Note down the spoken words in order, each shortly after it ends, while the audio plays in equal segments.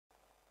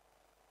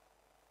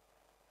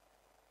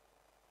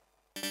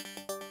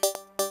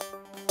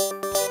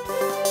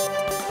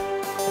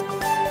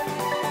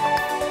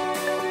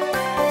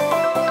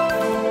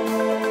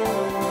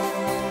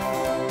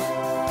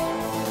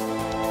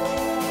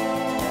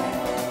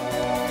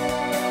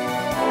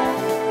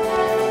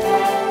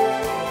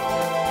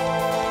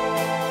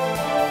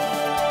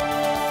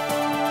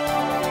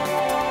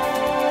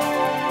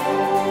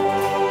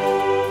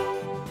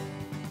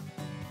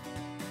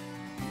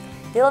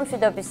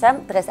დილომშვიდობისა,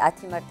 დღეს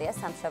 10 მარტია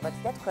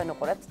სამშაბათი და თქვენ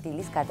უყურებთ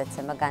დილის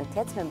გადაცემა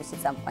განთიადს, მე მისი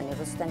წამყვანი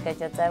რუსუდან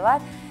გეჯაძე ვარ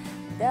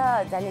და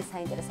ძალიან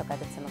საინტერესო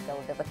გადაცემა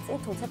გელოდებათ წინ,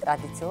 თუმცა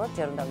ტრადიციულად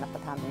ჯერ უნდა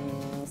ვნახოთ ამ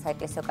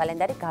საეკლესიო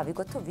კალენდარი,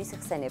 გავიგოთ თუ ვის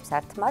იხსენიებს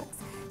 10 მარტს,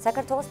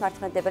 საქართველოს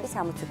მართლმადიდებელი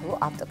სამოციქულო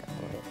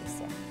ავტოკეფალური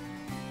ეკლესია.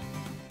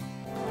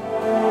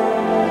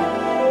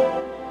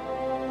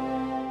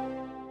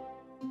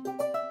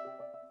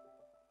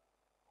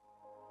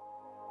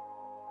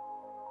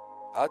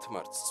 10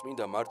 მარტს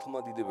წმინდა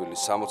მართლმადიდებელი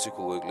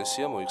სამოციქულო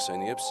ეკლესია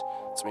მოიხსენიებს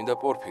წმინდა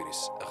პორფირის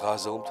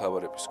ღაზალ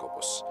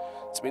მთავარეპისკოპოსს,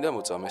 წმინდა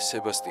მოწამე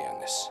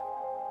სებასტიანეს.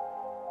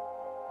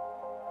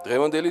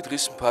 დღევანდელი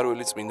დღის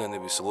მფარველი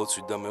წმინდანების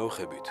ლოცვით და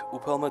მეოხებით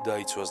უფალმა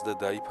დაიცვას და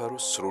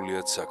დაიფაროს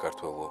სრულიად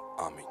საქართველო.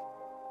 ამინ.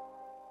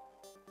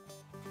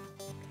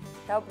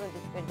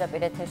 დავბრუნდით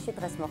პირდაპირ ეთერში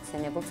დღეს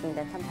მოხსენიებულ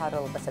წმინდანთა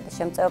მფარველობასა და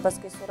შემწეობას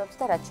გისურვებთ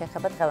და რაც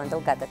შეეხება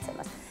დღევანდელ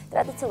გადაცემას.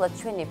 ტრადიციულად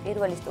ჩვენი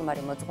პირველი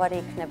სტუმარი მოძღვარი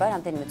იქნება,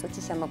 რამდენიმე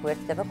წუთში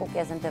შემოგვიერთდება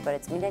კუკიაზე მდებარე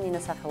წმინდა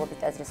ნინოს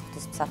სახელობის ტაძრის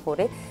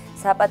ღვთისმსახური,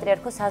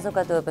 საპატრიარქოს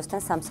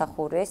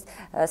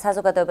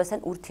საზოგადოებასთან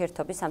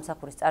ურთიერთობის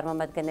სამსახურის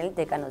წარმომადგენელი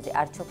დეკანოზი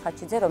არჩილ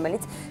ხაჩიძე,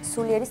 რომელიც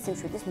სულიერის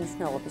სიმშვიდის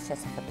მნიშვნელობის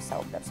შესახებ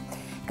საუბრობს.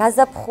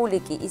 გაზაფხული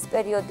კი ის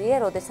პერიოდია,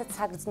 როდესაც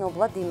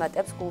საგრძნობლად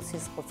იმატებს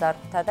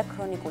გულსისხლძარღვთა და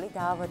ქრონიკული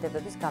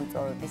დაავადებების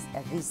გამწვავების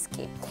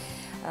რისკი.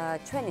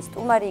 ჩვენი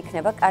სტუმარი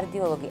იქნება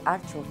კარდიოლოგი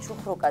არჩილ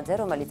ჩუხრუკაძე,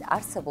 რომელიც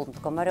არსებულ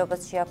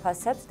მდგომარეობას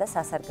შეაფასებს და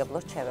სასარგებლო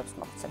რჩევებს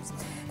მოგვცემს.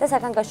 და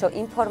საგანგაშო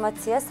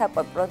ინფორმაცია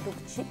საკვებ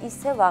პროდუქტში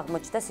ისევ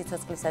აღმოჩნდა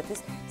სიცოცხლისათვის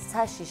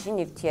საშიში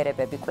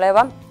ნივთიერებები.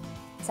 კვლევა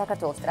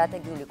საქართველოს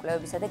სტრატეგიული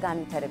კვლევებისა და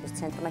განვითარების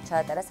ცენტრმა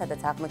ჩაატარა,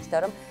 სადაც აღმოჩნდა,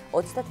 რომ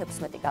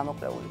 36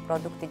 გამოკვლეული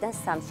პროდუქტიდან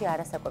 3-ში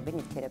არასაკვები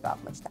ნივთიერება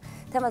აღმოჩნდა.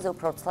 თემაზე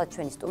უფრო ვრცლად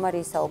ჩვენი სტუმარი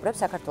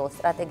ისაუბრებს საქართველოს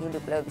სტრატეგიული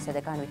კვლევებისა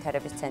და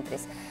განვითარების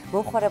ცენტრის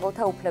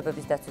მომხმარებელთა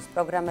უფლებების დაცვის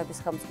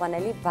პროგრამების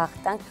ხელმძღვანელი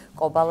ვახტანგ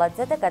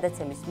კობალაძე და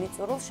გადაცემის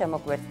მიწურულს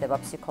შემოგვიერთდება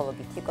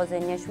ფსიქოლოგი თიკო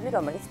ზენიაშვილი,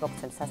 რომელიც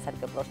მოგცემს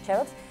სასარგებლო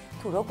რჩევებს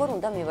თუ როგორ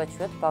უნდა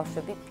მივაჩვიოთ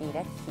ბავშვები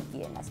პირად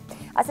ჰიგიენას.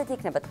 ასეთი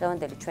იქნება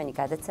დღევანდელი ჩვენი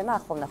გადაცემა,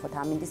 ახლა ვნახოთ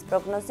ამინდის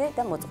პროგნოზი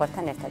და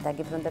მოძღვართან ერთად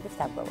დაგიბრუნდებით,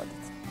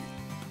 დაგველოდით.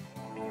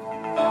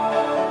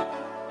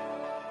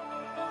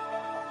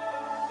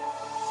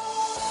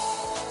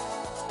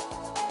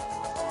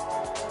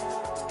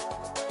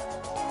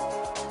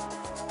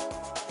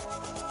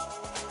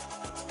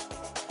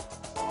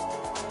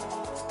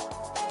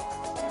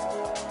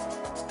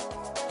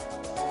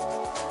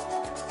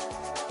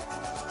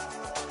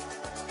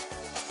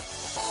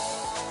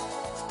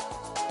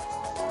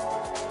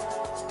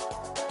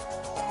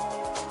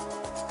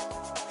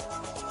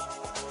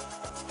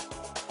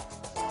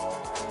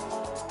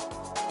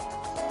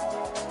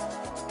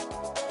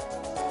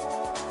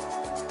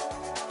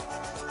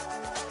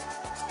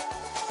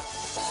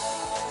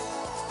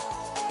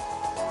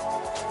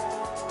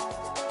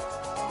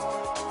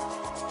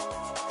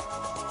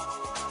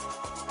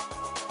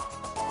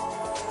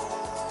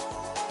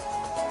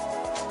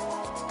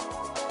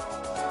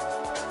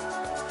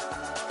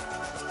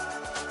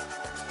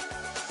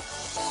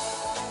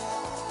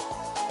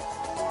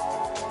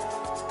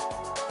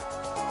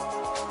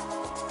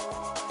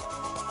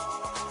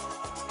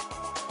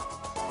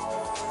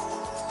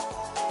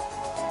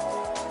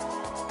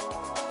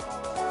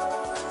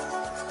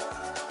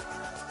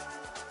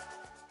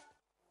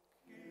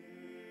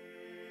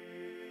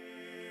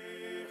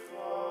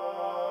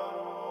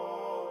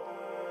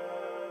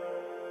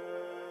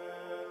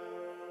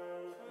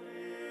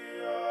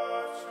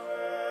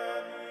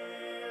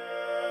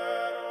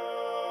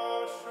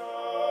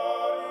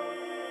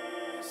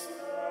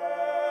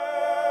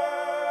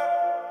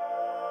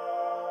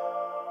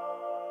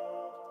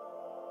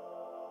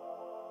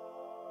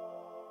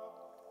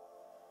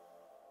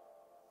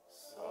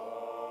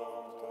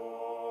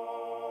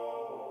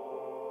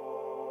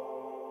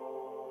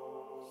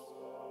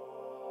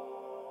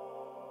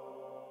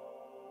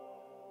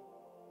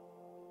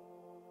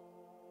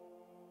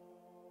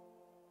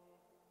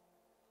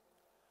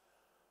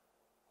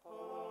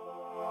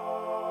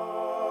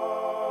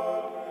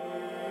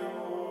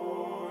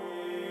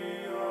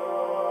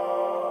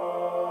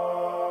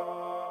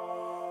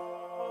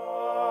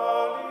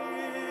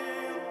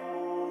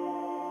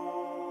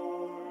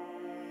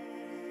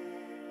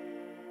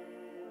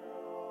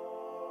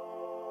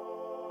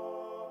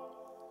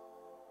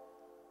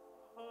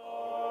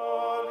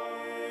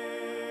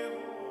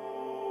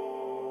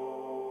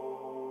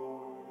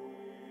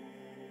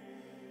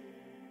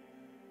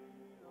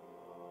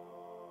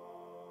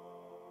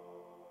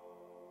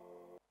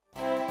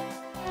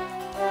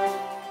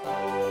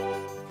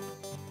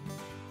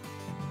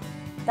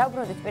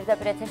 დავბრუნდით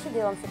პირდაპირ ეთერში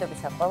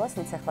დილომშვიდობისა ყველას,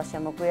 ვინც ახლა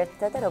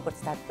შემოგვიერთდა და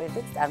როგორც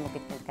დაგკვირდით,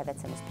 წარმოგიდგენთ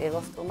გადაცემის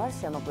პირველ სტუმარს,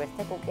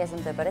 შემოგვიერთდა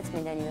კუკიაზე მდებარე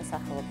წმინდა ნინოს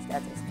სახელობის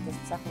ტაძრის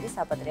ღვთისმსახურის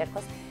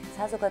საპატრიარქოს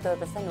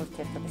საზოგადოებასთან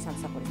ურთიერთობის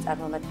სამსახურის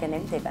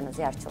წარმომადგენელი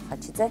დეკანოზი არჩილ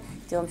ხაჩიძე.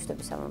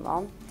 დილომშვიდობისა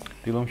მამაო.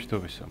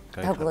 დილომშვიდობისა.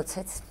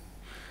 დაგლოცეთ.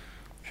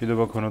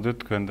 მშვიდობა გქონოდეთ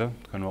თქვენ და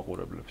თქვენ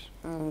მაყურებლებს.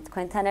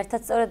 თქვენთან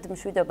ერთად სწორედ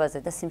მშვიდობაზე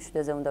და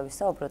სიმშვიდეზე უნდა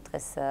ვისაუბროთ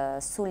დღეს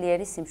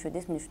სულიერი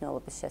სიმშვიდის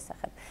მნიშვნელობის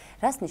შესახებ.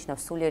 რას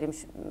ნიშნავს სულიერი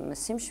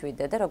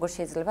სიმშვიდე და როგორ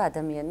შეიძლება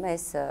ადამიანმა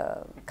ეს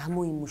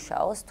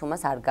გამოიმუშაოს, თუ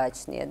მას არ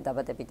გააჩნია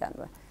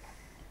დაბადებიდანვე?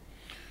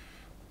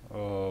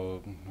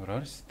 რა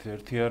არის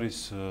ერთი არის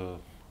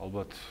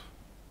ალბათ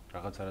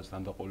რაღაც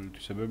თანდაყოლილი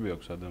თვისებები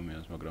აქვს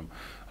ადამიანს, მაგრამ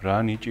რა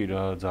ნიჭი,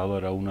 რა ძალა,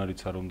 რა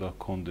უნარიც არ უნდა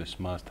ჰქონდეს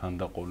მას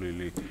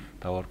თანდაყოლილი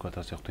დავარქვათ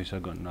ასე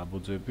ღვთისაგან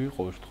ნაბოძები,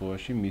 ყოველ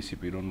შემთხვევაში მისი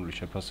პიროვნული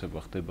შეფასება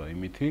ხდება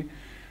იმითი,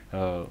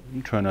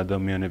 ჩვენ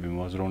ადამიანები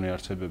მოაზროვნე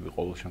არსებები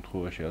ყოველ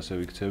შემთხვევაში ასე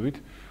ვიქცევით,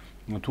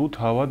 თუ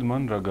თავად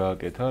მან რა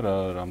გააკეთა,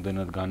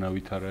 რამდენად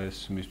განავითარა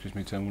ეს მისთვის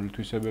მიცემული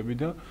თვისებები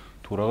და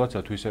თუ რაღაცა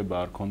თვისება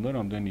არ ქონდა,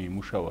 რამდენი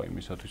იმუშავა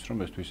იმისათვის, რომ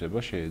ეს თვისება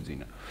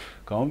შეეძინა.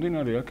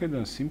 გამომდინარე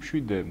აქედან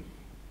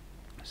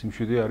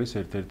სიმშვიდე არის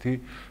ერთ-ერთი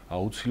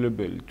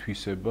აუცილებელი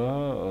თვისება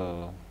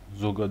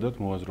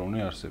ზოგადად მოაზროვნე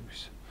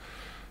არსების.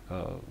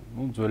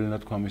 ძველი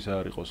ნათქვამისა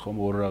არ იყოს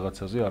ხომ ორ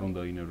რაღაცაზე არ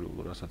უნდა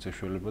ინერვიულო, რასაც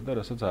ეშველება და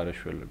რასაც არ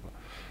ეშველება.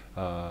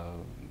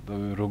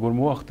 როგორ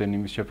მოახდენ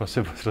იმის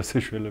შეფასებას, რაც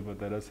ეშველება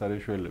და რაც არ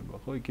ეშველება,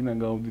 ხო? იქიდან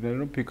გამომდინარე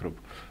რომ ფიქრობ,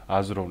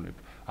 აზროვნებ,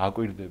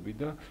 აკვირდები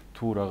და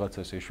თუ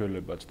რაღაცას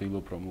ეშველება,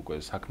 ცდილობ რომ უკვე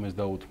საქმეს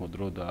დაუთმო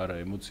დრო და არა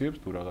ემოციებს,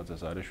 თუ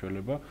რაღაცას არ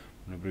ეშველება,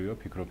 უნებრივია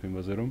ფიქრობ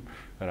იმაზე რომ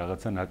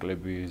რაღაცა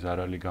ნაკლები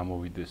ზარალი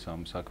გამოვიდეს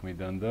ამ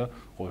საქმიდან და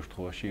ყოველ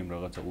შემთხვევაში იმ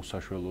რაღაცა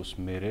უსაშველოს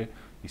მერე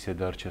ისე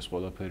დარჩეს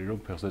ყველაფერი რომ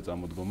ფეხზე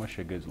წამოდგომა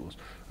შეგეძლოს.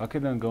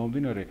 აქედან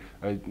გამომდინარე,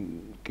 აი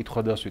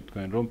კითხვა დასვით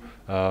თქვენ რომ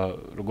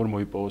როგორ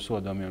მოიპოვოსო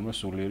ადამიანმა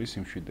სულიერი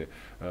სიმშვიდე.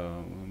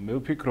 მე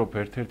ვფიქრობ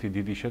ერთ-ერთი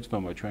დიდი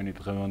შეცდომა ჩვენი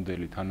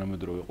დღევანდელი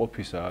თანამედროვე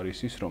ყოფისა არის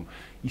ის რომ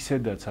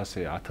ისედაც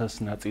ასე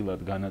 1000 ნაწილად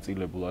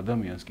განაწილებულ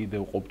ადამიანს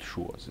კიდევ ყოფთ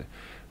შუაზე.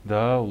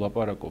 და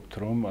ვლაპარაკობთ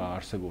რომ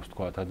არსებობს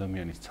თქვათ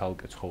ადამიანის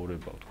ცალკე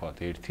ცხოვრება თქვათ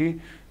ერთი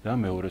და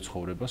მეორე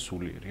ცხოვრება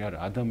სულიერი. არა,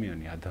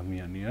 ადამიანი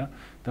ადამიანია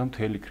და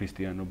მთელი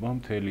ქრისტიანობა,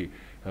 მთელი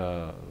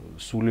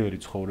სულიერი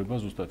ცხოვრება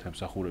ზუსტად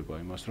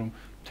ემსახურება იმას, რომ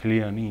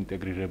მთლიანი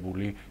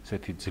ინტეგრირებული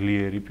ესეთი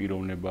ძლიერი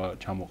პიროვნება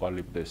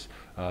ჩამოყალიბდეს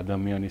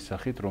ადამიანის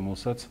სახით,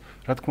 რომელსაც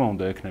რა თქმა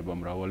უნდა ექნება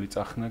მრავალი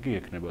წახნაგი,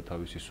 ექნება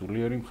თავისი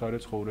სულიერი მხარე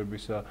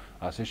ცხოვრებისა,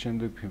 ასე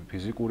შემდეგ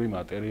ფიზიკური,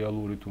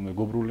 მატერიალური თუ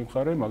მეგობრული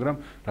მხარე, მაგრამ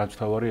რაც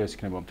თავარია ეს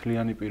იქნება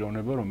მთლიანი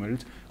პიროვნება,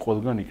 რომელიც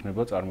ყველგან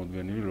იქნება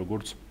წარმოდგენილი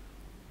როგორც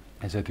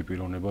ესეთი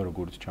პიროვნება,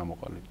 როგორც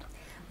ჩამოყალიბდა.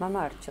 მამა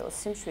არჩილ,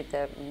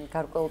 სიმშვიდე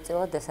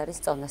გარკვეულწილად ეს არის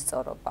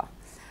წონასწორობა.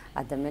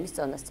 ადამიანის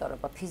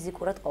წონასწორობა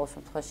ფიზიკურად ყოველ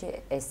შემთხვევაში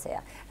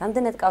ესეა.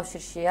 რამდენად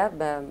კავშირშია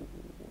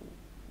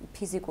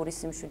ფიზიკური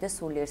სიმშვიდე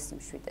სულიერ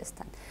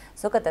სიმშვიდესთან?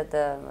 ზოგადად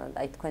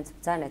აი თქვენც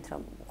ბრძანეთ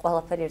რომ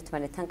ყველაფერი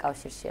ერთმანეთთან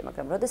კავშირშია,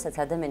 მაგრამ როდესაც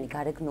ადამიანი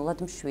გარეგნულად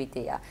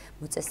მშვიდია,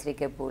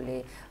 მოწესრიგებული,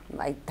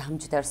 აი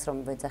დამჯდარს რომ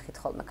ვეძახით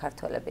ხოლმე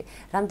ქართველები,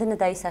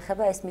 რამდენად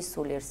აისახება ეს მის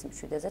სულიერ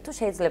სიმშვიდეზე? თუ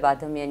შეიძლება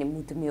ადამიანი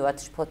მუდმივად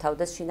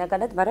შფოთავდეს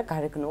შინაგანად, მაგრამ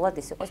გარეგნულად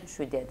ის იყოს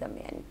მშვიდი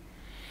ადამიანი?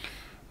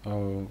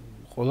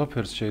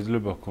 ყველაფერს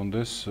შეიძლება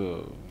ჰქონდეს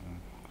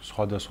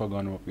სხვადასხვა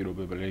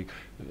განმაპირობებელი.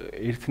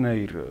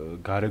 ერთნაირ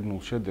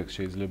გარეგნულ შედეგს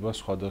შეიძლება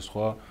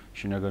სხვადასხვა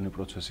შინაგანი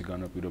პროცესი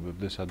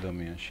განაპირობებდეს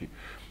ადამიანში.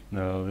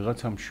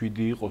 ვიღაცა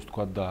მშვიდი იყოს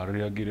თქვა და არ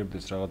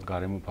რეაგირებდეს რაღაც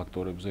გარემო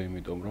ფაქტორებზე,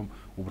 იმიტომ რომ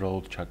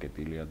უბრალოდ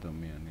ჩაკეტილი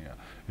ადამიანია.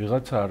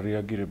 ვიღაცა არ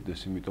რეაგირებდეს,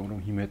 იმიტომ რომ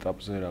იმ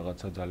ეტაპზე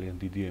რაღაცა ძალიან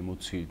დიდი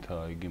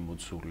ემოციითაა იგი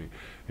მოცული.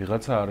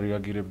 ვიღაცა არ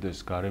რეაგირებდეს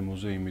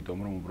გარემოზე, იმიტომ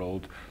რომ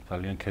უბრალოდ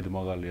ძალიან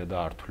ქედმაღალია და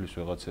არ თვლის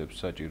ვიღაცებს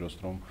საჭიროს,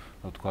 რომ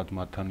თქვა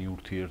მათთან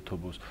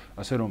იურთიერთობოს.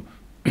 ასე რომ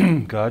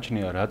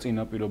გააჩნია რა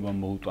წინაპირობა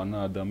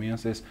მოუტანა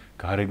ადამიანს ეს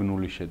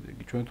გარეგნული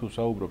შედეგი. ჩვენ თუ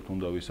საუბრობთ,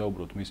 უნდა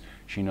ვისაუბროთ მის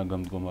შინაგან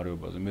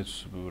მდგომარეობაზე. მეც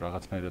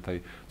რაღაცნაირად აი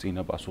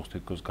წინა პასუხს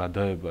თითქოს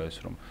გადაება ეს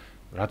რომ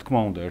რა თქმა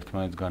უნდა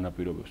ერთმანეთს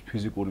განაპირობებს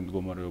ფიზიკური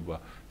მდგომარეობა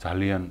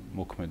ძალიან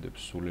მოქმედებს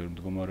სულიერ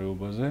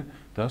მდგომარეობაზე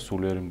და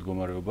სულიერი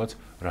მდგომარეობაც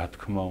რა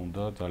თქმა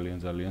უნდა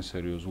ძალიან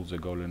სერიოზულ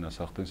ზეგავლენას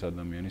ახდენს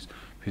ადამიანის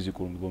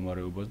ფიზიკურ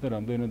მდგომარეობას და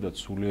რამდენადაც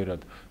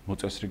სულიერად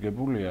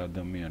მოწესრიგებულია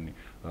ადამიანი,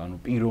 ანუ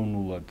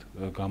პიროვნულად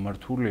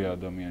გამართულია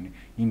ადამიანი,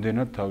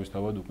 იმდენად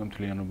თავისთავად უკვე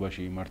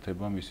მთლიანობაში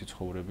იმართება მისი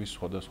ცხოვრების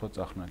სხვადასხვა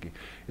წახნაგი.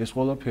 ეს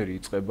ყველაფერი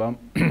იწყება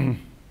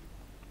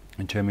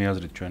ჩემი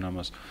აზრით ჩვენ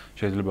ამას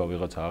შეიძლება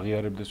ვიღაცა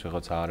აღიარებდეს,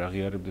 ვიღაცა არ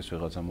აღიარებდეს,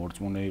 ვიღაცა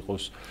მორწმუნე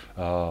იყოს,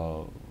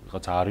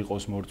 ვიღაცა არ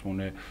იყოს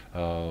მორწმუნე,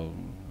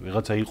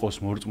 ვიღაცა იყოს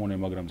მორწმუნე,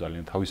 მაგრამ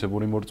ძალიან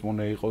თავისებური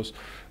მორწმუნე იყოს.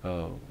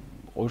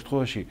 ყოველ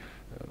შემთხვევაში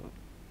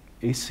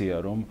ესეა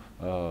რომ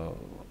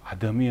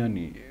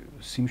ადამიანი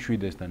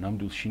სიმშვიდეს და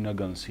ნამდვილ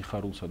შინაგან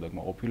სიხარულსა და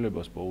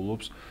კმაყოფილებას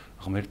პოულობს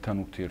ღმერთთან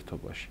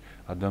ურთიერთობაში.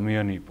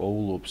 ადამიანი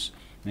პოულობს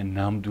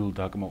ნამდვილ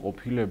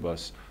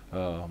დაკმაყოფილებას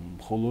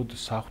მხოლოდ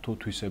საღვთო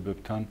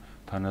თვისებებთან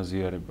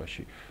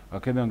თანაზიარებაში.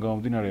 აქედან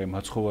გამომდინარე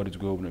მაცხოვარის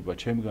გვეუბნება,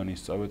 ჩემგან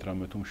ისწავეთ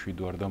რამე თუ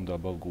მშვიდვარდამ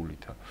დაბალ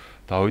გულითა.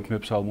 დავით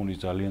მეფსალმუნის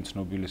ძალიან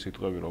ცნობილი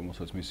სიტყვები,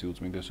 რომელსაც მისი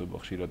უწმინდესობა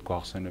ხშირად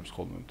გვახსენებს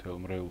ხოლმე მთელ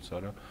მრევლს,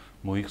 არა,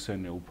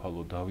 მოიხსენე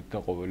უფალო დავით და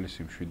ყოველი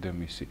სიმშვიდე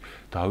მისი.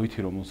 დავითი,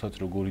 რომელსაც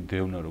როგორი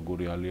დევნა,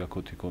 როგორი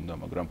ალიაქოთი ჰქონდა,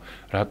 მაგრამ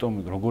რატომ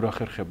როგორ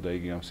ახერხებდა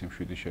იგი ამ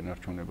სიმშვიდის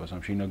შენარჩუნებას,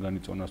 ამ შინაგანი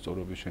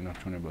წონასწორობის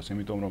შენარჩუნებას,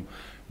 იმიტომ რომ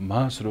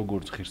მას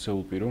როგორც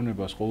ღირსეულ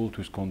პიროვნებას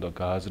ყოველთვის ჰქონდა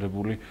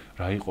გააზრებული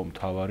რა იყო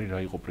მთავარი, რა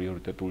იყო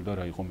პრიორიტეტული და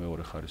რა იყო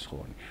მეორე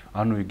ხარისხოვანი.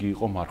 ანუ იგი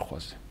იყო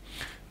მარხვაზე.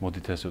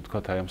 მოდით ესე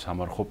ვთქვათ, აი ამ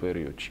სამარხო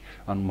პერიოდში.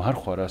 ანუ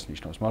მარხვა რას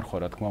ნიშნავს? მარხვა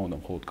რა თქმა უნდა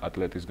მხოლოდ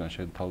კატლეტისგან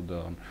შეთავდა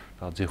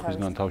და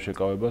ძეხვისგან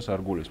თავშეკავებას არ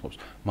გულისხმობს.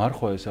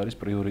 მარხვა ეს არის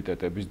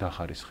პრიორიტეტების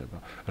დახარისხება.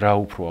 რა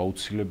უფრო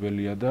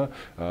აუცილებელია და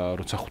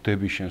როცა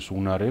ხვდები შენს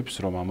უნარებს,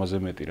 რომ ამაზე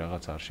მეტი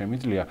რაღაც არ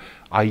შემიძლია,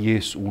 აი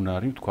ეს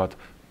უნარი ვთქვათ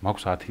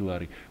მაქვს 10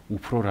 ლარი,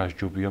 უფრო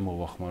რასჯობია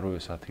მოვახმარო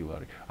ეს 10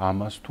 ლარი.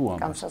 ამას თუ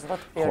ამას.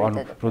 ანუ,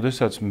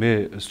 როდესაც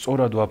მე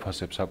სწორად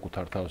ვაფასებ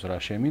საკუთარ თავს რა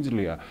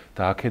შემიძლია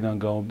და აქედან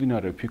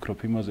გამომდინარე ვფიქრობ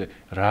იმაზე,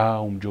 რა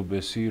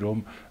უმჯობესი რომ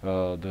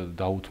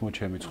დაუთმო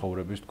ჩემი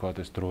ცხოვრების, თქვათ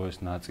ეს დროის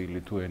ნაწილი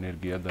თუ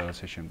ენერგია და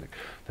ასე შემდეგ.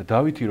 და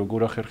დავითი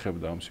როგორ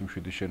ახერხებდა ამ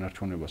სიმშვიდის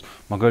შენარჩუნებას?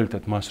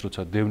 მაგალითად, მას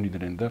როცა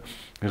დევნიდნენ და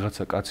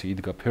რაღაცა კაცი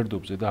იდგა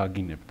ფერდობზე და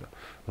აგინებდა,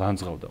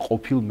 ლანძღავდა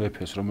ყოფილ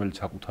მეფეს, რომელიც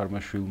საკუთარმა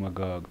შვილმა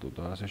გააგდო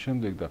და ასე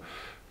შემდეგ და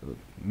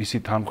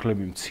მისი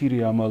თანხლები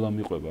მცირე ამალა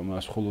მიყვება,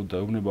 მას მხოლოდ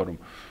დაეუბნება რომ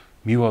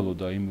მივალო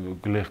და იმ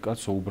გლეხ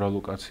კაცო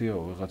უბრალო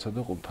კაციაო ვიღაცა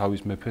და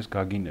თავის მეფეს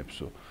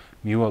გაგინებსო,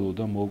 მივალო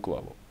და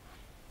მოვკლავო.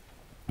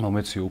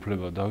 მომეცი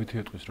უფლება დავითი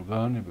ეტყვის რომ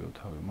გაანებეო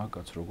თავი,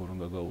 მაგაც როგორ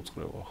უნდა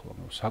გაუწყრეო ახლა,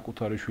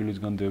 საკუთარი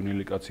შვილისგან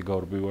დევნილი კაცი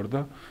გავრბივარ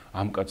და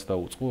ამ კაცს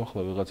დაუწყო,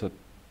 ახლა ვიღაცა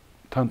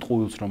თან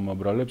ტყუილს რომ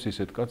მაბრალებს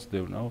ისეთ კაცს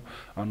დევნაო.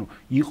 ანუ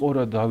იყო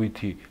რა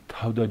დავითი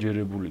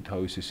თავდაჯერებული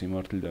თავისი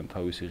სიმართლიდან,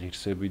 თავისი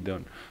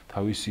ღირსებიდან,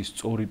 თავისი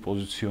სწორი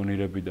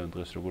პოზიციონირებიდან,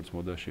 დღეს როგორც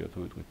მოდაშია თუ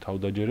ვიტყვით,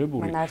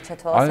 თავდაჯერებული.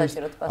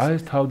 აი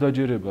ეს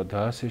თავდაჯერება და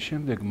ასე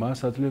შემდეგ მას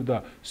აძლევდა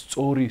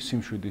სწორი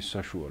სიმშვიდის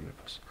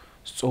საშუალებას.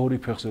 სწორი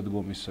ფეხზე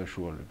დგომის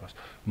საშუალებას.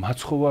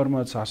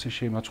 მაცხოვარმაც ასე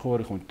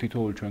მაცხოვარი ხომ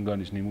თითოეული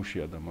ჩვენგანის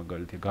ნიმუშია და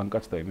მაგალითი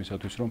განკაცდა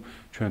იმისათვის რომ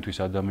ჩვენთვის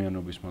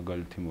ადამიანობის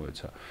მაგალითი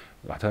მოეცა.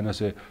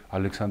 ათანასე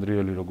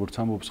ალექსანდრიელი როგორც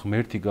ამბობს,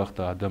 ღმერთი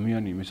გახდა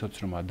ადამიანი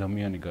იმისათვის რომ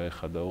ადამიანი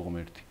გაეხადაო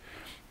ღმერთი.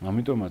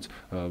 ამიტომაც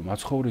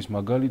მაცხოვრის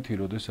მაგალითი,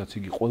 როდესაც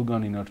იგი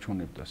ყველგან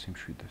ინარჩუნებდა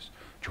სიმშვიდეს.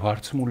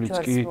 ჯვარცმულიც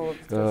კი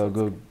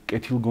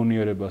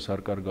კეთილგონიერებას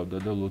არ კარგავდა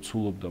და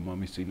ლოცულობდა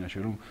მამის წინაშე,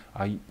 რომ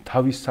აი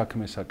თავის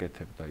საქმეს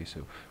აკეთებდა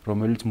ისევ,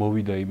 რომელიც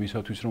მოვიდა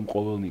იმისათვის, რომ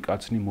ყოველნი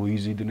კაცნი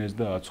მოიზიდნეს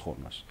და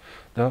აცხონოს.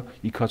 და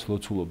იქაც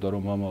ლოცულობდა,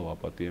 რომ მამაო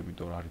აპატიე,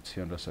 იმიტომ რომ არ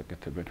იციან რას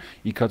აკეთებენ.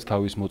 იქაც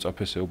თავის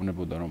მოწაფეს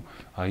ეუბნებოდა, რომ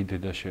აი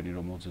დედა შენი,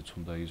 რომელზეც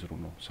უნდა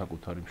იზრუნო,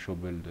 საკუთარი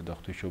მშობელი დედა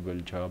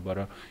ღვთისმშობელი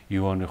ჩააბარა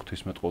იოანე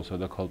ღვთისმეტყველსა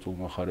და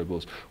ქალწულმა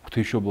ხარებელს.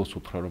 ღვთისმშობელს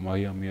უთხრა, რომ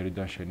აი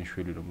ამიერიდან შენი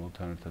შვილი,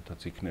 რომელთან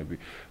ერთადაც იქნები,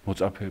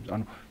 მოწაფეებს.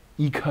 ანუ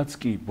იქაც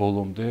კი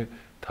ბოლომდე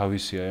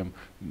თავისი აი ამ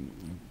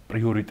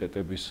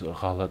პრიორიტეტების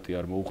ღალატი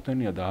არ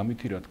მოუხდენია და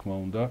ამითი რა თქმა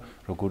უნდა,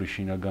 როგორი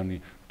შინაგანი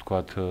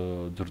თქვათ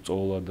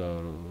ძრწოლა და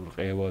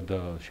რყევა და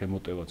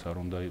შემოტევაც არ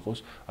უნდა იყოს,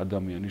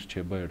 ადამიანი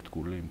რჩება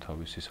ერთგული იმ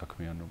თავისი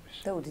საქმიანობის.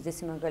 და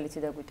უდიდესი მაგალითი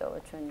დაგვიტოვა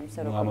ჩვენ ისე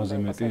რომ ამაზე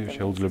მეტი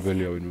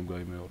შეუძლებელია ვინმე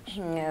გაიმეოროს.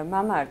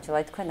 მამა არჩილ,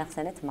 თქვენ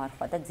ახსენეთ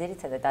მარხვა და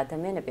ძირითადად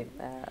ადამიანები,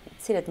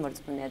 მცირედ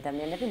მორწმუნე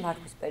ადამიანები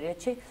მარხვის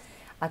პერიოდში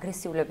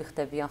აგრესიულები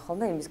ხდებიან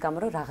ხოლმე იმის გამო,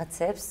 რომ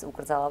რაღაცეებს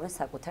უკრძალავენ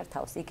საკუთარ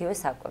თავს, იგივე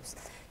საკვებს.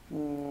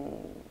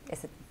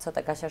 ესე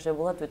ცოტა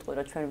გაშარჟებულად ვიტყვი,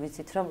 რომ ჩვენ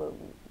ვიცით, რომ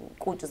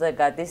კუჭზე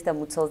გადის და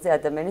მუცელზე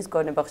ადამიანის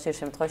გონება ხშირ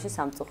შემთხვევაში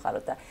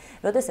სამწუხაროდ და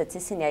როდესაც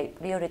ისინი აი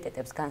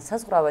პრიორიტეტებს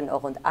განსაზღვრავენ,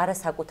 ოღონდ არა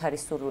საკუთარი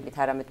სურვილით,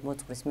 არამედ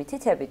მოძღვრის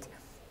მითითებით,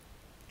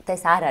 და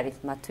ეს არ არის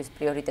მათთვის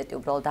პრიორიტეტი,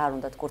 უბრალოდ არ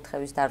უნდათ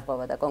კურთხევის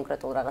დარღვევა და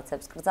კონკრეტულ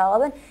რაღაცებს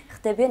კრძალავენ,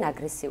 ხდებიან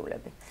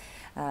აგრესიულები.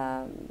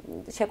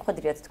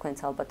 შეგვხედრიათ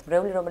თქვენც ალბათ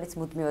მრევლი, რომელიც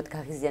მუდმივად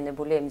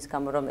გაღიზიანებულია იმის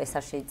გამო, რომ ეს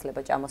არ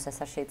შეიძლება ჭამოს, ეს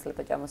არ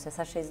შეიძლება ჭამოს, ეს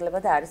არ შეიძლება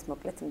და არის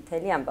მოკლედ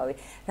მთელი ამბავი.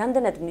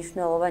 რამდენად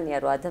მნიშვნელოვანია,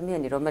 რომ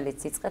ადამიანი, რომელიც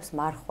იწყებს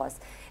მარხვას,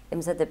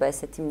 ემზადება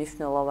ესეთი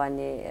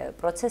მნიშვნელოვანი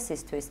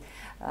პროცესისთვის,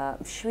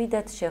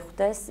 მშვიდად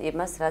შეხვდეს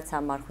იმას, რაც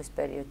ამ მარხვის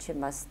პერიოდში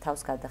მას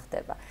თავს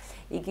გადახდება.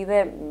 იგივე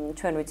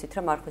ჩვენ ვიცით,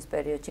 რომ მარხვის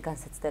პერიოდში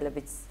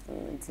განსაცდელებიც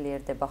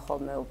ძლიერდება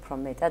ხოლმე უფრო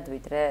მეტად,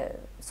 ვიდრე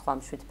სხვა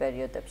მშვიდ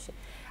პერიოდებში.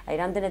 აი,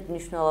 რამდენად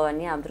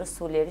მნიშვნელოვანია ამ დროს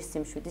სულიერი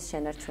სიმშვიდის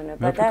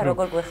შენარჩუნება და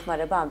როგორ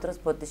გვეხმარება ამ დროს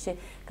ბოდიში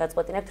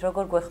გაწყვეტინებთ,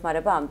 როგორ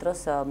გვეხმარება ამ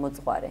დროს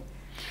მოძღვარი.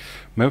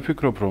 მე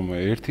ვფიქრობ, რომ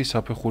ერთი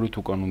საფეხურით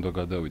უკან უნდა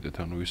გადავიდეთ,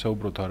 ანუ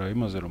ვისაუბროთ არა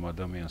იმაზე, რომ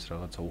ადამიანს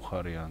რაღაცა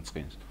უხარია ან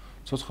წყინს.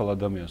 ცოცხალ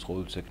ადამიანს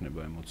ყოველთვის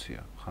ექნება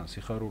ემოცია, ხან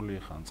სიხარული,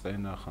 ხან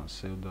წყენა, ხან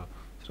სევდა,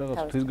 ეს რაღაც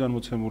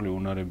ღვთისგანმოცემული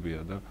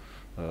უნარებია და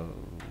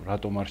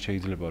რატომ არ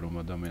შეიძლება რომ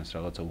ადამიანს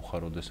რაღაცა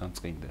უხაროდეს ან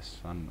წყინდეს,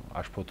 ან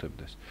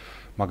აშფოთებდეს.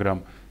 მაგრამ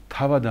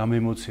თავად ამ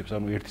ემოციებს,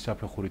 ანუ ერთი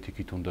საფეხურით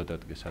იქით უნდა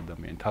დადგეს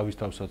ადამიანი, თავის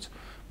თავსაც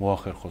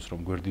მოახერხოს, რომ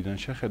გვერდიდან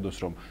შეხედოს,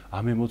 რომ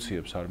ამ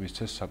ემოციებს არ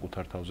მისცეს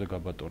საკუთარ თავზე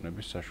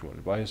გაბატონების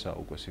საშუალება. აი ესაა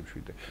უკვე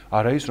სიმშვიდე.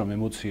 არა ის, რომ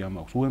ემოცია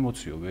მაქვს,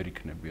 უემოციო ვერ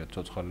იქნებია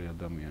ცოცხალი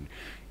ადამიანი.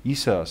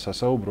 ისაა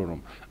სასაუბრო,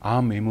 რომ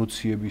ამ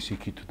ემოციების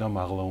იქით და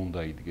მაღლა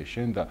უნდა იდგე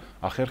შენ და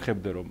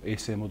ახერხებდე, რომ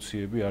ეს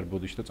ემოციები არ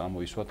ბოდიშ და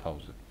წამოისვა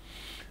თავზე.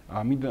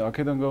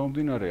 აქედან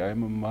გამომდინარე, აი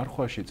ამ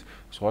მარხვაშიც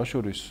სხვა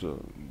შორის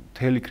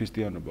მთელი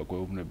ქრისტიანობა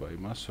გვეუბნება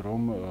იმას,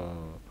 რომ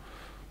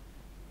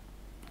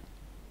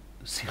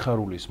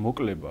სიხარულის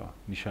მოკლება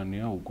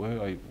ნიშანია უკვე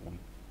აი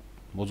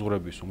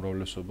მოძღვრების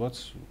უმრავლესობაც,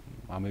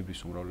 ამების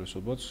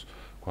უმრავლესობაც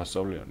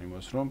გვასწავლიან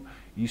იმას, რომ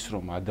ის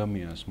რომ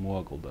ადამიანს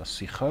მოაკლდა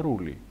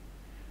სიხარული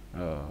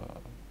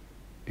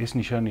ეს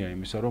ნიშანია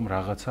იმისა, რომ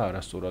რაღაცა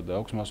არასწორად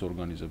აქვს მას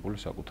ორგანიზებული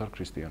საკუთარ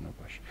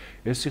ქრისტიანობაში.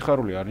 ეს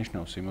სიხარული არ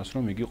ნიშნავს იმას,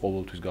 რომ იგი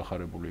ყოველთვის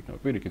გახარებული იქნება.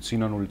 პირიქით,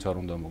 სინანულიც არ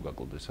უნდა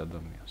მოგაკლდეს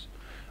ადამიანს.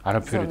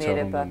 არაფერიც არ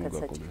უნდა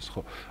მოგაკლდეს,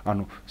 ხო?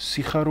 ანუ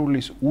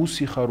სიხარულის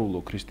უსიხარულო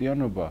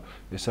ქრისტიანობა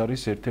ეს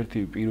არის ერთ-ერთი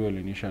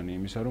პირველი ნიშანი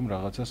იმისა, რომ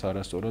რაღაცას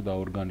არასწორად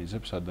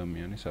აორგანიზებს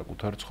ადამიანი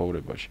საკუთარ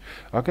ცხოვრებაში.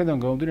 აქედან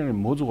გამომდინარე,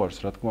 მოძღვარს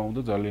რა თქმა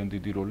უნდა ძალიან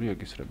დიდი როლი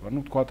ეკისრება. ანუ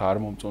თქვათ არ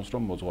მომწონს,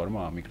 რომ მოძღვარმა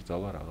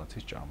ამიგრძალა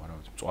რაღაცის ჭამა,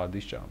 რაღაც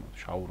მწვადის ჭამა,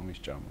 შაურმის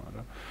ჭამა,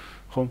 რა.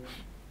 ხო?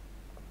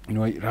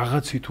 ну აი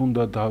რაღაცით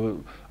უნდა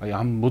აი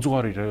ამ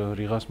მოძღვარი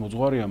რიღას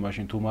მოძღვარია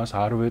მაშინ თუ მას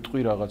არ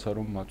ვეტყვი რაღაცა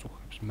რომ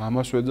მაწუხებს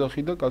მამას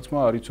ვეძახი და კაცმა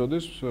არ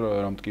იცოდეს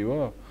რა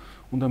მткиვა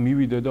უნდა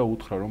მივიდე და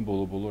უთხრა რომ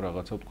ბოლო-ბოლო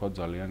რაღაცა თქვა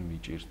ძალიან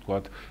მიჭირს თქვა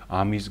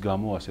ამის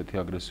გამო ასეთი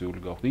აგრესიული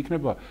გავხდი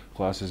იქნება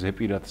ხო ასე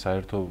ზეპირად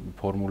საერთო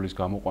ფორმულის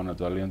გამოყვანა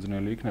ძალიან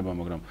ძნელი იქნება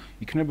მაგრამ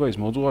იქნება ის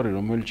მოძღვარი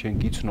რომელიც შენ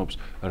გიცნობს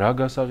რა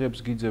გასაღებს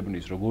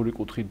გიძებნის როგორი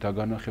კუთხით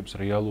დაგანახებს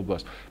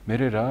რეალობას მე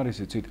რა არის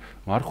იცით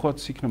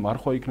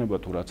მარხვა იქნება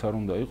თუ რაც არ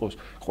უნდა იყოს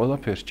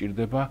ყველაფერს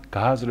ჭირდება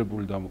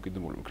გააზრებული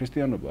დამოკიდებული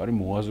ქრისტიანობა არის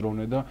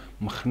მოაზროვნე და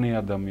მხნე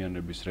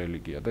ადამიანების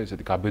რელიგია და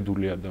ესეთი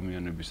გაბედული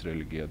ადამიანების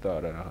რელიგია და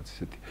არა რაღაც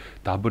ესეთი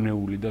დაბნეული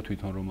და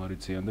თვითონ რომ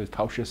არიციან და ეს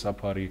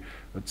თავშესაფარიც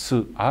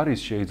არის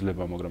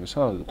შეიძლება მაგრამ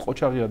ესა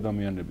ყოჩაღი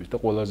ადამიანების და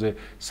ყველაზე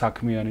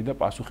საქმიანი და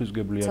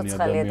პასუხისგებლიანი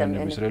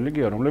ადამიანების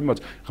რელიგია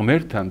რომლებმაც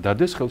ღმერთთან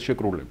დადეს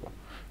ხელშეკრულება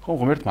ხო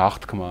ღმერთმა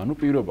აღთქმა ანუ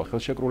პირობა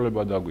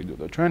ხელშეკრულება დაგვიდო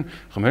და ჩვენ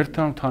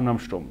ღმერთთან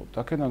თანამშრომლობთ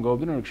აქედან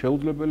გამომდინარე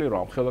შეუძლებელია რომ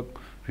ამხელა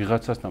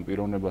ვიღაცასთან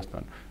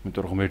პიროვნებასთან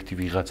იმიტომ რომ ღმერთი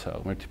ვიღაცაა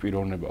ღმერთი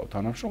პიროვნებაა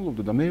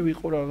თანამშრომლობდე და მე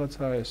ვიყო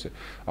რაღაცა ესე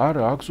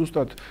არა აქ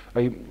ზუსტად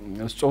აი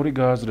სწორი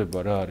გააზრება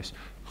რა არის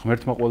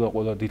ღმერთმა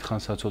ყველა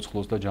დიდხანს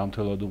საცოცხლოს და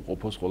ჯამთელად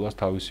უმყოფოს ყოველას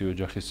თავისი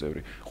ოჯახის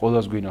წევრი.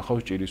 ყოველას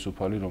გვინახავს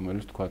ჭირისუფალი,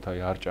 რომელიც თქვათ აი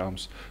არ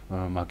ჭამს,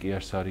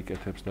 მაკიაჟს არ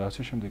იკეთებს და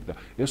ასე შემდეგ და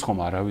ეს ხომ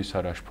არავის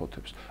არ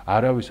აშფოთებს.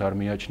 არავის არ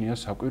მიაჩნია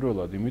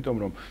საკვირველად, იმიტომ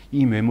რომ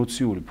იმ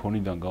ემოციური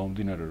ფონიდან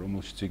გამომდინარე,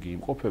 რომელშიც იგი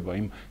იმყოფება,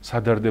 იმ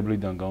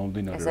სადარდებლიდან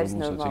გამომდინარე,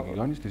 რომელსაც იგი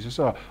განიცდის,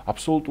 ესაა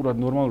აბსოლუტურად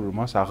ნორმალური, რომ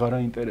მას აღარ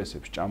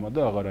აინტერესებს ჭამა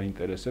და აღარ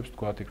აინტერესებს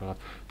თქვათ იქ რაღაც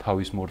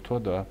თავის მორთვა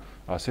და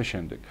ასე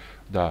შემდეგ.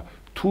 და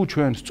თუ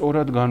ჩვენ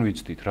სწორად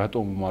განვიცდით,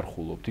 რატომ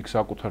ვმარხულობთ, იქ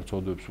საკუთარ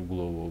ცოდვებს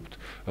ვგლოვობთ,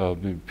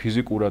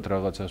 ფიზიკურად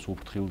რაღაცას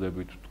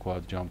უფრთხილდებით, თქვა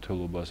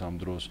ჯამთელობას ამ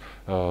დროს,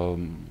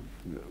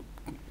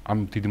 ამ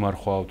დიდ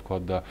მარხვაავ თქვა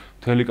და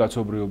მთელი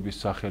კაცობრიობის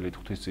სახელით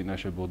ღვთის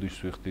წინაშე ბოდიშს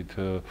ვიხდით,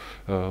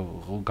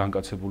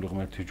 განკაცებული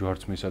ღმერთის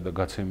ჯვარცმისა და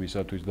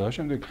გაცემისათვის და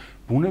შემდეგ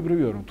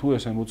ბუნებრივია რომ თუ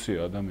ეს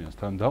ემოცია ადამიანს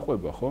თან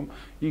დაყვება, ხომ?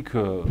 იქ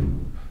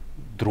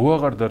დრო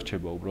აღარ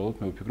დარჩება უბრალოდ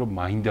მე ვფიქრობ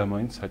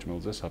მაინდა-მაინც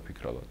საჭმელზე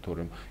საფიქრალად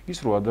თორემ ის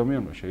რო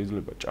ადამიანმა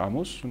შეიძლება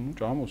ჭამოს, ნუ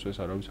ჭამოს ეს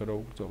არავის არ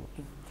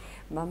აუგრძელებს.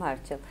 მამა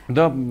არჩევ.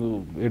 და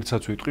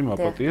ერთსაც ვიტყვი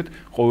მაპატიეთ,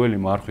 ყოველი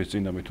მარხვის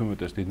წინ და მით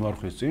უმეტეს დიდ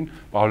მარხვის წინ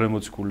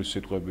პავლემოციკულის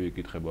სიტყვები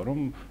იკითხება რომ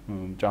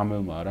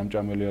ჭამელმა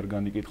არამჭამელი არ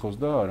განიკითხოს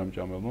და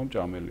არამჭამელმა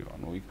მჭამელი.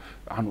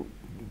 ანუ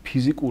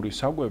ფიზიკური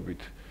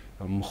საკვებით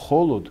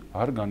მხოლოდ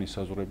არ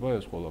განისაზღვრება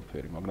ეს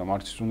ყველაფერი, მაგრამ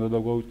არც ის უნდა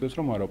დაგვაუწყდეს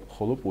რომ არა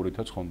მხოლოდ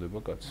პურითაც ხონდება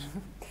კაცი.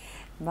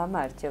 მამა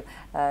არჩევ,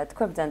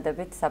 თქვენ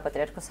ბრძანდებით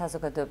საპატრიარქოს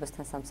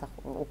საზოგადოებასთან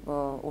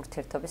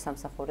ურთიერთობის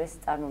სამსახურის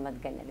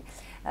წარმომადგენელი.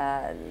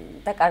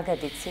 და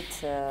კარგად იცით,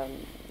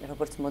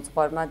 როგორც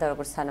მოძღვარმა და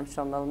როგორც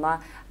თანამშრომელმა,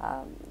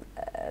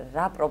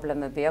 რა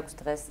პრობლემები აქვს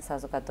დღეს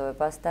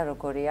საზოგადოებას და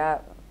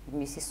როგორია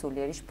მისი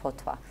სულიერი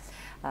შფოთვა.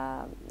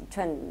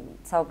 ჩვენ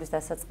საუბრის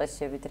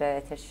დასაწყისში ვიდრე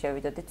ეთერში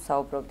შევიდოდით,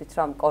 საუბრობდით,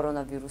 რომ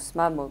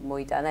კორონავირუსმა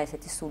მოიტანა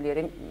ესეთი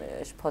სულიერი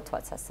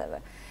შფოთვაც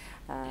ასევე.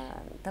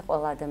 და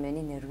ყველა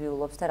ადამიანი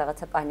ნერვიულობს და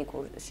რაღაცა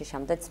პანიკურ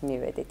შიშამდეც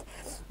მივედით.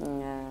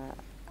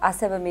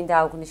 ასევე მინდა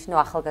აღვნიშნო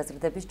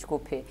ახალგაზრდების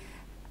ჯგუფი.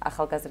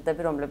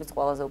 ახალგაზრდები, რომლებიც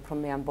ყველაზე უფრო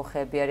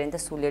მეამბოხეები არიან და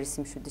სულიერი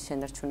სიმშვიდის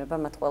შენარჩუნება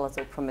მათ ყველაზე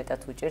უფრო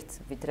მეტად უჭირთ,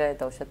 ვიდრე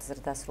დაუშვათ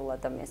ზრდასრულ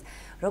ადამიანს.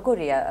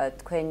 როგორია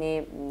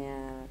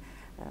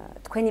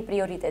თქვენი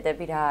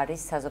პრიორიტეტები რა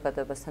არის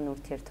საზოგადოებასთან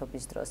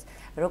ურთიერთობის დროს?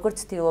 როგორ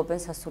ცდილობენ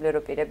სასულიერო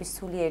პირები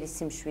სულიერი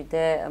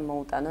სიმშვიდე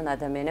მოუტანონ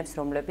ადამიანებს,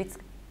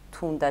 რომლებიც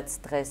თუნდაც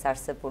დღეს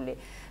არსებული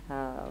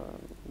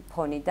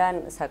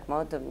ფონიდან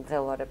საკმაოდ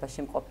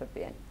მღელვარებაში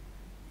მყოფებიან.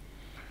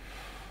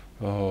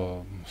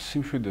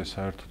 სიმშვიდე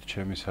საერთოდ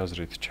ჩემი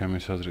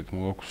აზრით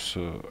მოაქვს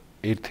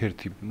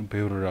ერთ-ერთი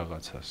ბევრ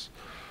რაღაცას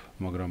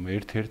მაგრამ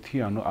ერთ-ერთი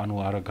ანუ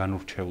არა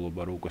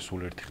განურჩევლობა რომ უკვე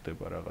სულ ერთი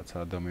ხდება რაღაცა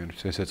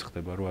ადამიანის ესეც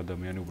ხდება რომ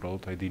ადამიანი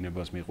უბრალოდ აი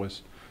დინებას მიყვეს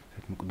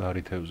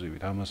მკვდარი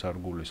თევზივით ამას არ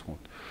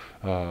გულისხმობთ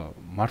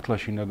მართლა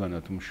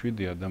შინაგანად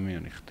მშვიდი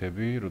ადამიანი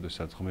ხდები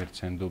როდესაც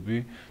ღმერთცენდობი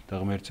და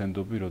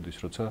ღმერთცენდობი როდის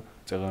როცა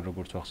წეგან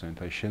როგორც ახსენეთ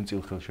აი შენ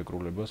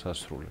წილხილშეკრულებას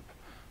ასრულებ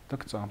და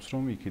გწამს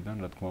რომ იქიდან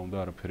რა თქმა უნდა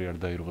არაფერი არ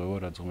დაირღვევა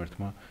რაც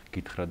ღმერთმა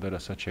გითხრა და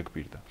რასაც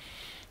შეგპირდა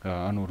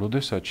ანუ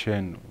როდესაც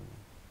შენ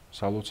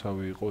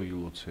სალოცავი იყო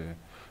ილოცე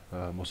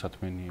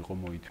მოსათმენი იყო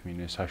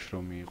მოითმინე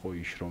საშრომი იყო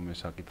იშრომე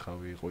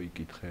საკითხავი იყო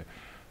იკითხე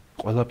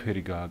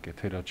ყველაფერი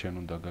გააკეთე რაც შენ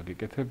უნდა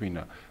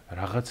გაგეკეთებინა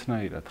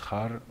რაღაცნაირად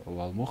ხარ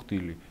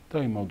ვალმოხდილი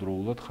და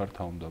იმავდროულად ხარ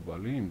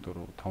თავმდაბალი იმიტომ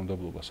რომ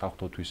თავმდაბლობა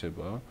საღვთო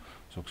თვისებაა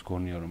ზოგს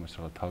გონია რომ ეს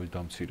რაღაც თავის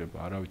დამცირება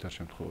არავითარ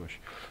შემთხვევაში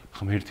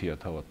ღმერთია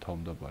თავად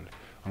თავმდაბალი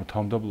ანუ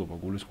თავმდაბლობა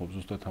გულისხმობს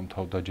ზუსტად ამ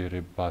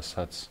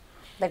თავდაჯერებასაც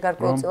და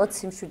გარკვეულწილად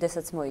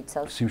სიმშვიდებასაც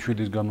მოიცავს.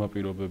 სიმშვიდის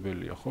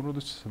განმაპირობებელია, ხო,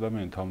 როდესაც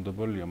ადამიანი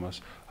თავმდაბალია, მას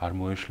არ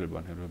მოეშლება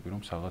ნერვები,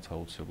 რომ რაღაც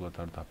აუცილებლად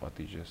არ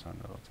დაპატიჟეს ან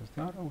რაღაცას.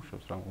 და არა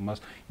უშავს რა, მას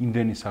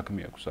იმდენი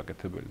საქმე აქვს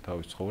საკეთებელი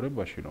თავის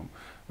ცხოვრებაში, რომ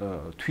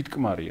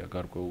თვითკმარია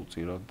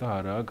გარკვეულწილად და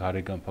არაა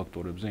გარეგან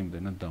ფაქტორებზე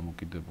იმდენად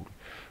დამოკიდებული.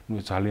 ნუ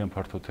ძალიან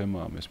ფართო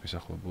თემაა, მესმის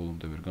ახლა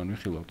ბოლომდე ვერ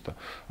განვიხილავთ და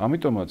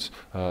ამიტომაც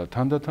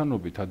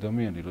თანდათანობით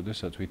ადამიანი,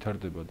 როდესაც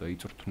ვითარდება და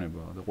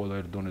იწვრთნება და ყველა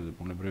ერთ დონეზე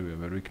ბუნებრივია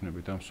ვერ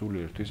ვიქნებით ამ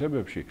სულიერ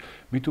თვისებებში,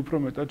 მით უფრო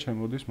მეტად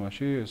შემოდის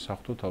მასში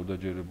საღვთო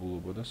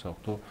თავდაჯერებულობა და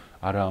საღვთო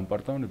არა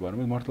ამპარტავნება,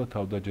 არამედ მართლა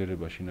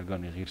თავდაჯერება,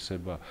 შინაგანი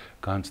ღირსება,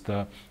 განცდა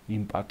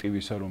იმ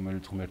პატივისა,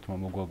 რომელიც ღმერთმა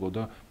მოგვაგო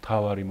და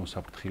თავარი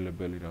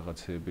მოსაფრთხილებელი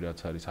რაღაცეები, რაც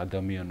არის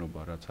ადამიანობა,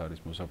 რაც არის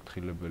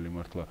მოსაფრთხილებელი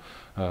მართლა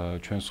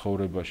ჩვენ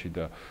ცხოვრებაში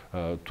და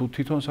თუ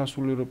თვითონ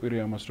სასულიერო პირი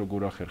ამას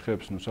როგორ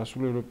ახერხებს, ნუ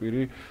სასულიერო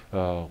პირი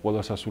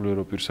ყველა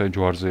სასულიერო პირს აი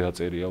ჯვარზე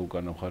აწერია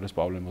უკანა მხარეს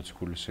პავლე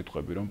მოციქულის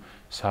სიტყვები, რომ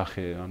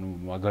სახე, ანუ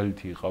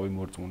მაგალითი იყავი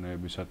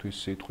მორწმუნეებისათვის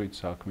სიტყვით,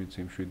 საქმით,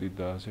 სიმშვიდით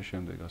და ასე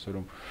შემდეგ, ასე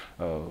რომ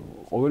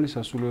ყოველი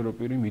სასულიერო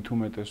პირი მით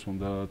უმეტეს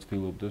უნდა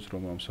ცდილობდეს,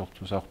 რომ ამ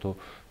საღვთო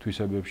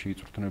თვისებებში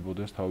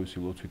იწვრთნებოდეს თავისი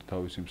ლოცვით,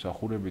 თავისი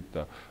მსახურებით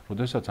და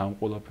როდესაც ამ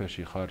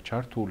ყველაფერში ხარ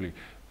ჩართული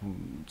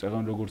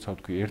წეგან როგორც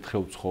ვთქვი,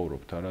 ერთხელ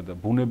ცხოვრობთ არა და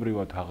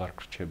ბუნებრივად აღარ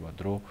გრჩება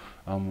დრო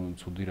ამ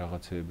ცუდი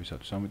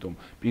რაღაცეებისათვის. ამიტომ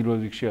პირველ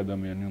რიგში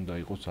ადამიანი უნდა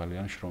იყოს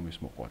ძალიან შრომის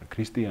მოყვარე.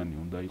 ქრისტიანი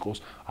უნდა იყოს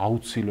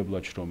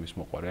აუცილებლად შრომის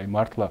მოყვარე. აი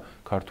მართლა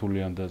ქართული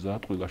ანდაზაა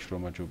ტყუილა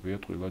შრომაჯობია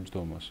ტყუილა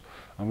ჯდომას.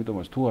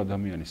 ამიტომაც თუ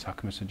ადამიანი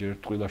საქმეს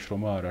ეჯერებს, ტყუილა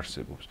შრომა არ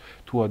არსებობს.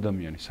 თუ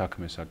ადამიანი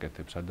საქმეს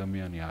აკეთებს,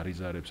 ადამიანი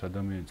არიზარებს,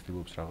 ადამიანი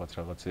ცდილობს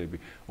რაღაცეები,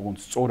 ოღონდ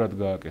სწორად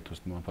გააკეთოს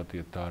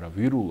მამფათიად და არა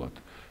ვირულად,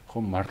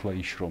 ხომ მართლა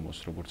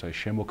იშრომოს, როგორც აი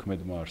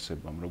შემოქმედმა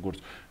არსებამ,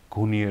 როგორც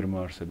გონიერმა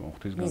არსებამ,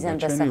 ღვთისგან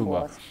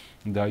გაჩენილმა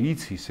და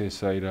იცის ეს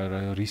აი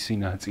რისი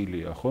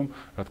ნაწილია, ხომ?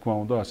 რა თქმა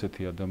უნდა,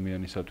 ასეთი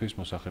ადამიანისათვის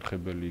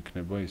მოსახერხებელი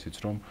იქნება ისიც,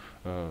 რომ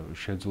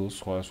შეძლოს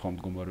სხვა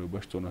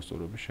მდგომარეობაში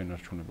წონასწორობის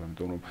შენარჩუნება,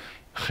 იმიტომ რომ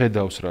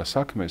ხედავს რა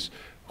საქმეს,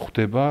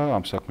 ხვდება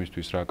ამ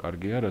საქმისთვის რა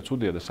კარგია, რა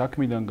ცუდია და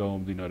საქმიდან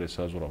გამომდინარე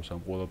საზღვრავს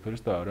ამ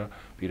ყველაფერს და არა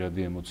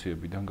პირადი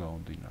ემოციებიდან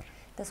გამომდინარე.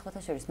 და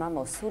სხვათა შორის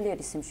მამაო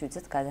სულიერი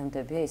სიმშვიდეც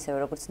გადამდებია ისევე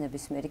როგორც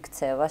ნებისმიერი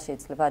ქცევა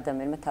შეიძლება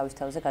ადამიანმა თავის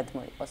თავზე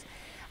გადმოიყოს.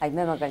 აი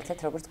მე მაგალითად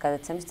როგორც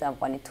გადაცემის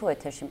წამყვანი თუ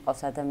ეთერში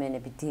მყავს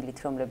ადამიანები დილით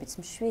რომლებიც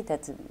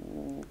მშვიდად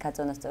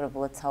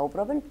გაწონასწორებულად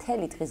საუბრობენ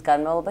მთელი დღის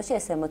განმავლობაში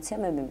ეს ემოცია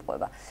მე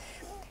მიმყვება.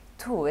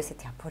 თუ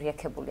ესეთი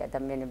აფორიაქებული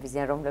ადამიანები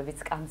ზიან რომლებიც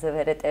კამზე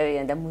ვერ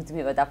ეტევიან და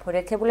მუდმივად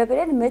აფორიაქებულები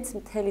არიან მეც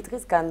მთელი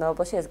დღის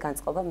განმავლობაში ეს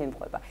განწყობა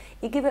მიმყვება.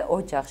 იგივე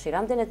ოჯახში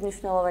რამდენად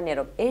მნიშვნელოვანია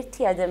რომ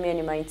ერთი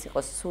ადამიანი მაინც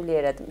იყოს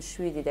სულიერად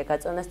მშვიდი და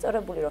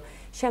გაწონასწორებული რომ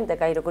შემდეგ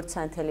აი როგორც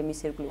სანთელი მის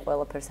ირგვლივ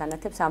ყველაფერს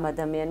ანათებს ამ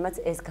ადამიანმაც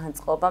ეს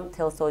განწყობა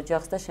მთელს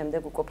ოჯახს და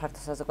შემდეგ უკვე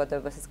ფართო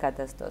საზოგადოებასაც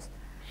გადასდოს.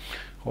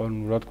 ხო,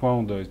 რა თქმა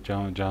უნდა, ეს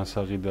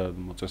ჯანსაღი და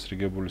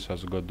მოწესრიგებული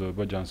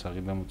საზოგადოება,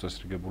 ჯანსაღი და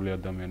მოწესრიგებული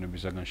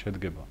ადამიანებისაგან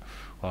შედგება.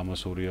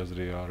 ამას ორი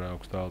აზრი არ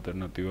აქვს და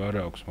ალტერნატივა არ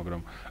აქვს,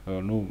 მაგრამ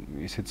ნუ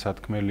ისეთ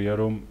სათქმელია,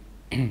 რომ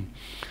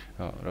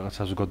რაღაც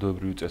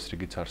საზოგადოებრივი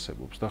წესრიგიც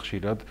არსებობს და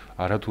ხშირად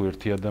არათუ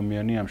ერთი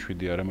ადამიანი ამ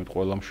შვიდი, არამედ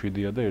ყველა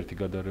მშვიდია და ერთი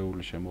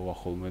გადარეული შემოვა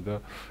ხოლმე და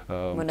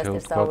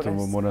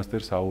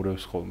მონასტერს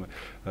აურევს ხოლმე.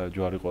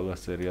 ჯვარი ყველას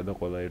წერია და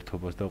ყველა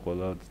ერთობას და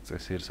ყველა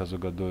წესიერ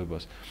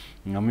საზოგადოებას.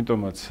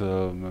 ამიტომაც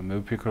მე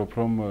ვფიქრობ,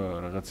 რომ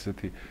რაღაც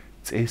ესეთი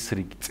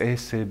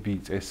წესრიგი,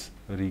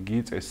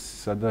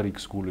 წესსა და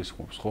რიგს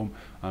გულისხმობს, ხომ?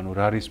 ანუ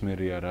რა არის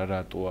მერე არა,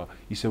 რატოა,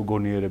 ისევ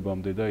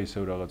გონიერებამდე და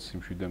ისევ რაღაც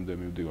სიმშვიდემდე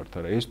მივდივართ,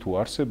 არა, ეს თუ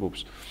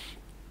არსებობს,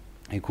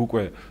 იქ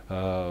უკვე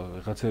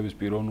რაღაცების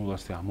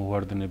პიროვნულას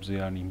ამოვარდნებზე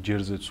ან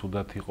იმჯერზე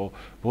ცუდად იყო.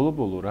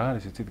 ბოლო-ბოლო რა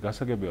არის, იცით,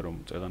 გასაგებია რომ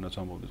წეგანაც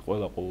ამოვიდეს,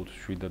 ყველა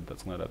ყოველთვის შვიდად და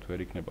წყნარად ვერ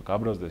იქნება.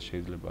 გაბრაზდეს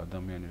შეიძლება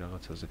ადამიანი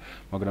რაღაცაზე,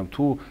 მაგრამ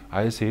თუ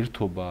აი ეს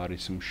ერთობა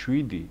არის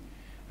მშვიდი,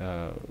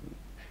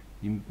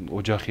 იმ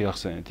ოჯახი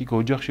ახსენეთ, იქ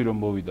ოჯახში რომ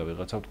მოვიდა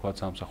ვიღაცა თქვა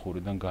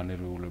სამსახურიდან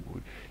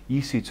განერვიულებული.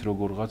 ისიც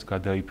როგორღაც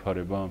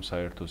გადაიფარება ამ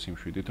საერთო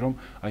სიმშვიდით, რომ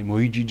აი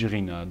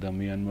მოიჯიჯღინა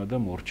ადამიანმა და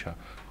მორჩა.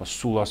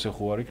 სულ ასე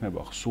ხო არ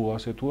იქნება, სულ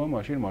ასე თუა,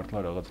 მაშინ მართლა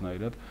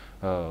რაღაცნაირად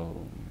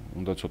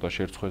უნდა ცოტა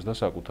შერცხვეს და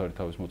საკუთარი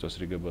თავის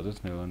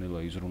მოწესრიგებაზეც ნელა-ნელა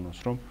იზრუნოს,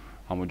 რომ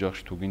ამ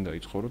ოჯახში თუ გინდა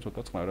იცხოვრო,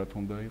 ცოტა წყნარად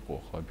უნდა იყო.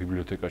 ხა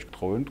ბიბლიოთეკაში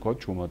გთხოვენ, თქვა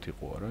ჩუმად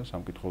იყო არა,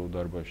 სამკითხველო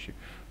დარბაზში.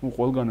 ნუ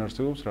ყველგან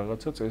არსებობს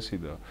რაღაცა წესი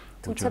და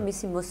თუმცა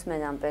მისი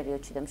მოსმენა ამ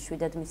პერიოდში და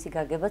მშვიდად მისი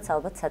გაგებაც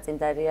ალბათ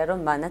საწინდარია, რომ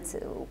მანაც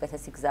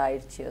უკეთესი გზა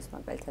აირჩიოს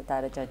მაგალითად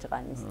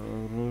არაჯაჯყანის.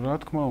 რა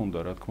თქმა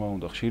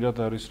უნდა, ხშირად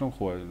არის რომ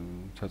ხო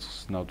ცეცხლს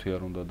ნავთი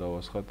არ უნდა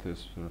დავასხათ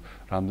ეს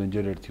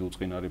რამდენჯერ ერთი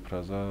უწყინარი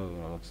ფრაზა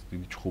რაღაც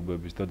დიდი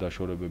ჩხუბების და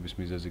დაშორებების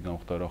მიზეზი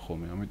გამხდარა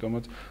ხოლმე.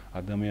 ამიტომაც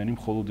ადამიანი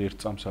მხოლოდ ერთ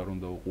წამს არ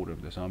უნდა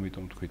უყურებდეს.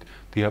 ამიტომ თქვით,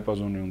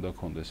 დიაპაზონი უნდა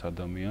ქონდეს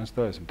ადამიანს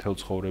და ეს მთელ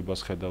ცხოვრებას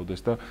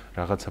ხედავდეს და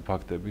რაღაცა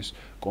ფაქტების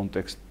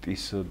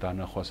კონტექსტის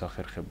დანახვას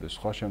ახერხებდეს.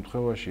 სხვა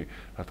შემთხვევაში,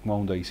 რა თქმა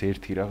უნდა, ის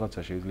ერთი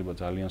რაღაცა შეიძლება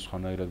ძალიან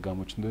სხვანაირად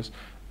გამოჩნდეს.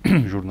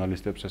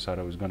 ჟურნალისტებს ეს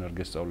არავისგან არ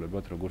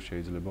გესწავლებათ, როგორ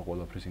შეიძლება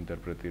ყველაფრის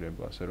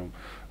ინტერპრეტირება, ასე რომ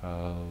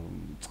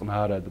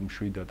წყნარად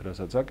მშვიდად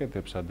რასაც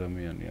აკეთებს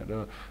ადამიანი, არა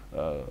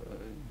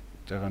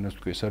წეგანას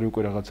თქვი, ეს არის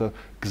უკვე რაღაცა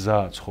გზა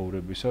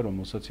ცხოვრებისა,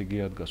 რომელსაც იგი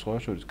ადგას. სხვა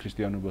შორის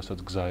ქრისტიანობასაც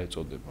გზა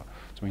ეწოდება.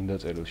 წმინდა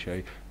წერილში,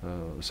 აი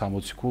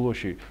 60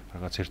 ქულოში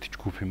რაღაც ერთი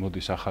ჯგუფი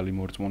მოდის ახალი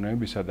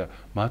მორწმუნეებისა და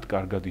მათ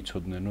კარგად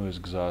იცოდნენ, ეს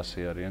გზა ასე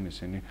არიან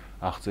ისინი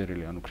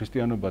აღწერილი. ანუ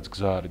ქრისტიანობაც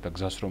გზა არის და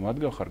გზას რომ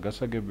ადგახარ,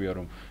 გასაგებია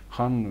რომ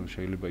ხან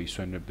შეიძლება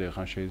ისვენებდე,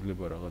 ხან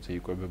შეიძლება რაღაცა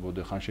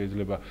იკვებებოდე, ხან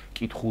შეიძლება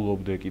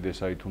კითხულობდე კიდე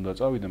საით უნდა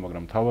წავიდე,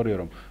 მაგრამ თავარია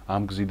რომ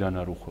ამ გზიდან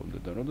არ უხვევდე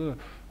და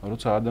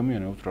როცა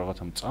ადამიანი აქვს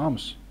რაღაცა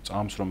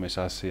წამს რომ ეს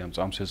ასეა,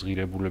 წამს ეს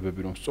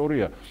ღირებულებები რომ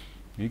სწორია,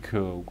 იქ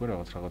უკვე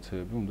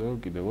რაღაცეები უნდა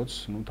კიდევაც,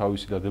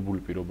 თავისი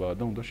დადებული პირობაა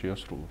და უნდა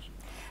შეასრულოს.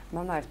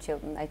 მამარჩი,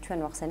 აი ჩვენ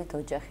ვახსენეთ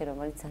ოჯახი,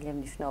 რომელიც ძალიან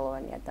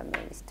მნიშვნელოვანია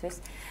ადამიანისთვის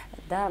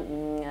და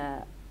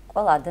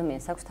ყველა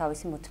ადამიანს აქვს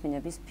თავისი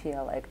მოთმინების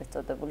ფიალა, ეგრეთ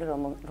წოდებული,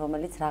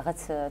 რომელიც რაღაც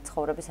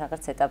ცხოვრების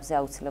რაღაც ეტაპზე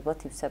აუცილებლად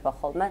ივსება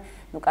ხოლმე.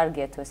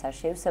 კარგია თუ ეს არ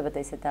შეივსება და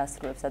ისე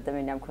დაასრულებს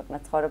ადამიანი ამ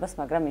ქვეყნად ცხოვრებას,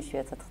 მაგრამ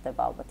იშვიათად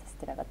ხდება ალბათ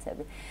ესეთი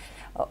რაღაცები.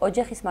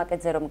 ოჯახის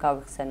მაკეტზე რომ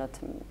გავიხსენოთ,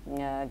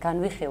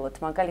 განვიხილოთ,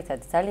 მაგალითად,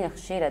 ძალიან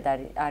ხშირად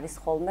არის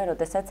ხოლმე,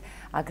 როდესაც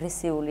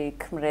აგრესიული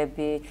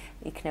ქმრები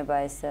იქნება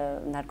ეს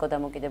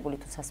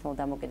ნარკოდამოკიდებული თუ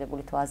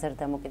სასმელდამოკიდებული თუ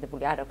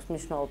აზარდამოკიდებული, არ აქვს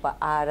მნიშვნელობა,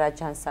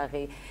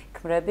 არაჯანსაღი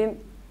ქმრები.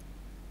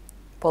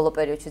 ბოლო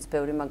პერიოდშიც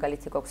ბევრი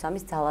მაგალითი გვაქვს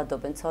ამის,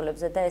 ძალადობენ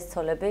ცოლებზე და ეს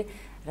ცოლები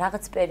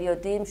რაღაც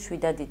პერიოდი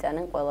მშვიდად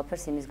იტანენ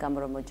ყველაფერს იმის გამო,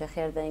 რომ ოჯახი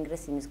არ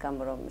დაინგრეს, იმის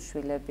გამო, რომ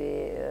შვილები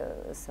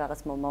რაღაც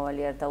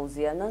მომავალი არ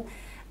დაუზიანონ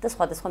და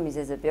სხვადასხვა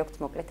მიზეზები აქვთ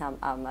მოკლედ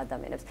ამ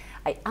ადამიანებს.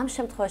 აი, ამ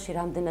შემთხვევაში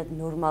რამდენად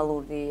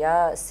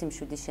ნორმალურია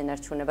სიმშვიდის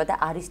შენარჩუნება და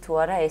არის თუ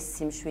არა ეს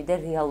სიმშვიდე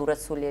რეალურად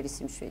სულიერი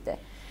სიმშვიდე?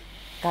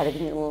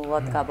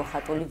 გარეგნულად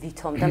გამოხატული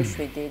ვითომ და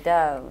მშვიდი და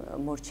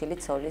მორჩილი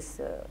ცოლის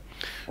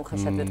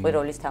უხეშად ვიტყვი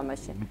როლის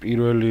თამაში.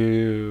 პირველი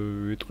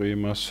ვიტყვი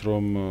იმას,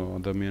 რომ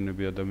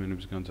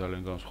ადამიანებისგან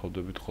ძალიან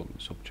განსხვავდებით ხოლმე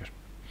ზოგჯერ.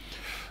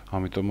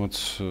 ამიტომაც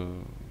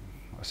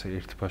ასე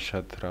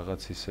ერთბაშად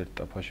რაღაცის ერთ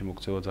ტაფაში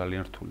მოქცევა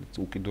ძალიან რთული,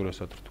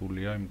 უკიდურესად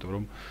რთულია, იმიტომ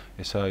რომ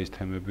ესაა ის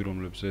თემები,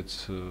 რომლებზეც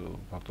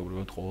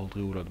ფაქტობრივად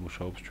ყოველდღიურად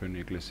მუშაობს ჩვენი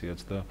ეკლესიაც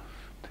და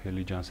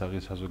მთელი ჯანსაღი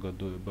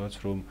საზოგადოებაც,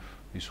 რომ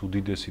ის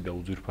უდიდესი და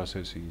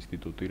უძვირფასესი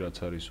ინსტიტუტი, რაც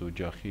არის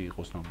ოჯახი,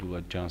 იყოს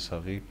ნამდვილად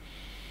ჯანსაღი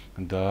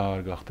და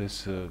არ გახდეს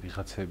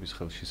ვიღაცების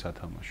ხელში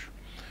სათამაშო.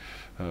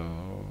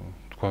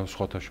 თქვა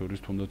სხვათა შორის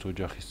თუნდაც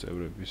ოჯახის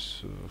წევრების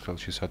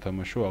ხელში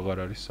სათამაშო აღარ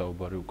არის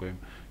საუბარი უკვე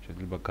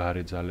შეიძლება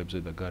გარე ძალებზე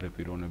და გარე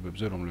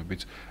პიროვნებებზე,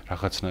 რომლებიც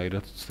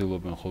რაღაცნაირად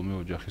ცდილობენ ხოლმე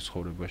ოჯახის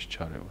ცხოვრებაში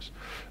ჩარევას.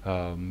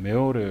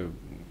 მეორე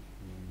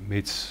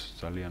მეც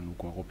ძალიან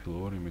უკვე ყოფილი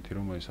ვარ იმითი,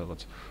 რომ ეს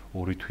რაღაც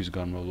 2 თვის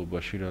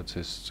განმავლობაში, რაც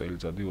ეს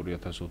წელიწადი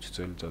 2020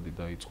 წელიწადი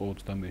დაიწყო,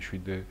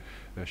 27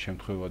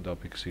 შემთხვევა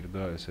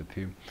დაფიქსირდა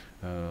ესეთი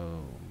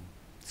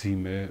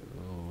ძიმე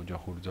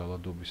ოჯახური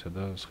ძალადობისა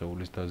და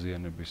სხეულის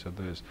დაზიანებისა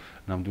და ეს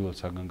ნამდვილად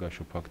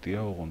საგანგაშო ფაქტია,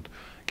 ოღონდ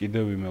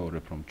კიდევ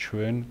ვიმეორებ, რომ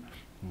ჩვენ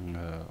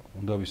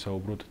უნდა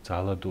ვისაუბროთ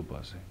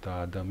ძალადობაზე და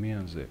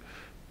ადამიანზე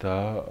და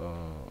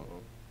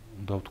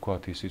უნდა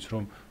ვთქვათ ისიც,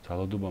 რომ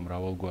ძალადობა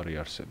მრავალგვარი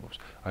არსებობს.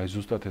 აი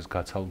ზუსტად ეს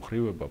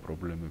გაცალმხრივება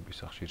პრობლემების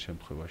ხშირ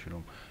შემთხვევაში,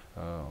 რომ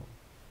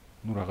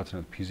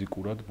რაღაცნაირად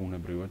ფიზიკურად,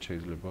 ბუნებრივად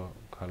შეიძლება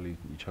ქალი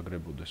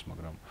იჩაგრებოდეს,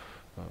 მაგრამ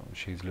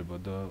შეიძლება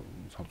და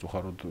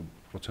სამწუხაროდ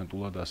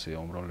პროცენტულად ასეა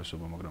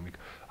უმრავლესობა, მაგრამ იქ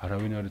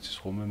არავინ არ იცის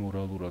ხოლმე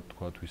მორალურად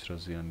თქვათ ვის რა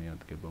ზიანი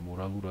ადგება,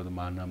 მორალურად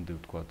მანამდე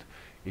ვთქვათ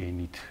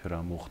ენით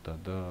რა მოხდა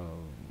და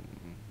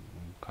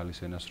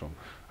ქალის ენას რომ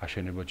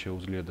აშენებად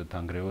შეუძლია და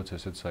დანგრევაც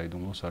ესეც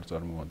საიდუმლოს არ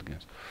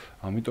წარმოადგენს.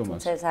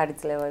 ამიტომაც ეს არ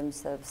იძლევა იმის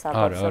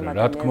საბაბს, რომ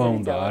რა თქმა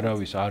უნდა,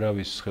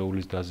 არავის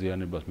სხეულის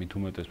დაზიანებას, მით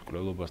უმეტეს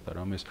მკვლელობას და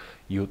რამეს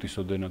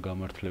იოტისოდენა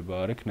გამართლება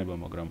არ ექნება,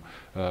 მაგრამ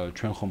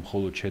ჩვენ ხომ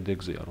მხოლოდ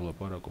შედეგზე არ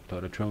ვლაპარაკობთ,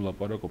 არა ჩვენ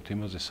ვლაპარაკობთ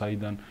იმაზე,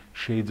 საიდან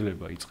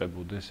შეიძლება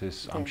იწყებოდეს ეს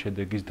ამ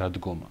შედეგის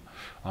დადგომა.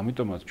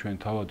 ამიტომაც ჩვენ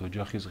თავად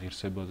ოჯახის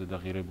ღირსებაზე და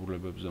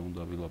ღირებულებებზე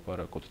უნდა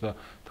ვილაპარაკოთ და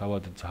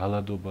თავად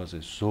ძალადობაზე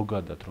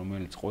ზოგადად,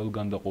 რომელიც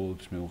ყველგან და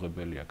ყოველთვის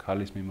მიუღებელია,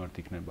 ქალის მიმართ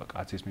იქნება,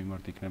 კაცის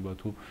მიმართ იქნება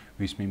თუ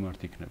ვის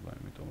მიმართ იქნება,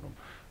 იმიტომ რომ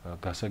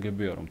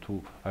გასაგებია რომ თუ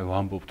აი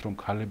ვამბობთ რომ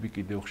ქალები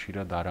კიდევ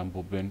ხშირად არ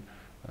ამბობენ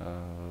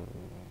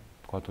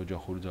თქვათ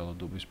ოჯახური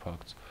ძალადობის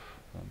ფაქტს.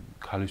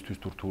 ქალისთვის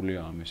თუ რთულია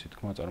ამისი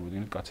თქმა,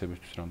 წარმოიდგინეთ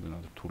კაცებისთვის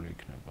რამდენად რთული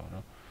იქნება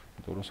რა.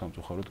 იმიტომ რომ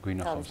სამწუხაროდ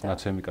გვინახავს,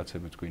 ნაცემი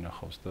კაცებიც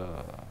გვინახავს და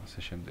ასე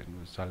შემდეგ.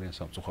 ძალიან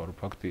სამწუხარო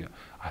ფაქტია,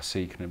 ასე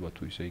იქნება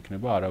თუ ისე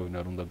იქნება, არავინ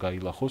არ უნდა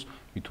გაილახოს,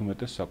 მით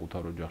უმეტეს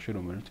საკუთარ ოჯახში,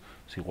 რომელიც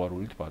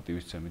სიყვარულით,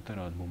 პატივისცემით და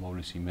რაღაც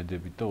მომავლის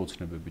იმედებით და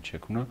ოცნებებით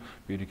შექმნა,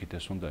 პირიქით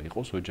ეს უნდა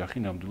იყოს ოჯახი,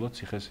 ნამდვილად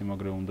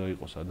ციხესიმაგრე უნდა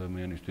იყოს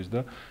ადამიანისთვის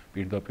და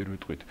პირდაპირ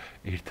ვიტყვით,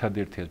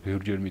 ერთადერთი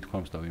ბევრჯერ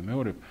მithქვამს და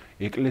ვიმეორებ,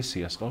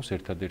 ეკლესიას ყავს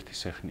ერთადერთი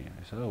სეხნია,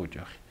 ესაა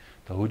ოჯახი.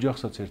 და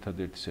ოჯახსაც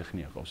ერთადერთი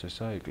სეხნია ყავს,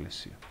 ესაა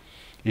ეკლესია.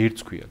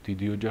 ერთს ქვია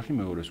დიდი ოჯახი,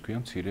 მეორეს ქვია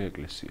მცირე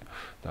ეკლესია.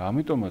 და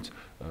ამიტომაც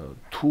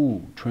თუ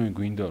ჩვენ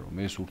გვინდა რომ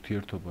ეს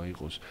ურთიერთობა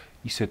იყოს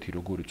ისეთი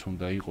როგორიც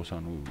უნდა იყოს,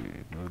 ანუ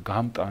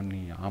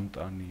გამტანი,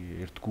 ამტანი,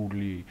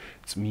 ერთგული,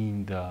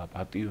 წმინდა,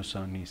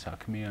 პატიოსანი,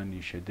 საქმიანი,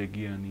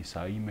 შედეგიანი,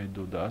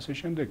 საიმედო და ასე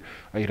შემდეგ,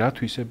 აი რა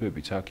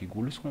თვისებებიც აქ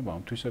იგულისხმება,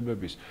 ამ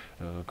თვისებების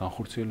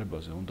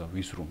განხორციელებაზე უნდა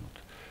ვიზრუნოთ.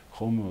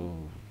 ხომ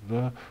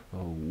და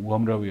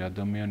უამრავი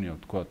ადამიანია,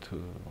 ვთქვათ,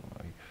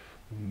 აი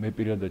მე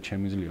პირადად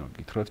შემიძლია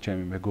ვკითხრათ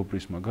ჩემი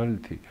მეგობრის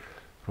მაგალითი,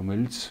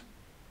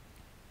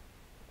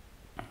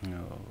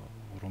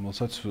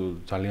 რომელსაც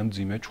ძალიან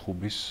მძიმე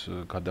ჩხუბის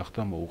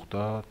გადახდა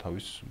მოუხდა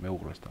თავის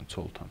მეუღლესთან,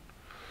 ცოლთან.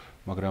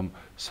 მაგრამ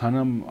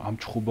სანამ ამ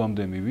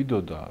ჩხუბამდე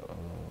მივიდოდა,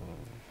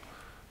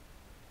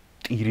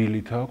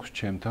 ტირილით აქვს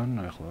ჩემთან,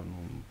 ახლა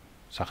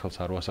სახელს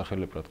არ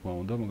ვასახელებ რა თქმა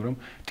უნდა, მაგრამ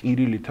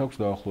ტირილით აქვს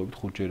დაახლოებით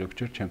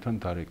 5-6 ჩემთან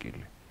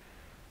დარეკილი.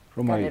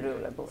 რომ აი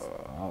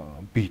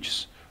ბიჭს,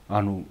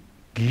 ანუ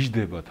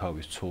გიждდება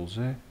თავის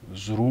ცოლზე,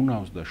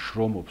 ზრუნავს და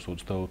შრომობს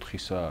 24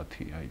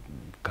 საათი, აი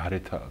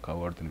გარეთაა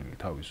გავარდნილი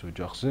თავის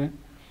ოჯახზე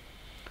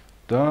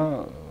და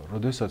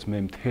როდესაც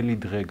მე მთელი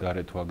დღე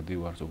გარეთ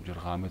ვაგდივარ, ზოგჯერ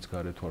ღამეც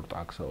გარეთ ვარ,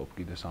 ტაქსაობ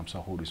კიდე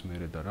სამსახურის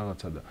მერე და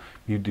რაღაცა და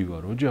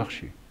მივდივარ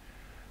ოჯახში,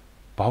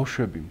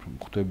 ბავშვები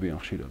ხვდებიან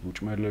ხშირად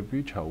უჭმელები,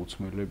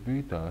 ჩაუცმელები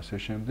და ასე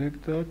შემდეგ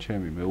და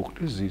ჩემი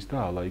მეუღლის ზის და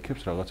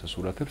ალაიქებს რაღაცა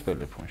სურათებს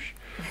ტელეფონში.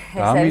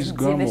 და ამის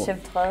გამო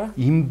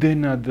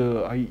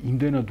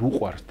იმდენად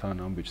უყვარს თან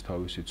ამ ბიჭს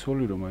თავისი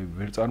ცოლი, რომ აი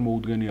ვერ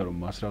წარმოუდგენია რომ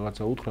მას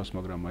რაღაცა უთხრას,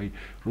 მაგრამ აი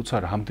როცა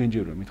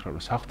რამდენჯერმე მითხრა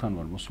რომ სახლთან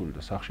ვარ მოსული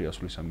და სახლში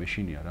ასვლისა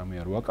მეშინია რამე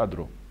არ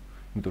ვაკადრო,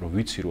 იმიტომ რომ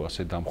ვიცი რომ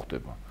ასე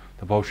დამხვდება.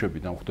 და ბავშვები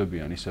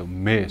დამხვდებიან ისევ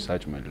მე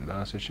საჭმელი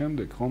და ასე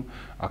შემდეგ, ხომ?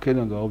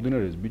 აქედან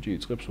გამომდინარე ეს ბიჭი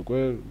იწყებს უკვე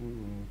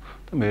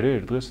და მე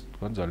ერთ დღეს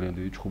თქვა ძალიან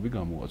დიდი ჩხუბი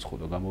გამოაცხო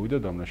და გამოვიდა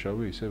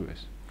დამნაშავე ისევ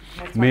ეს.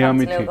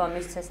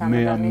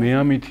 მე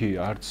ამითი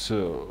არც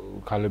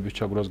ქალების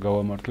ჩაგვრას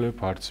გავამართლებ,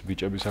 არც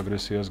ბიჭების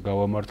აგრესიას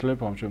გავამართლებ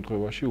ამ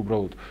შემთხვევაში,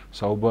 უბრალოდ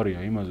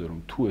საუბარია იმაზე, რომ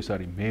თუ ეს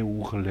არის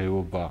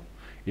მეუღლეობა,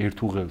 ერთ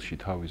უღელში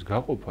თავის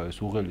გაყოფა, ეს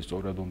უღელი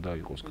სწორად უნდა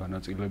იყოს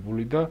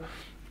განაწილებული და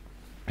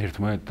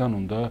ერთმანეთთან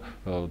უნდა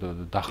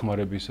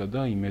დახმარებისა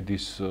და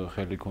იმედის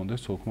ხელი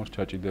კონდეს თოქმარს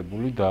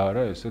ჩაჭიდებული და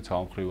არა ესე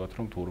ცალმხრივად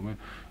რომ თურმე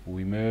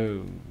უიმე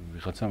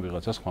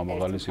ვიღაცას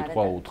ხმამაღალი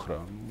სიტყვა უთხრა.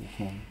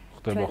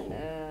 ხდება ხო?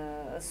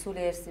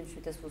 სულიერ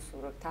სიმშვიდეს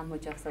ვუსურვებთ ამ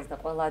ოჯახსაც და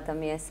ყველა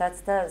ადამიანსაც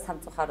და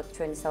სამწუხაროდ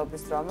ჩვენი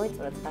საუბრის დრო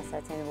მოიწურეთ,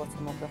 ხასიათიანი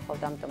ლოცვა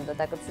მოგვეხავდა, ამიტომ და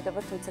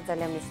დაგებშვიდებათ, თუმცა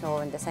ძალიან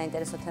მნიშვნელოვანი და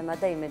საინტერესო თემაა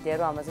და იმედია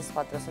რომ ამაზე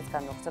სხვა დროსაც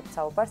განვიხსენებთ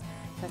საუბარს.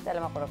 ჩვენ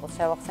ტელემაყურებელს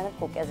შევახსენებთ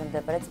კუკიაზე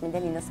მდებარე წმინდა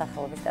ნინოს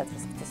სახელობის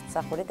ტაძრის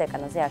ღვთისმსახური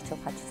დეკანოზი არჩილ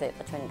ხაჩიძე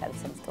იყო ჩვენი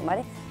გადაცემის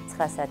სტუმარი.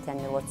 9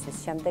 საათიანი ლოცვის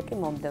შემდეგ კი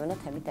მომდევნო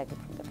თემით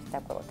დაგიბრუნდებით.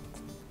 დაგველოდებით.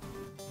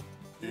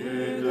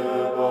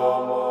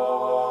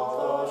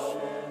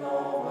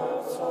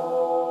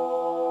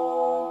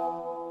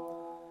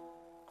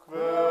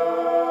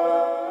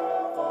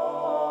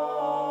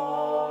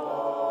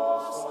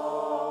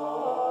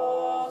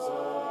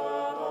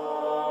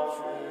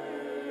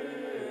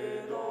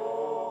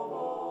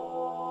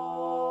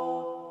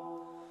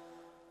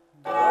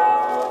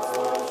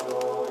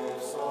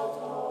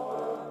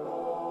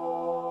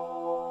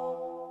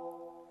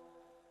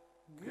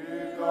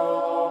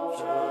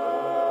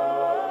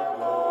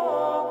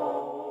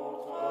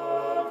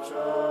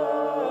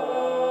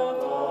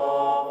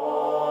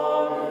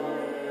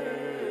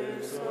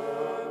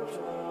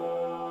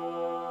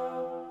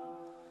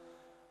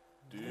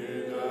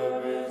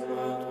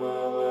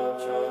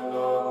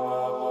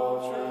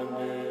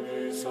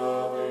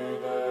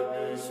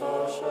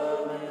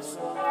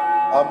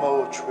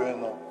 ამაო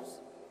ჩვენო,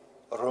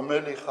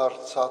 რომელი ხარ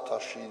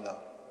ცათაშინა,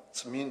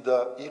 წმინდა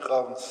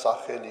იყავ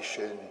სახელი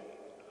შენი,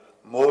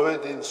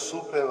 მოვედინ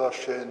სუფევა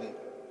შენი,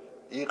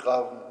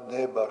 იყავ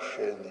ნება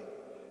შენი,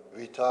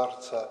 ვით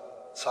არცა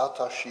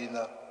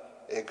ცათაშინა,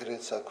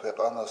 ეგრეცა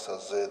ქვეყანასა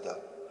ზედა,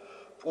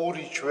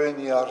 პური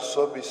ჩვენი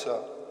არსობისა,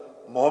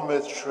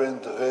 მომეც ჩვენ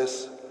დღეს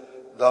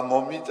და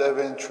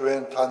მომიტევენ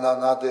ჩვენ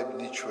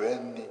თანანადებნი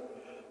ჩვენი,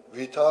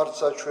 ვით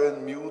არცა ჩვენ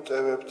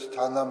მიუტევებთ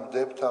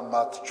თანამდებთა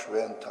მათ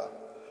ჩვენთა,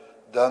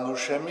 და ნუ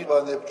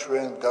შემიყანებ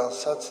ჩვენ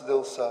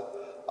განსაცდელსა,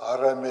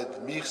 არამედ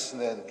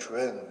მიხსნენ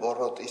ჩვენ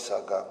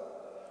ბოროტისაგან.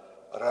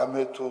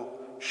 რამე თუ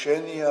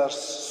შენი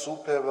არს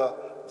სუფევა,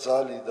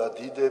 ძალი და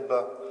დიდება,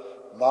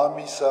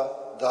 მამისა,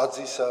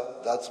 დაძისა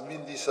და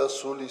წმინდისა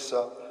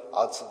სულისა,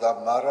 აცდა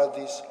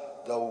მარადის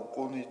და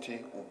უკუნითი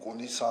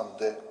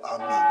უკუნისამდე.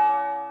 ამინ.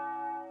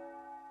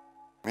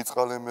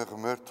 მიწყალე მე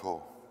ღმერთო,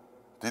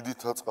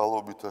 დიდითა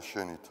წყალობითა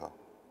შენითა,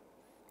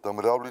 და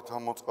მრავლით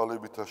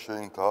ამოწყალებითა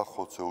შეინთა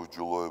ახოცე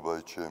უჯულოება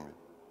ჩემი.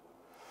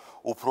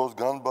 უფროს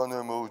განბანე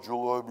მე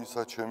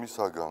უჯულოებისა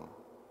ჩემისაგან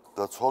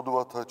და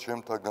ცოდვათა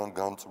ჩემთაგან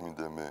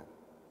გამწმინდე მე.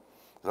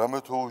 რამე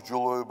თუ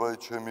უჯულოება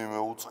ჩემი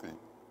მე უწყი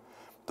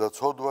და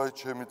ცოდვა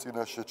ჩემი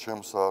წინაშე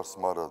ჩემს არს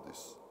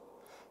მარადის.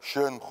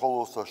 შენ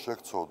მხოლოსა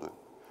შეგწოდე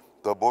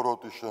და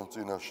ბოროტი შენ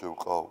წინაშე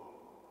ვყავ.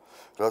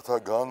 რათა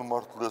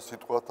განმართლე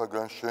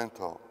სიტყვათაგან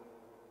შენთან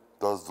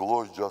და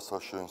ზლოს ჯასა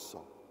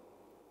შენსა.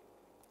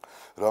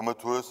 რამე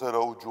თუ ესე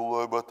რა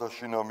უჯულოებათა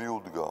შინა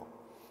მიუდგა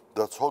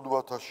და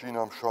ცოდვათა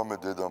შინა მშამე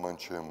დედამან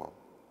ჩემა.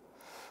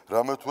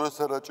 რამე თუ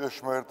ესე რა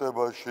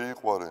ჭეშმარიტება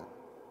შეიყვარე,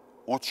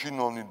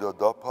 უჩინონი და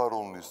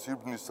დაფარონი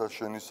სიბნისა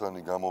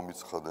შენისანი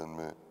გამომიცხადენ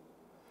მე.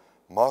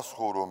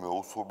 მასხოვრო მე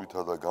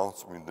უსუბითა და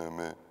განწმინდე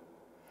მე.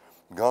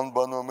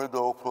 განბანო მე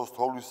და უფროს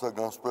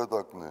თოვლისაგან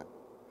სპეტაკნე.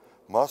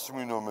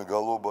 მასმინო მე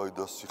გალობაი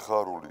და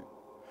სიხარული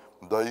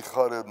და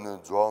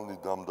იხარებნე ძვალნი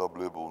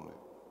დამდაბლებულნი.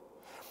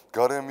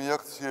 გარე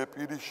მიაქციე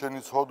პირი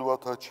შენი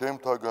ცოდვათა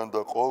ჩემთაგან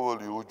და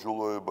ყოველი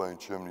უჯულოებაი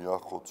ჩემნი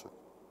ახოცე.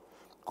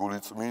 გული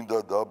წმინდა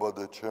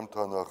დაბადე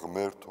ჩემთანა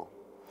ღმერთო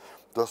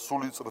და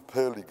სული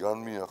წრფელი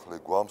განმიახლე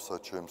გვამსა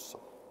ჩემსა.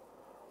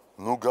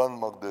 ნუ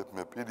განმაგდებ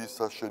მე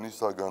პირისა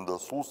შენისაგან და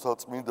სულსა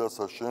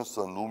წმინდასა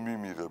შენსა ნუ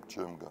მიმიღებ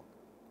ჩემგან.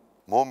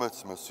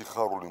 მომეცმე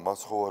სიხარული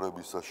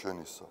მაცხოვარებისა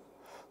შენისა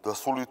და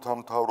სულითა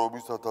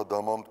მთავრობისათა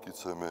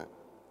დამამტკიცე მე.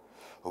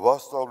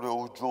 ვასწავლე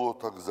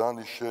უჯულოთა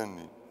გზანი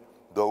შენი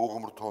და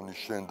უღმრთონი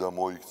შენ და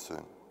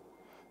მოიქცენ.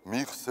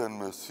 მიხსენ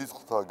მე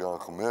სიცხთაგან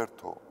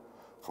ღმერთო,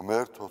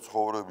 ღმერთო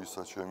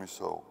ცხოვრებისა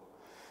ჩემისაო.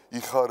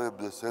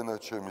 იხარებდეს ენა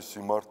ჩემი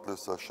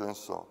სიმართლესა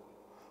შენსა.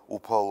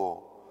 უფალო,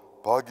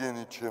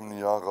 ბაგენი ჩემნი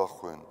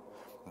აღახვენ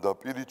და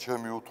პირი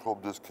ჩემი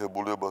უთხრობდეს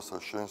ქებულებასა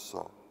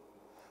შენსა.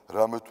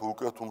 რამე თუ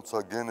უკეთუმცა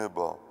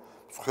გენება,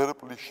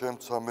 მსხვერპლი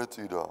შემცა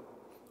მეწირა,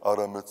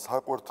 არამედ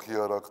საკვერთხი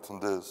არ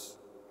აგთნდეს.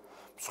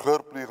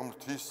 მსხვერპლი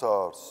ღმრთისა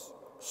არს,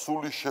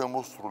 სული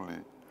შემოსრული,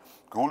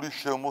 გული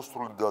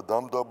შემოსრული და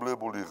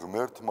დამდაბლებული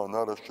ღმერთმან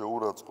არა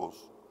შეურაცხყოს.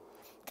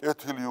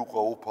 კეთილი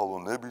უყვა უფალო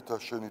ნებითა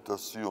შენითა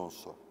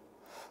სიონსა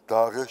და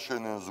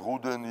აღეშენენ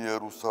ზღუდენი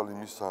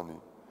იერუსალიმისანი.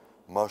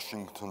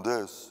 მაშინ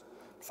გთნდეს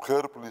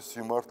მსხვერპლი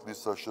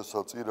სიმართლისა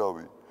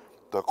შესაწირავი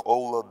და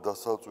ყოვლად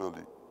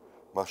დასაწველი.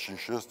 მაშინ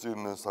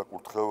შესწირნენ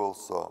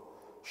საკურთხეველსა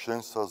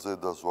შენსა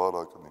ზედა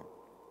ზვარაკნი.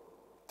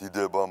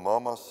 დიდება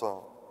მამასა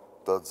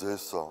და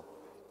ძესა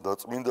და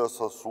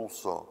წმინდასა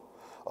სულსა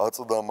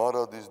აწდა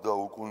მარადის და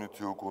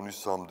უკუნითი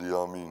უკუნისამდე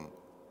ამინ.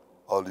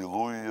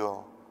 ალილუია,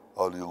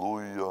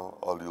 ალილუია,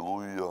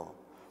 ალილუია.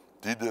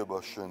 დიდება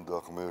შენ და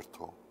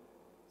ღმერთო.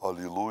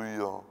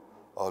 ალილუია,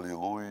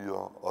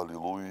 ალილუია,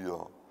 ალილუია.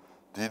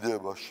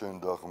 დიდება შენ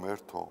და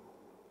ღმერთო.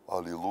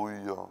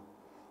 ალილუია,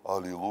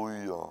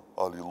 ალილუია,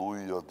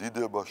 ალილუია.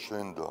 დიდება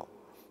შენ და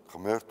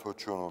ღმერთო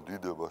ჩვენო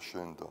დიდება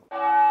შენ და.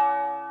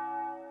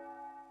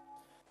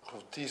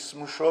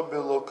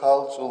 ღვთისმშობელო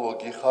ქალწულო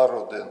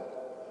გიხაროდენ,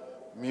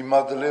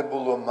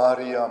 მიმადლებულო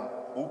მარიამ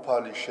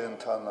უფალი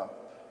შენთანა.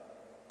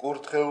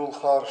 კურთხეულ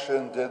ხარ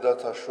შენ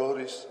დედათა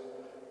შორის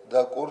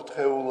და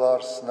კურთხეულ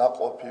არს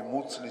ნაყოფი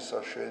მუცლისა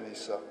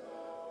შენისა.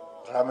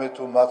 რამე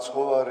თუ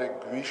მაცხოვარე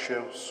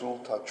გვიშევ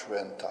სულთა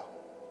ჩვენთა.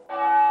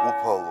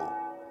 უფალო,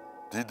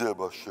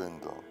 დიდება შენ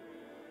და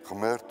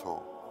ღმერთო,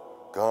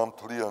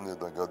 გაამთლიანე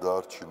და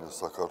გადაარჩინე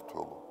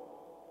საქართველო.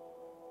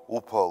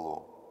 უფალო,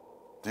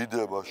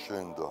 დიდება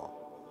შენ და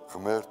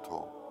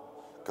ღმერთო,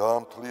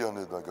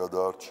 გაამთლიანე და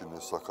გადაარჩინე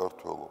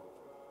საქართველო.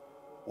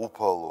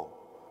 უფალო,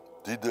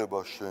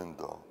 დიდება შენ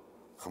და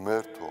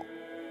ღმერთო,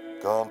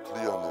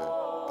 გაამთლიანე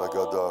და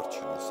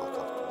გადაარჩინე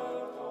საქართველო.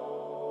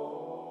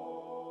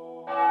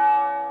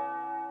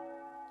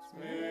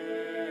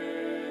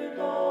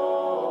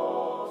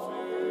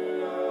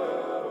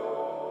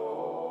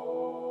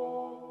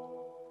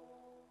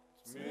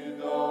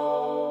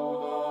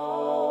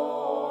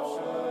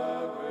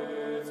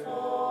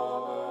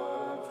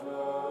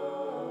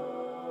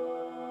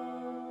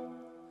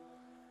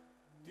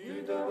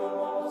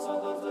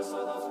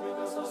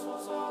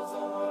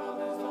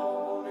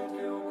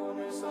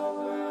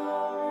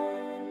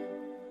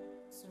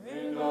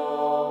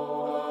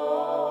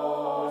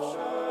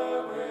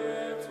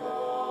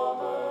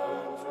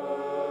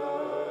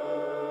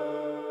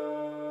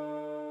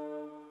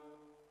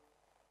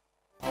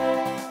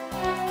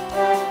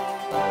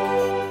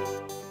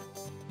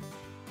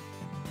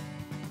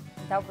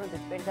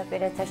 დავბრუნდით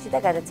პირდაპირ ეთერში და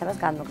გადაცემას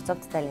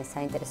განმოგწევთ ძალიან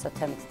საინტერესო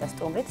თემით და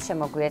სტუმრით.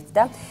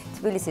 შემოგვიერთდა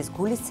თბილისის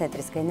გულის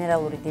ცენტრის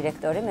გენერალური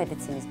დირექტორი,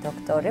 მედიცინის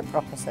დოქტორი,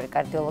 პროფესორი,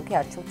 კარდიოლოგი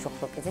არჩილ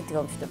ჩუხლუკიძე.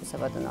 დილამშვიდობისა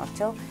ბატონო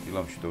არჩილ.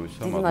 დილამშვიდობისა,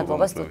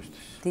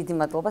 დიდი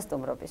მადლობა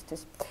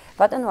სტუმრობისთვის.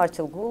 ბატონო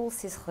არჩილ,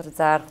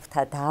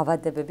 გულ-სისხლძარღვთა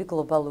დაავადებები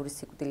გლობალური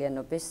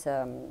სიკვდილიანობის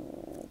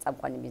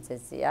წამყვანი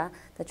მიზეზია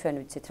და ჩვენ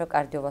ვიცით, რომ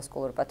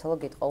კარდიოვასკულური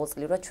პათოლოგიით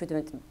ყოველწლიურად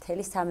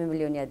 17.3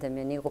 მილიონი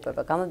ადამიანი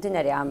იღუპება.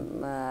 გამომდინარე ამ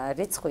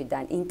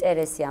რიცხვიდან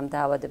ინტერესი ამ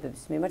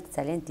დაავადებების მიმართ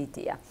ძალიან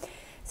დიდია.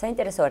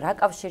 საინტერესოა, რა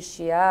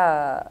კავშირშია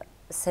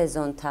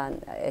სეზონთან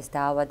ეს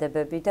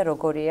დაავადებები და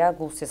როგორია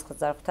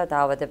გულსისხლძარღვთა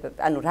დაავადებები.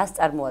 ანუ რას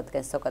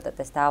წარმოადგენს ზოგადად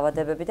ეს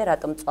დაავადებები და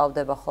რატომ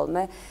წავდება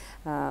ხოლმე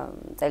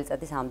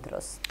წელიწადის ამ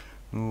დროს?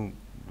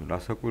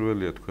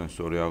 რასაკვირველია თქვენ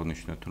სწორი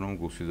აღნიშნეთ, რომ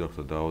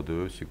გულსისხლძარღვთა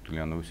დაავადებები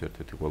სიკვდილიანობის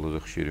ერთ-ერთი ყველაზე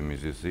ხშირი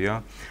მიზეზია.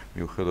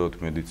 მიუხედავად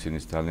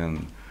მედიცინის ძალიან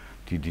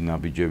დიდი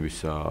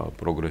ნაბიჯებისა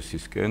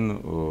პროგრესისკენ,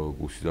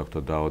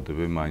 გულსისხლძარღვთა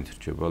დაავადებები მაინც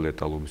რჩება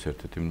ლეტალობის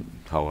ერთ-ერთი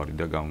მთავარი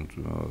და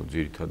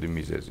ძირითადი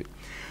მიზეზი.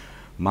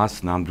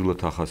 მას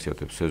ნამდვილად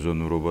ახასიათებს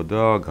სეზონურობა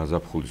და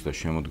გაზაფხულის და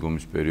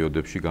შემოდგომის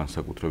პერიოდებში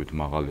განსაკუთრებით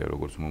მაღალია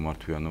როგორც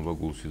მომართვიანობა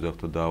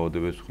გულსისხლძარღვთა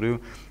დაავადებების მხრივ,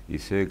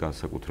 ისე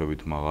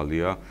განსაკუთრებით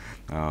მაღალია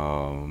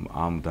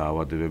ამ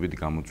დაავადებებით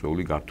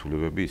გამოწვეული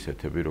გართულებები,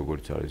 ისეთები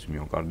როგორც არის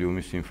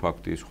მიოკარდიუმის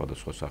ინფარქტი,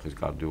 სხვადასხვა სახის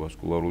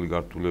კარდიოვასკულარული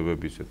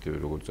გართულებები, ისეთები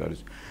როგორც არის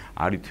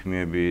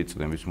არითმიები,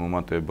 წნევის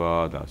მომატება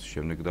და ასე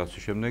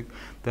შემდეგ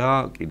და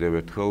კიდევ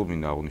ერთხელ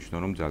მინდა აღვნიშნო,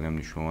 რომ ძალიან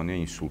მნიშვნელოვანია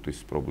ინსულტის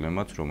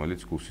პრობლემაც,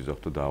 რომელიც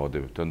გულსისხლძარღვთა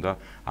დაავადებებთან და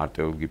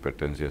არტერიული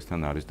ჰიპერტენზიასთან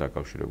არის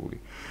დაკავშირებული.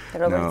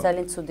 რომელიც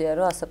ძალიან ცუდია,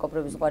 რომ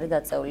ასაკობრივი ზღვარი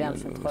დაწეული ამ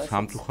შემთხვევაში.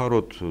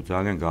 სამწუხაროდ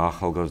ძალიან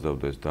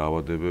გაახალგაზრდა ეს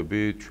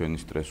დაავადებები, ჩვენი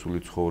სტრესული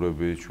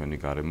ცხოვრების, ჩვენი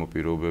გარემო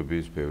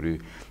პირობების, ბევრი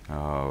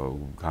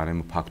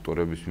გარემო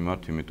ფაქტორების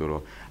მიმართ, იმიტომ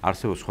რომ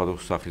არსებობს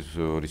სხვადასხვა სახის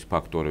რისკ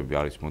ფაქტორები,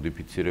 არის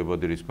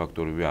მოდიფიცირებადი რისკ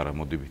ფაქტორები,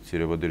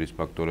 არამოდიფიცირებადი რისკ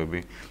ფაქტორები,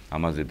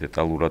 ამაზე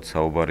დეტალურად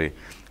საუბარი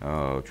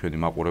ჩვენი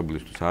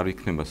მაყურებლისთვის არ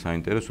იქნება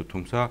საინტერესო,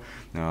 თუმცა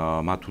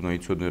მათ უნდა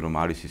იცოდნენ, რომ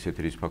არის ისეთი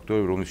რისკ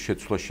ფაქტორები, რომლის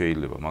შეცვლა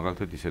შეიძლება,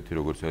 მაგალითად ისეთი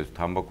როგორც არის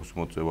თამბაქოს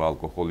მოწევა,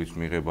 ალკოჰოლის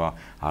მიღება,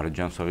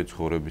 არაჯანსაღი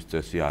ცხოვრების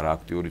წესი,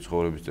 არააქტიური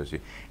ცხოვრების წესი.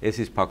 ეს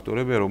ის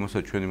ფაქტორებია,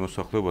 რომელსაც ჩვენი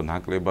მოსახლეობა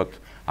ნაკლებად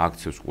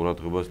აქცევს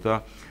ყურადღებას და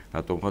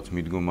რატომღაც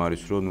მიდგომა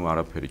არის, რომ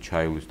არაფერი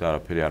ჩაივლის და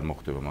არაფერი არ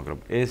მოხდება, მაგრამ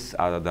ეს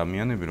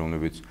ადამიანები,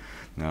 რომლებიც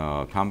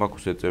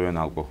თამბაქოს ეწევენ,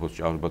 ალკოჰოლს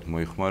ჭარბად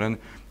მოიხმარენ,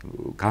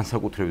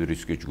 განსაკუთრებით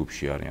რისკის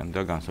ჯგუფში არიან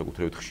და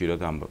განსაკუთრებით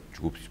ხშირად ამ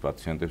ჯგუფის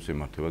პაციენტებს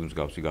ემართებათ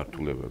მსგავსი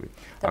გართულებები.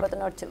 და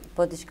ბატონო,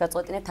 ბოდიში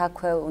გაწყვეტინებთ,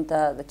 აქვე უნდა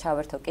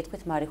ჩავერთო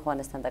კითხვით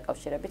მარიხუანასთან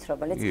დაკავშირებით,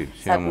 რომელიც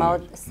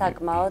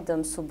საკმაოდ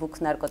მსუბუქ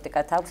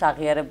ნარკოტიკად აქვს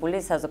აღიარებული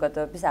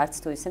საზოგადოების არც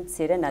თუ ისე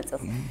მცირე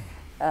ნაწილს.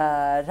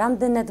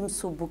 რამდენად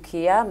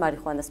მსუბუქია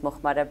მარიხუანას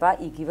მოხმარება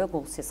იგივე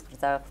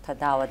გულსისხლძარღვთა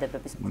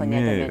დაავადებების მქონე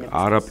ადამიანებისთვის?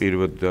 არა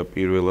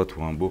პირველად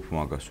ვამბობ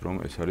მაგას, რომ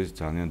ეს არის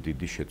ძალიან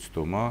დიდი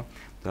შეცდომა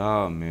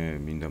და მე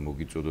მინდა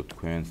მოგიწოდოთ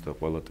თქვენს და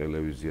ყველა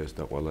ტელევიზიას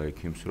და ყველა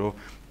ექიმს, რომ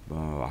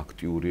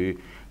აქტიური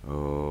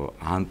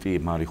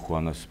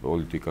ანტი-მარიხუანას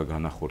პოლიტიკა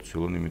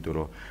განახორციელონ, იმიტომ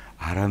რომ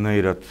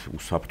არანაირად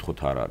უსაფრთხოდ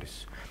არ არის.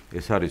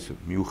 ეს არის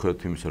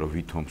მიუხედავად იმისა, რომ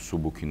ვითომ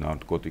მსუბუქი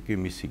ნარკოტიკი,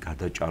 მისი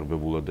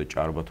გადაჭარბებულად და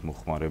ჭარბად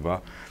მოხმარება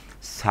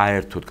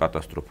საერთოდ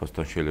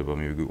კატასტროფასთან შეიძლება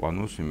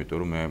მივიყვანოს, იმიტომ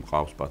რომ მე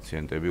მყავს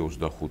პაციენტები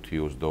 25,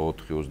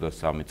 24,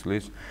 23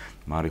 წლის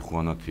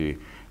მარიხუანათი,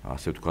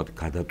 ასე ვთქვათ,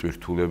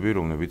 გადატვირთულები,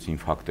 რომლებიც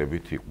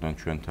ინფარქტებით იყვნენ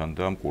ჩვენთან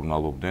და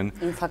მკურნალობდნენ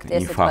ინფარქტი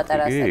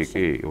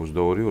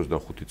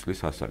 22-25 წლის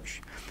ასაკში.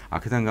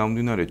 აქედან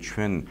გამომდინარე,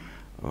 ჩვენ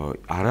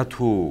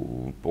არათუ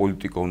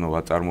პოლიტიკა უნდა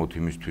ვაწარმოოთ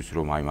იმისთვის,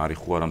 რომ აი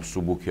მარიხუანა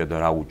მსუბუქია და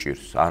რა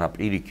უჭირს, არა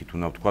პირიქით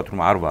უნდა ვთქვათ, რომ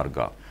არ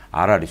ვარგა.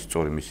 არ არის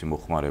სწორი მისი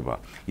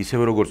მოხმარება.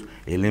 ისევე როგორც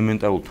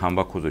ელემენტარულ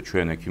თამბაქოზე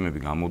ჩვენ ექიმები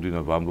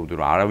გამოდიან ვამბობთ,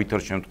 რომ არავითარ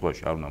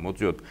შემთხვევაში არ უნდა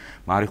მოწიოთ,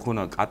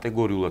 მარიხუანა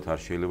კატეგორიულად არ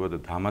შეიძლება და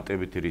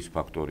დამატებითი რისკ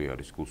ფაქტორი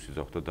არის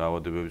გულსისხლძარღვთა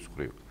დაავადებების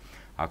მხრივ.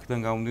 აქედან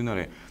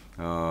გამომდინარე,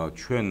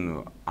 ჩვენ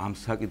ამ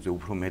საკითხზე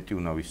უფრო მეტი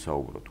უნდა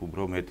ვისაუბროთ,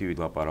 უფრო მეტი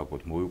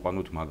ვილაპარაკოთ,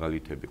 მოვიყვანოთ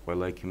მაგალითები,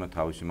 ყველა ექიმა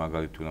თავისი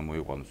მაგალითი უნდა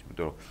მოიყვანოს,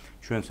 იმიტომ რომ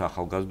ჩვენს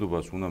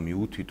ახალგაზრდობას უნდა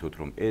მიუთითოთ,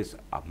 რომ ეს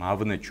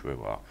მავნე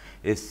ჩვევა,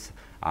 ეს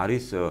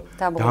არის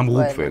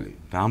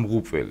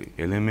დამღუპველი,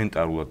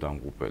 ელემენტარულად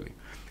დამღუპველი.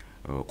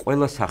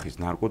 ყველა სახის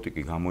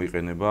ნარკოტიკი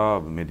გამოიყენება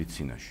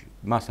მედიცინაში.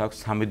 მას აქვს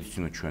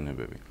სამედიცინო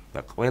ჩვენებები და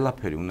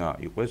ყველაფერი უნდა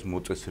იყოს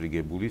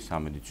მოწესრიგებული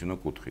სამედიცინო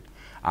კუთხით.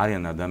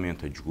 არიან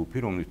ადამიანთა ჯგუფი,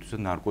 რომლითაც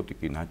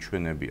ნარკოტიკი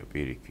ნაჩვენებია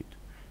პირიქით.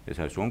 ეს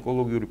არის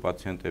ონკოლოგიური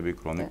პაციენტები,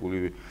 ქრონიკული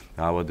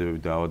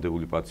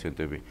დაავადებული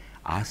პაციენტები.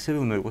 ასევე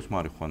უნდა იყოს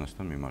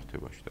მარიხუანასთან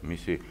მიმართებაში და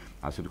მისი,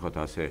 ასე ვთქვათ,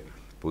 ასე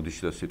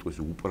ბოდიში და სიტყვის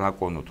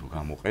უპრაკონო თუ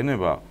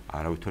გამოყენება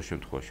არავითარ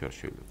შემთხვევაში არ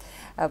შეიძლება.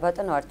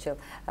 ბატონო არჩილ,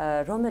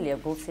 რომელია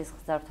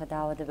გულსისხლძარღვთა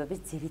დაავადებების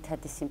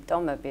ძირითადი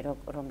სიმპტომები,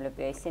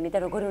 რომლებია ისინი და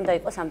როგორი უნდა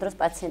იყოს ამ დროს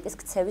პაციენტის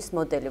ქცევის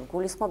მოდელი,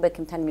 გულისხმობ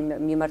ექიმთან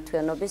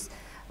მიმართვიანობის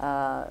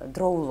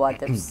დროულ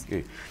ვადებს?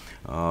 კი.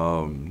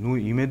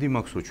 იმედი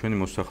მაქვს, რომ ჩვენი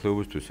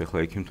მოსახლეობისთვის ახლა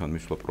ექიმთან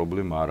მისვლა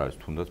პრობლემა არ არის,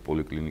 თუნდაც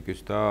პოლიკლინიკის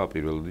და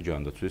პირველადი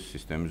ჯანდაცვის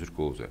სისტემის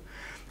რგოლზე.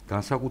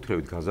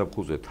 განსაკუთრებით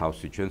გაზაფხულზე თავს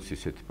იჩენს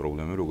ისეთი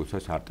პრობლემები, როგორც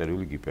არის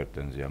არტერიული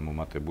ჰიპერტენზია,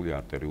 მომატებული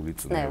არტერიული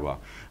წნევა,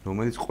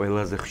 რომელიც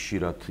ყველაზე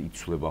ხშირად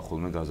იცვლება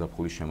ხოლმე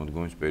გაზაფხულის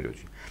შემოდგომის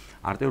პერიოდში.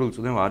 არტერიული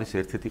წნევა არის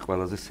ერთ-ერთი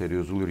ყველაზე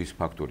სერიოზული რისკ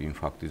ფაქტორი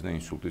ინფარქტის და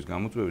ინსულტის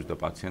გამოწვევის და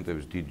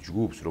პაციენტების დიდ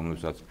ჯგუფს,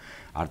 რომლებსაც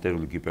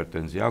არტერიული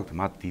ჰიპერტენზია აქვთ,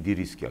 მათ დიდი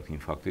რისკი აქვს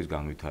ინფარქტის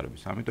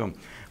განვითარების. ამიტომ,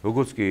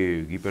 როგორც კი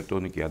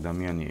ჰიპერტონიკი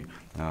ადამიანი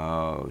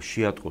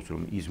შეატყობს,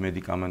 რომ ის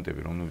მედიკამენტები,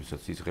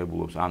 რომლებსაც ის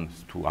ღებულობს, ან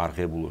თუ არ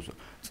ღებულობს,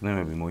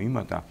 წნევები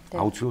მოიმატა,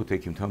 აუცილებლად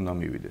ექიმთან უნდა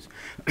მივიდეს.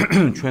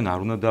 ჩვენ არ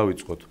უნდა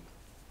დავიწყოთ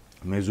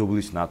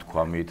მეზობლის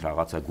ნათქვამით,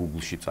 რაღაცა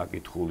Google-ში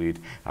წაკითხულით,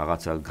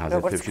 რაღაცა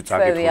გაზეთებში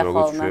წაკითხული,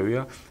 როგორც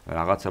ჩვევია,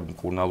 რაღაცა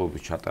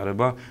მკურნალობის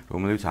ჩატარება,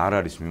 რომელიც არ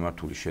არის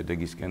მიმართული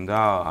შედეგისკენ და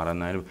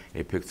არანაირ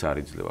ეფექტს არ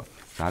იძლევა.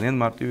 ძალიან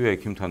მარტივია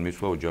ექიმთან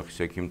მისვლა, ოჯახის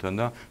ექიმთან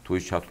და თუ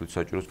ის ჩათვლით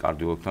საჭიროს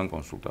კარდიოლოგთან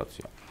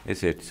კონსულტაცია. ეს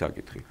ერთი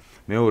საკითხი.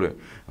 მეორე,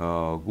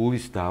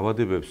 გულის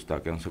დაავადებებს და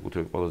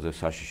განსაკუთრებით ყველაზე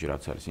საშიში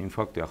რაც არის,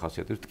 ინფარქტი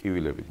ახასიათებს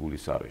ტკივილები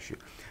გულის არეში.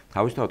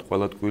 თავისთავად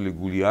ყველა ტკივილი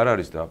გული არ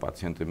არის და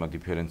პაციენტებმა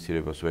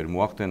დიფერენცირებას ვერ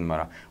მოახდენენ,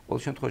 მაგრამ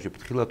ყოველ შემთხვევაში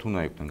ფრთხილად უნდა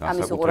იყვნენ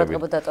განსაკუთრებით.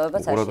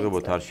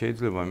 უყურადღებოთ არ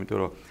შეიძლება, იმიტომ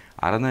რომ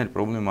არანაირი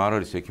პრობლემა არ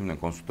არის ექიმთან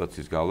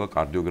კონსულტაციის გავლა,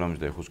 კარდიოგრამის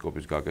და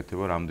ეხოსკოპის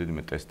გაკეთება,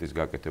 რამდენიმე ტესტის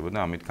გაკეთება და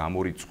ამით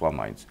გამორიცხვა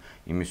მაინც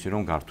იმისი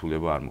რომ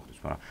გართულება არ მოხდეს,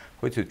 მაგრამ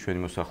ხო იცით ჩვენი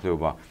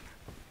მოსახლეობა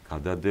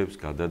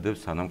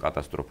გადადებს, სანამ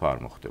კატასტროფა არ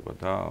მოხდება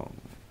და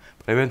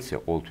პრევენცია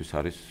ყოველთვის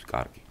არის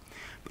კარგი.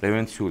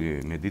 პრევენციული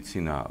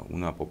მედიცინა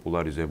უნდა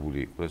პოპულარიზებული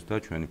იყოს და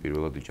ჩვენი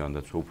პირველადი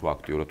ჯანდაცვა უფრო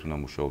აქტიურად უნდა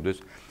მუშაობდეს,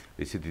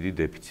 ისი დიდი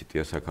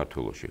დეფიციტია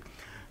საქართველოში.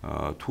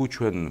 თუ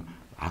ჩვენ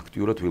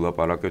აქტიურად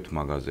ვილაპარაკებთ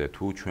მაგაზე,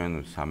 თუ ჩვენ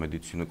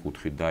სამედიცინო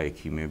კუთხით და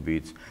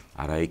ექიმებიც,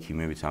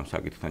 არაექიმებიც ამ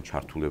საკითხთან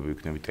ჩართულები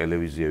ვიქნებით,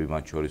 ტელევიზიები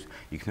მათ შორის,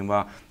 იქნება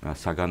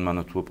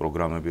საგანმანათლებლო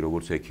პროგრამები,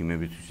 როგორც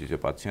ექიმებისთვის, ისე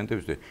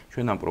პაციენტებისთვის,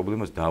 ჩვენ ამ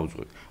პრობლემას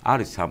დავუძღვით.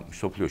 არის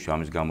მსოფლიოში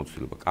ამის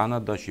გამოცდილება,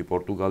 კანადაში,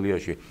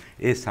 პორტუგალიაში,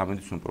 ეს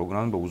სამედიცინო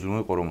პროგრამები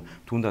უზრუნველყო, რომ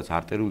თუნდაც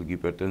არტერიული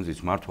ჰიპერტენზიის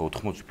მართვა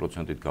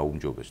 80%-ით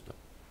გაუმჯობესდა.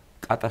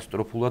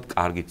 კატასტროფულად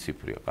კარგი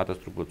ციფრია,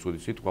 კატასტროფულად ცუდი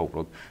სიტყვა,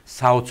 უბრალოდ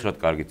საოცრად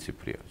კარგი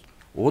ციფრია.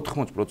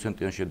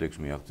 80%-იან შედეგს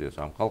მიაღწიეს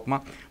ამ ხალხმა,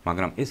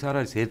 მაგრამ ეს არ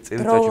არის ერთ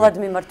წელიწადში დროულად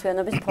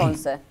მიმართვიანობის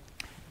ფონზე.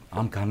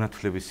 ამ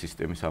განათლების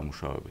სისტემის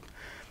ამუშავებით.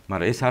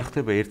 მაგრამ ეს არ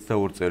ხდება ერთ და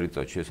ორ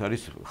წელიწადში, ეს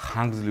არის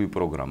ხანგრძლივი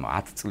პროგრამა,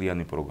 10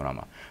 წლიანი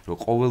პროგრამა, რომ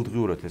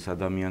ყოველდღიურად ეს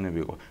ადამიანები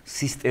იყო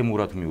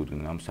სისტემურად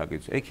მიუდგნენ ამ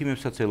საკითხს.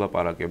 ექიმებსაც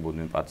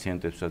ელაპარაკებოდნენ,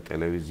 პაციენტებსაც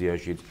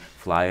ტელევიზიაში,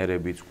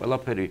 ფლაიერებით,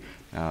 ყველაფერი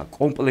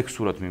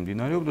კომპლექსურად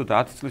მიმდინარეობდა და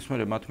 10 წლის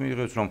მერე მათ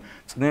მიიღეს, რომ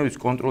წნევის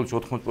კონტროლის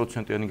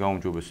 80%-იანი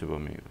გაუმჯობესება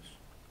მიიღეს.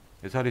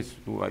 ეს არის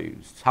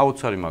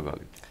საოცარი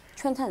მაგალითი.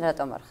 ჩვენთან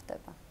რატომ არ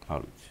ხდება?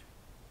 არ ვიცი.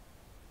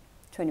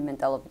 ჩვენი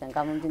მენტალობიდან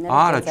გამომდინარე.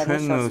 არა,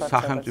 ჩვენ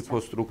სახელმწიფო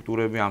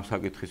სტრუქტურები ამ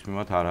საკითხის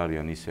მიმართ არ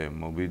არიან ისე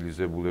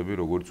მობილიზებულები,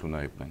 როგორც უნდა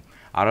იყვნენ.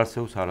 არ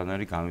არსებობს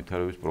არანაირი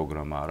განვითარების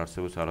პროგრამა, არ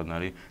არსებობს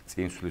არანაირი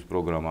წინსვლის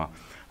პროგრამა,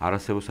 არ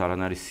არსებობს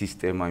არანაირი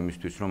სისტემა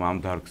იმისთვის, რომ ამ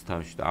დარგთან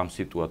და ამ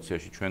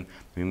სიტუაციაში ჩვენ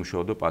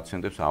ვიმუშაოთ და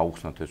პაციენტებს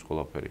აუხსნათ ეს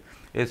ყველაფერი.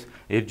 ეს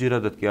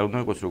ერთჯერადად კი არ უნდა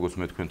იყოს, როგორც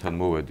მე თქვენთან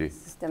მოვედი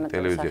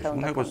ტელევიზიაში,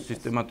 უნდა იყოს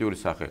სისტემატიური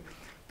სახე.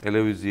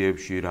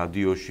 ტელევიზიებში,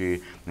 რადიოში,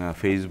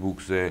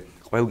 Facebook-ზე,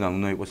 ყველგან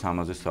უნდა იყოს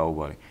ამაზე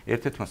საუბარი.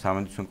 ერთ-ერთმა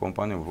სამედიცინო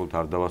კომპანიამ უბრალოდ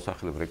არ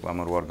დავასახელებ,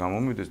 რეკლამა რო არ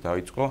გამომივიდეს,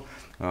 დაიწყო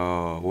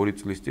 2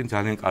 წლის წინ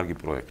ძალიან კარგი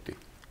პროექტი.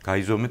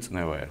 გაიზომე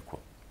წნევა ერქვა.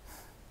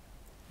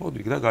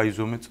 მოდი და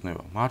გაიზომე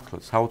წნევა. მართლა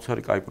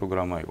საოცარი კაი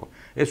პროგრამა იყო.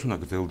 ეს უნდა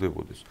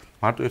გრძელდებოდეს.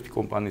 მარტო ერთი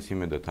კომპანიის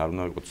იმედად არ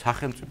უნდა იყოს,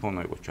 სახელმწიფო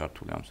უნდა იყოს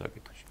ჩართული ამ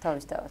საკითხში.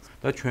 თავისთავად.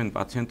 და ჩვენ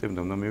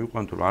პაციენტებთან უნდა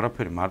მივიყვანოთ, რომ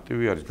არაფერი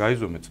მარტივი არის,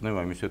 გაიზომე წნევა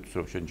იმისათვის,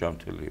 რომ შენ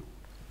ჯანმრთელი იყო.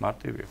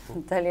 მარტივია ხო?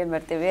 ძალიან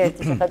მარტივია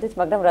ერთი შეხედვით,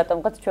 მაგრამ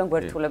რატომღაც ჩვენ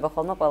გვერთულება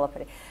ხოლმე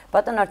ყველაფერი.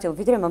 ბატონ არჩილ,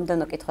 ვიდრე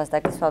მომდევნო კითხვას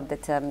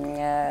დაგისვამდეთ,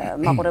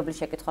 მაყურებლის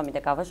შეკითხვა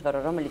მინდა გავაჟღერო,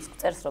 რომელიც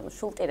წერს, რომ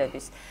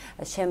შულტირების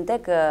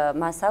შემდეგ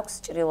მას აქვს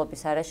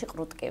ჭრილობის არეში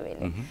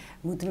ყრუტკივილი.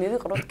 მუდმივი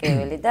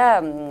ყრუტკივილი და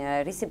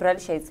რისი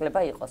ბრალი შეიძლება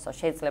იყოსო?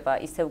 შეიძლება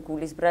ისევ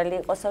გულის ბრალი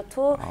იყოსო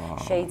თუ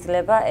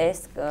შეიძლება ეს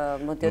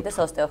მოდიოდეს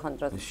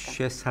ოსტეოხონდროზისგან?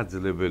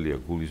 შესაძლებელია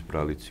გულის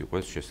ბრალიც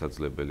იყოს,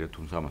 შესაძლებელია,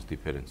 თუმცა ამას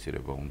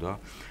დიფერენცირება უნდა.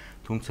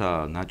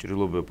 თუმცა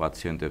ნაჭრილობებ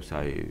პაციენტებს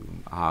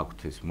აქვთ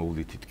ეს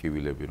მოვლითი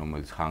ტკივილები,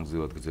 რომელიც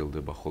ხანგრძლივად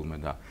გრძელდება ხოლმე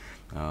და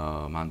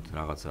მან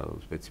რაღაცა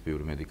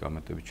სპეციფიური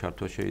მედიკამენტების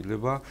ჩართვა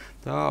შეიძლება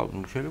და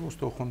შეიძლება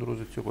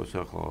ოსტეოხონდროზიც იყოს,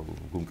 ახლა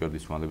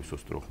გულმკერდის მალების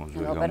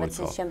ოსტეოხონდროზი გამოიწვია.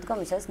 ოპერაციის შემდგომ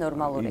ის არის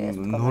ნორმალურია ეს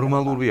თქვა.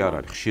 ნორმალური არ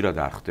არის, ხშირად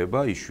არ ხდება,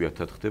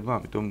 იშვიათად ხდება,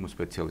 ამიტომ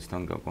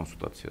სპეციალისტთან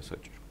კონსულტაცია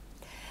საჭირო.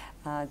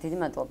 დიდი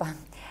მადლობა.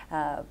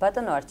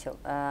 ბატონო არჩილ,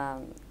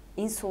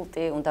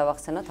 ინსულტი უნდა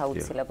ვახსენოთ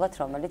აუცილებლად,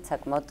 რომელიც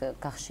საკმაოდ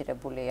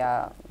გახშირებულია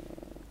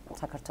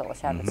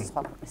საქართველოში, არ ვიცი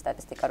სხვა ქვეყნის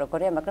სტატისტიკა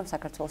როგორია, მაგრამ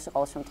საქართველოში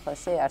ყოველ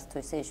შემთხვევაში არც თუ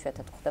ისე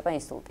იშვიათად ხდება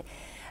ინსულტი.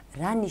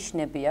 რა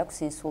ნიშნები აქვს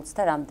ინსულტს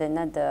და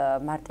რამდენად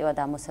მარტივად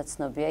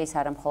ამოსაცნობია ის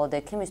არა მხოლოდ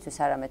ექიმისთვის,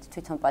 არამედ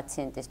თვითონ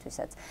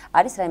პაციენტისთვისაც.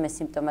 არის რაიმე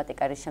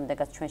სიმპტომატიკა, რის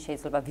შემდეგაც ჩვენ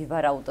შეიძლება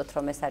ვივარაუდოთ,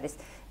 რომ ეს არის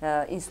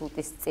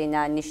ინსულტის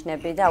წინა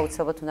ნიშნები და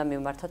აუცილებლად უნდა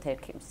მივმართოთ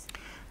ექიმს.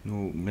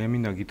 მე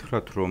მინდა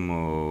გითხრათ, რომ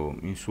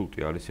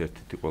ინსულტი არის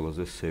ერთ-ერთი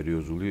ყველაზე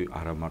სერიოზული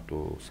არა მარტო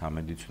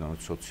სამედიცინო,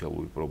 არამედ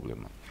სოციალური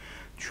პრობლემა.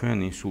 ჩვენ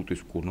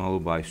ინსულტის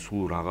მკურნალობა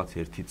სულ რაღაც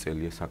 1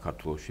 წელია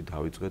საქართველოში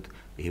დავიწყეთ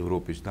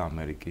ევროპის და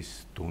ამერიკის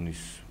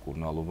დონის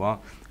მკურნალობა,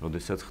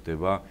 როდესაც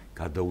ხდება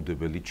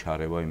გადაუდებელი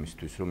ჩარევა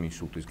იმისთვის, რომ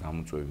ინსულტის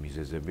გამოწვევის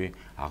მიზეზები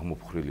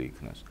აღმოფხრილი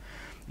იქნას.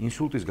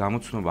 ინსულტის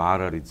გამოცნობა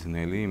არ არის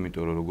ძნელი,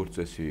 იმიტომ რომ როგორც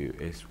წესი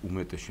ეს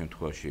უმეტეს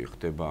შემთხვევაში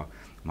ხდება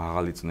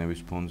მაღალი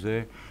წნევის ფონზე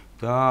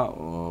და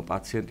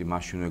პაციენტი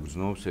მაშინვე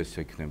გრძნობს, ეს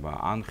ექნება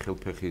ან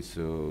ხელფეხის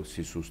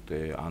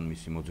სისუსტე, ან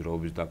მისი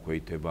მოძრაობის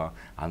დაქვეითება,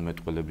 ან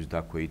მეტყველების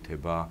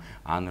დაქვეითება,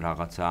 ან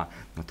რაღაცა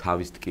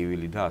თავის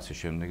ტკივილი და ასე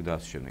შემდეგ და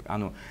ასე შემდეგ.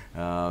 ანუ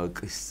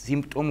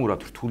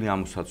სიმპტომურად რთული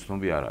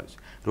ამოსაცნობი არ არის.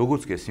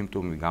 როგორც კი ეს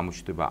სიმპტომი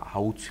გამოჩნდება,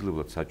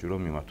 აუცილებლად საჭირო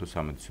მიმართოს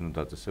სამედიცინო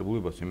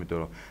დაწესებულებას, იმიტომ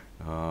რომ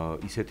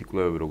ისეთი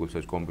კვლევები, როგორც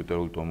ეს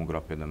კომპიუტერული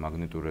ტომოგრაფია და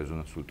მაგნიტური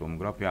რეზონანსული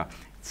ტომოგრაფია,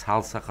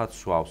 ცალსახად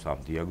სვავს ამ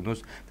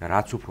დიაგნოზს და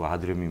რაც უფრო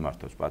ადრე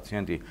მიმართავს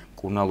პაციენტი,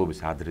 მკურნალობის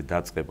ადრე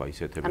დაწყება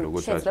ისეთები,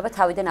 როგორც შეიძლება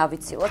თავიდან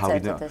ავიცილოთ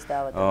ერთ-ერთ ეს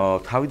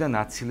დაავადება. თავიდან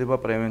აცილება,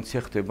 პრევენცია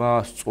ხდება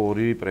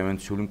სწორი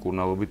პრევენციული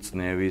მკურნალობის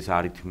წნევის,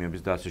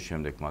 არითმიების და ასე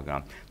შემდეგ,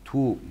 მაგრამ თუ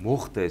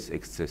მოხდა ეს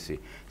ექსცესი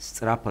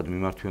სწრაფად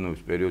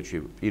მიმართვიანობის პერიოდში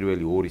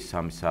პირველი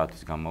 2-3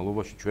 საათის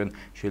განმავლობაში ჩვენ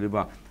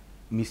შეიძლება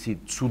მისი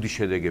ცუდი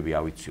შედეგები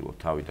ავიცილოთ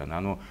თავიდან,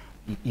 ანუ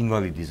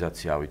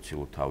ინვალიდიზაცია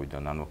ავიცილოთ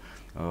თავიდან, ანუ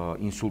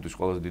ინსულტის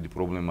ყველაზე დიდი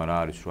პრობლემა რა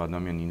არის, რომ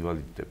ადამიანი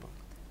ინვალიდდება.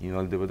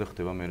 ინვალიდდება და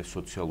ხდება მე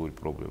სოციალური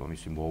პრობლემა,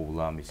 მისი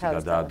მოვლა, მისი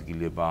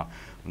გადაადგილება,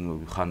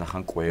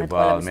 ხანახან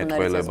კვება,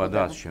 მეტყველება და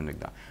ასე შემდეგ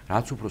და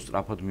რაც უფრო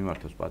სწრაფად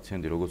მიმართავს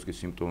პაციენტი, როგორც კი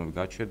სიმპტომები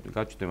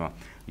გაჩნდება,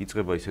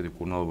 იწყება ისეთი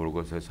მკურნალობა,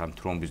 როგორც ეს ამ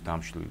თრომბის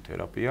დამშლელი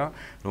თერაპია,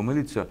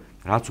 რომელიც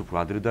რაც უფრო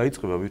ადრე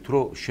დაიწყება, ვით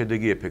რომ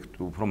შედეგი ეფექტი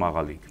უფრო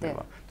მაღალი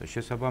იქნება. და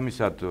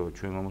შესაბამისად,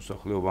 ჩვენმა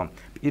მოსახლეობამ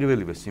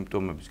პირველივე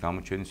სიმპტომების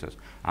გამოჩენისას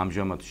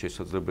ამჟამად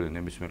შესაძლებელი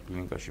ნებისმიერ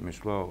კლინიკაში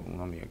მისვლა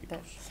უნდა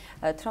მიაკითხოს.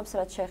 თრომბს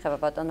რაც შეეხება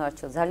ბატონო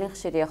არჩილ, ძალიან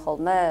ხშირია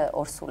ხოლმე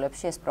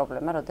ორსულებში ეს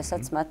პრობლემა,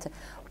 როდესაც მათ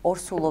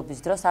ორსულობის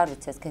დროს არ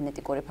ვიცი ეს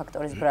გენეტიკური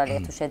ფაქტორის ბრალია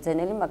თუ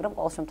შეძენილი, მაგრამ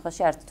ყოველ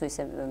შემთხვევაში არც თუ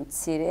ისე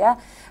მცირეა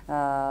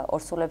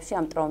ორსულებში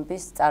ამ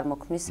ტრომბის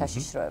წარმოქმნის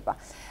საშიშროება.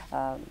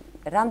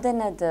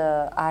 რამდენად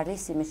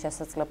არის იმის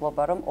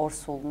შესაძლებლობა, რომ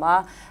ორსულმა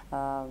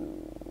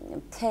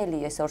მთელი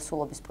ეს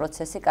ორსულობის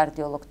პროცესი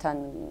კარდიოლოგთან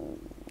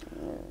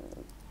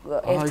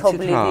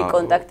ერთობლივი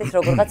კონტაქტით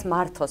როგორღაც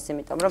მართოს,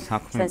 იმიტომ რომ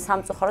ჩვენ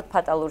სამწუხაროდ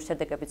ფატალური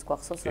შედეგებიც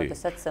გვახსოვს,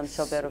 როდესაც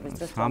მშობიარობის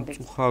დროს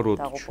სამწუხაროდ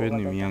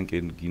ჩვენი მიანკე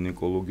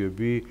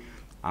გინეკოლოგები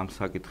ამ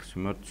საკითხის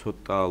მიმართ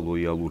ცოტა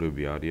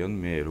ლოიალურები არიან,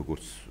 მე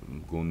როგორც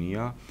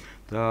მგონია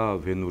და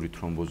ვენური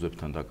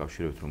თრომბოზებთან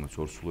დაკავშირებით, რომელიც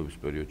ორსულების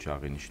პერიოდში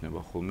აღინიშნება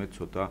ხოლმე,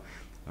 ცოტა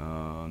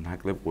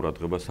ნაკლებ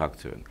ყურადღებას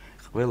აქცევენ.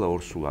 ყველა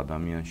ორსულ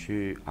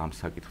ადამიანში ამ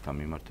საკითხთან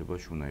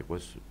მიმართებაში უნდა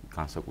იყოს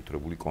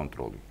განსაკუთრებული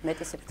კონტროლი.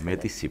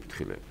 მეტი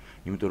სიფრთხილე.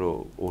 იმიტომ რომ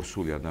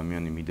ორსული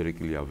ადამიანი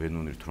მიდრეკილია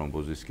ვენური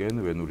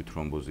თრომბოზისკენ, ვენური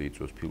თრომბოზი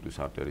იწვევს ფილტვის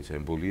არტერიის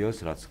ემბოლიას,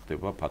 რაც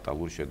ხდება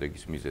ფატალური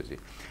შედეგის მიზეზი.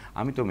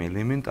 ამიტომ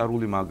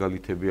ელემენტარული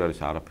მაგალითები არის,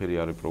 არაფერი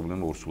არის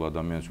პრობლემა ორსულ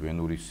ადამიანს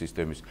ვენური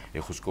სისტემის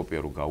ეხოსკოპია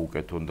რო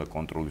გაუკეთონ და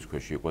კონტროლის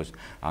ქვეშ იყოს,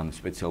 ან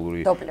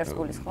სპეციალური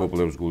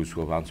დოპლერის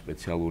გულისხმობა, ან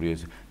სპეციალური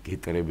ეს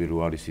გეტრები რო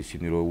არის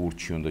ისინი რო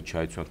ურჩიონ და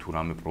ჩაიცვან თუ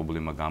რამე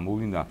პრობლემა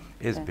გამოვლინდა,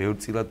 ეს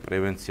ბევრწილად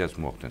პრევენციას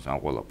მოახდენს ამ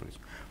ყველაფრის.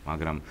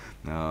 მაგრამ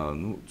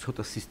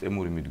ცოტა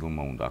სისტემური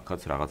მიდგომა უნდა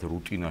აქაც რაღაც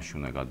რუტინაში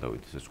უნდა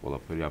გადავიდეს ეს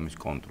ყველაფერი ამის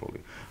კონტროლი.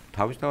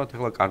 თავისთავად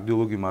ახლა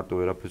კარდიოლოგი მარტო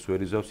ვერაფერს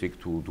ვერ იზავს, იქ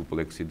თუ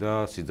დუპლექსი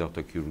და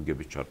სიძავთა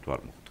ქირურგების ჩართვა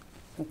არ მოხდა.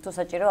 თუ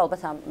საჭირო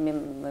ალბათ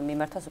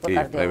მიმართოს უკვე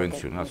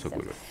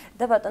კარდიოლოგი.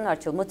 და ბატონო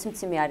არჩილ,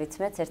 მოცემცემი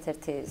არითმიაც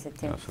ერთ-ერთი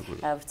ესეთი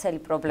ვრცელი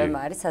პრობლემა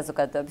არის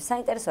საზოგადოების.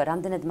 საინტერესოა,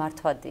 რამდენად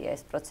მართვადია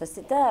ეს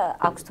პროცესი და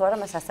აქვს თუ არა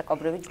მას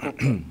ასაკობრივი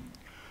ჯგუფი?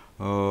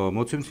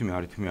 მოცემცემი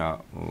არითმია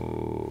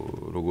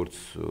როგორც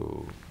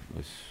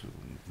ეს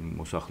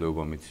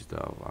მოსახლეობა მიცის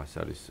და ეს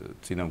არის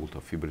წინაგულთა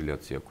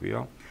ფიბრილაცია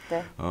ქვია.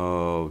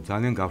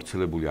 ძალიან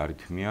გავრცელებული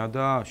არითმია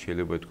და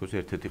შეიძლება ითქვას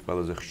ერთ-ერთი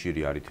ყველაზე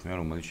ხშირი არითმია,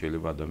 რომელიც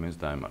შეიძლება ადამიანს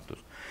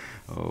დაემართოს.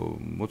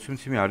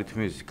 მოცემცემი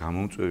არითმიის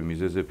გამომწვევი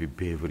მიზეზები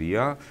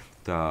ბევრია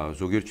და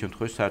ზოგიერთ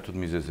შემთხვევაში საერთოდ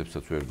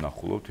მიზეზებსაც ვერ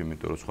ვნახულობთ,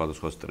 იმიტომ რომ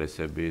სხვადასხვა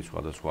სტრესები,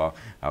 სხვადასხვა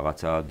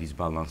რაღაცა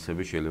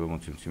დისბალანსები შეიძლება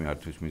მოცემცემი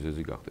არითმიის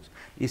მიზეზი გახდეს.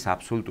 ის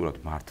აბსოლუტურად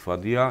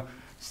მართვადია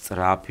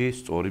სწრაფი,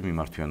 სწორი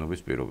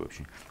მიმართვიანობის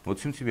პირობებში.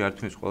 მოცემცემი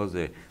არითმიის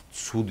ყველაზე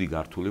ცუდი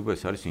გართულება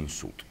ეს არის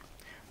ინსულტი.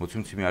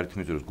 მოცემცემი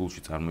არითმიის დროს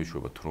გულში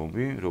წარმოიშვება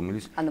თრომბი,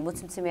 რომელიც ანუ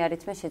მოცემცემი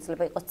არითმია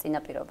შეიძლება იყოს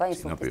წინაპირობა,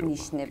 ინსულტის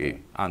ნიშნები.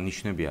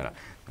 ნიშნები არა,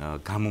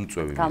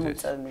 გამომწვევი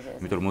მიზეზი.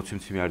 იმიტომ რომ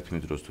მოცემცემი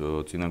არითმიის დროს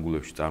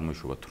წინაგულებში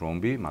წარმოიშვება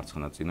თრომბი,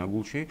 მარცხენა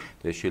წინაგულში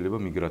და ეს შეიძლება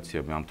მიგრაცია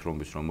ამ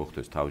თრომბის რომ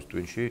მოხდეს თავის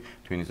ტვინში,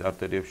 ტვინის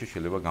არტერიებში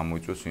შეიძლება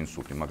გამოიწვიოს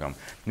ინსულტი, მაგრამ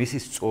მისი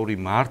სწორი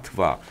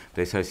მართვა და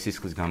ეს არის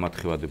სისხლის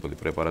გამათხევადებელი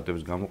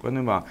პრეპარატების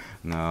გამოყენება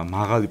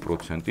მაღალი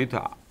პროცენტით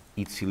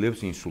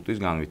იცილებს ინსულტის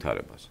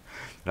განვითარებას.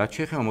 რაც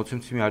შეეხება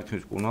მოცემცემი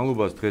არითმიის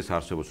მკურნალობას, დღეს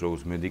არსებობს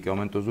როგორც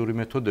მედიკამენტოზური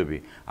მეთოდები,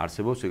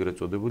 არსებობს ეგრეთ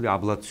წოდებული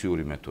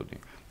აბლაციური მეთოდი.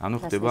 ანუ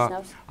ხდება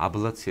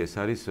აბლაცია, ეს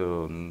არის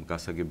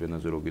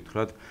გასაგებიანაზე რო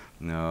გითხრათ,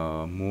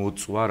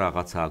 მოწვა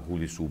რაღაცა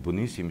გულის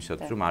უბნის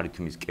იმისათვის, რომ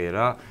არითმიის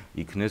კერა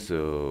იქნეს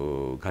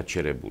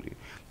გაჩერებული.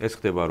 ეს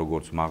ხდება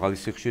როგორც მაღალი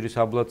სიხშირის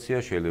აბლაცია,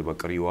 შეიძლება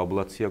კრიო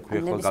აბლაცია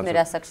ქვია ხოლმე.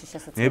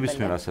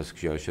 ნებისმიერ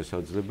ასაკში არის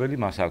შესაძლებელი,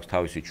 მას აქვს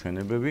თავისი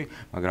ჩვენებები,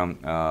 მაგრამ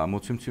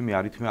მოცემცემი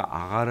არითმია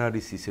აღარ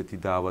არის ისეთი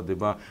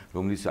დაავადება,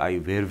 რომელიც აი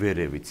ვერ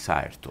ვერევით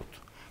საერთოდ.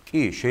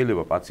 კი,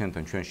 შეიძლება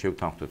პაციენტთან ჩვენ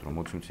შევთანხმდეთ, რომ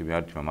მოცემცივი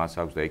არითმია მას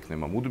აქვს და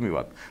ექნება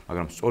მუდმივად,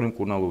 მაგრამ სწორი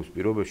მკურნალობის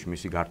პირობებში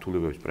მისი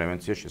გართულებების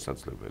პრევენცია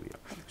შესაძლებელია.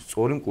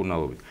 სწორი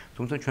მკურნალობით.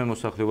 თუმცა ჩვენ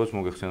მოსახლეობას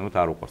მოგეხსენებათ,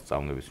 არ უყვარს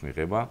წამლების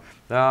მიღება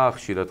და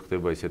ხშირად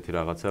ხდება ისეთი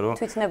რაღაცა, რომ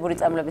თვითნებური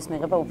წამლების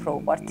მიღება უფრო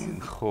უყვართ.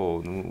 ხო,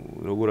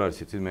 როგორ არის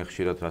იცით, მე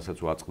ხშირად რასაც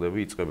ვაწყდები,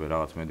 იწყებენ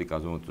რაღაც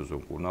მედიკამენტოზო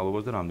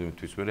მკურნალობას და რამდენი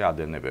თვის მერე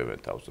ადენებებენ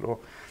თავს, რომ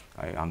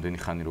აი ამდენი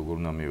ხანი როგორ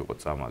უნდა მივიღო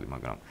წამალი,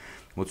 მაგრამ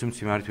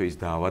მოცემცივი არითმია ის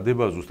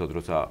დაავადება ზუსტად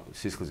როცა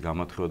სისხლის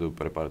გამათხევადებული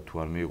პრეპარატი თუ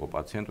არ მიიღო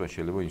პაციენტმა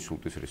შეიძლება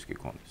ინსულტის რისკი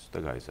ჰქონდეს და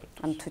გაიზარდოს.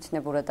 ან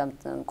თვითნებურად ამ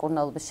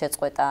მკურნალობის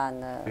შეწყვეტა ან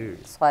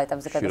სხვა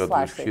ეტაპზე გადასვლა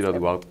არ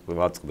შეიძლება. ხშირად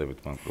ვაწყდებით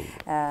მან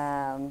პრობლემას.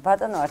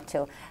 ბატონო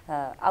არჩილ,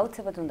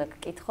 აუცილებლად უნდა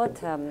გკითხოთ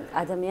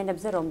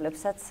ადამიანებზე,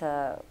 რომლებსაც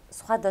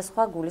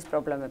სხვადასხვა გულის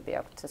პრობლემები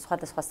აქვთ,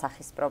 სხვადასხვა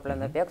სახის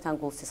პრობლემები აქვთ, ან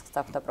გულსისხლის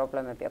დახვდა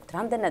პრობლემები აქვთ.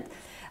 რამდენად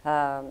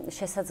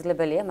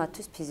შესაძლებელია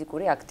მათთვის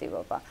ფიზიკური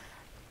აქტივობა?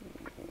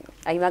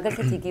 აი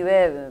მაგალითად იგივე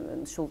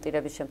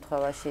შულტირების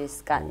შემთხვევაში,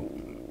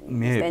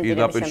 მე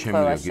პირდაპირ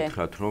შემიძლია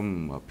გითხრათ, რომ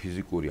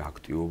ფიზიკური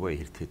აქტივობა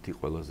ერთ-ერთი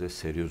ყველაზე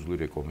სერიოზული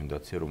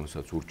რეკომენდაცია,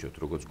 რომელსაც ურჩევთ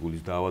როგორც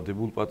გულის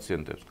დაავადებულ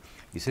პაციენტებს,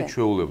 ისე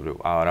ჩვეულებრივ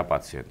არა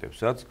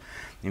პაციენტებსაც,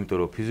 იმიტომ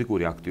რომ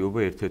ფიზიკური აქტივობა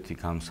ერთ-ერთი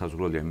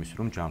განსაზღვრელია იმის,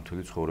 რომ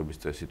ჯანმრთელი ცხოვრების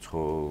წესი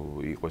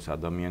იყოს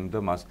ადამიანი და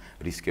მას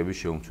რისკები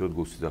შეუმჩნევად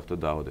გულსისხლძარღვთა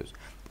დაავადებას.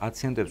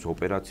 პაციენტებს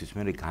ოპერაციის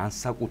მერე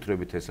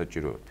განსაკუთრებით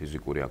ესაჭიროებათ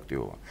ფიზიკური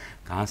აქტივობა.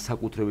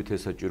 განსაკუთრებით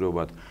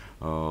ესაჭიროებათ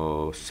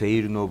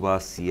სეირნობა,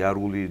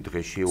 სიარული,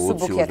 დღეში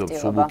 20-20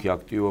 სუბუქი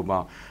აქტივობა.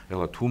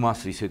 ეხლა თუ მას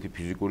ისეთი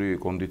ფიზიკური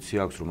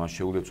კონდიცია აქვს, რომ მას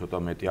შეუძლია ცოტა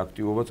მეტი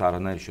აქტივობაც,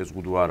 არანაირი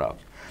შეზღუდვა არ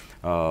აქვს.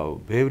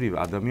 ბევრი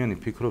ადამიანი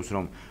ფიქრობს,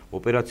 რომ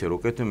ოპერაცია რო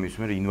კეთდება, მის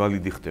მერე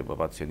ინვალიდი ხდება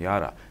პაციენტი.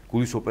 არა,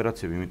 გულის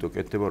ოპერაციები იმიტომ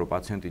კეთდება, რომ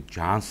პაციენტი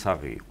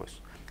ჯანსაღი იყოს.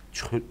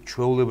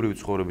 ჩვეულებრივი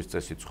ცხოვრების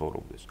წესით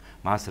ცხოვრობდეს.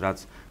 მას რაც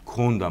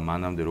ქონდა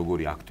მანამდე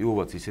როგორი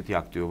აქტივობაც, ისეთი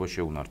აქტივობა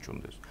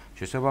შეუნარჩუნდეს.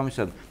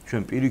 შესაბამისად,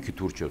 ჩვენ პირიქით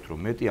ურჩევთ, რომ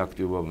მეტი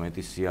აქტივობა,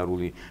 მეტი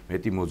სიარული,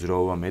 მეტი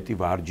მოძრაობა, მეტი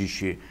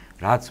ვარჯიში,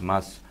 რაც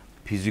მას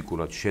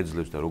ფიზიკურად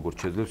შეძლებს და როგორც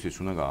შეძლებს, ის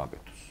უნდა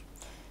გააკეთოს.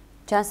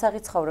 ჯანსაღი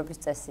ცხოვრების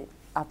წესი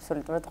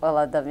აბსოლუტურად ყველა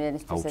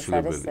ადამიანისთვის ეს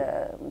არის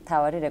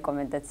მთავარი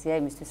რეკომენდაცია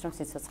იმისთვის, რომ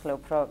სიცოცხლე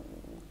უფრო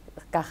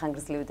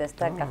გახანგრძლივდეს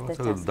და გახდეს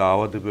ჯანსაღი.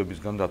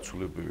 დაავადებებისგან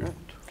დაცულები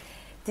ვიყოთ.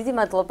 დიდი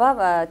მადლობა,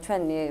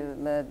 ჩვენ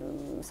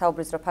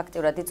საუბრის რო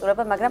ფაქტიურად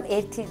იწურება, მაგრამ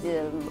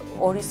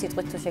ორი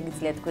სიტყვით თუ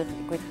შეგიძლიათ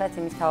გითხრათ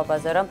იმის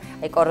თავაზე, რომ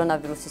აი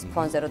კორონავირუსის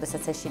ფონზე,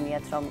 როდესაც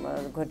ეშინიათ, რომ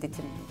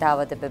გვერდითი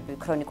დაავადებები,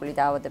 ქრონიკული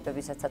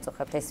დაავადებებისაც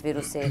აწუხებთ, ეს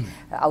ვირუსი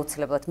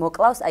აუცილებლად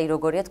მოკლავს, აი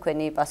როგორია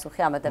თქვენი პასუხი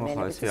ამ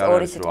ადამიანებისთვის?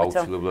 ორი სიტყვით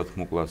რომ აუცილებლად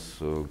მოკლავს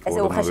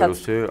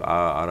კორონავირუსი,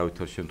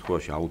 არავითარ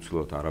შემთხვევაში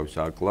აუცილებლად არავის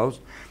არ კლავს.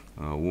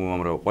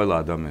 უამრავ ყველა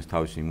ადამიანს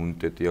თავისი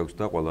იმუნიტეტი აქვს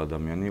და ყველა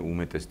ადამიანი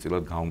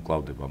უმეტესწილად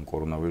გაუმკლავდება ამ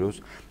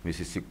კორონავირუსს.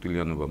 მისი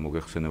სიკვდილიანობა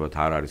მოგეხსენებათ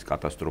არ არის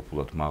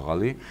კატასტროფულად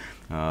მაღალი,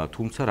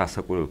 თუმცა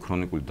რასაკვირველი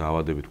ქრონიკული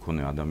დაავადებით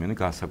მქონე ადამიანი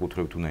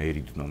განსაკუთრებით უნდა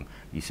ერიდნონ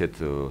ისეთ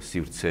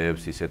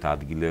სივრცეებს, ისეთ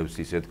ადგილებს,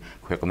 ისეთ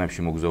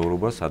ქვეყნებში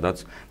მოგზაურობას, სადაც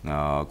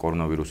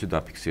კორონავირუსი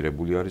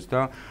დაფიქსირებული არის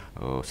და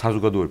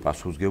საზოგადოებრივი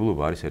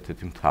პასუხისმგებლობა არის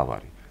ერთ-ერთი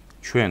მთავარი.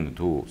 ჩვენ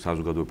თუ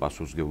საზოგადოებრივი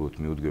პასუხისმგებლობით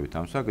მიუდგებით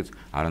ამ საკითხს,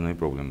 არანაირი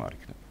პრობლემა არ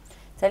იქნება.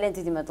 ძალიან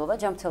დიდი მადლობა,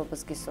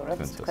 ჯანმრთელობას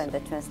გისურვებთ თქვენ და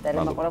ჩვენს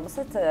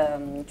ტელემოყურებელსაც.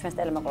 ჩვენს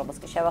ტელემოყურებელს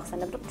კი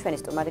შევახსენებ, რომ ჩვენი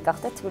სტუმარი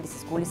გახდათ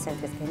თბილისის გულის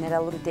ცენტრის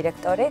გენერალური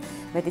დირექტორი,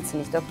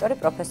 მედიცინის დოქტორი,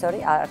 პროფესორი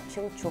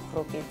არჩილ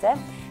ჩუხრუკიძე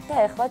და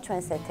ახლა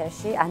ჩვენს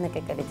ეთერში ანა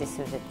კეკელიძის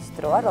სიუჟეტის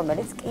დროა,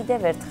 რომელიც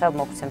კიდევ ერთხელ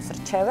მოგცემს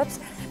რჩევებს,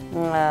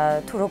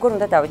 თუ როგორ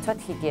უნდა დავიცვათ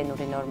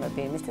ჰიგიენური ნორმები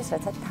იმისთვის,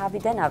 რათა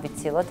თავიდან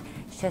ავიცილოთ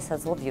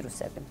შესაძლო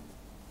ვირუსები.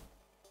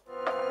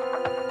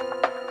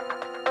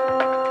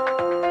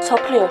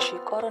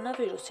 სოფლიოში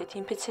კორონავირუსით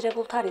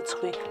ინფიცირებულთა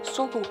რიცხვი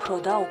სულ უფრო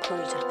და უფრო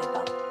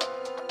იზრდება.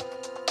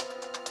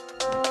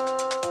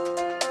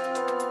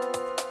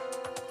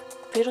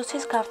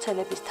 ვირუსის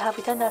გავრცელების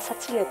თავიდან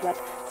ასაცილებლად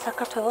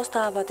საქართველოს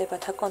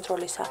დაავადებათა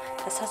კონტროლისა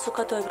და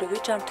საზოგადოებრივი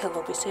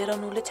ჯანმრთელობის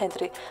ეროვნული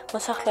ცენტრი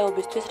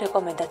მოსახლეობისთვის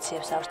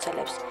რეკომენდაციებს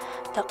ავრცელებს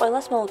და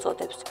ყველას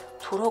მოუწოდებს,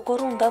 თუ როგორ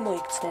უნდა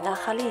მოიქცნენ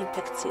ახალი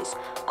ინფექციის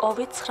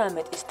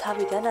COVID-19-ის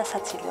თავიდან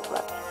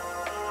ასაცილებლად.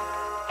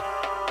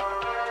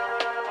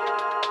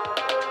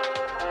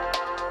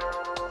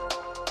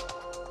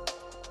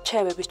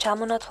 რჩევების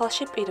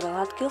ჩამონათვალში პირველ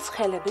ადგილს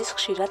ხელების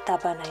ხშირად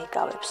დაბანა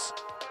იკავებს.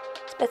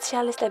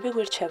 სპეციალისტები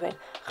გვირჩევენ,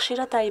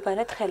 ხშირად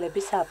დაიბანეთ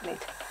ხელების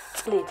აბნით,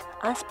 წყლით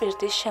ან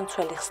სპირტის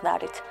შემცველი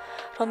ხსნარით,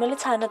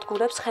 რომელიც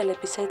ანადგურებს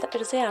ხელების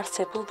ზედაპირზე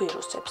არსებულ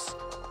ვირუსებს.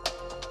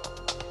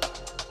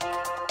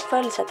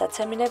 ხველისა და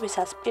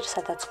ცემინებისას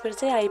პირსა და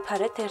ცხვირზე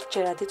აიფარეთ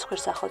ერთჯერადი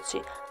ცხვირსახოცი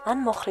ან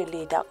მოხრილი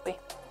იდაყვი.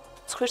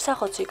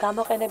 ცხვირსახოცი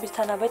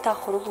გამოყენებისთანავე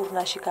დახურულ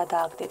ურნაში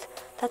გადააგდეთ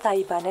და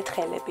დაიბანეთ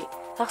ხელები.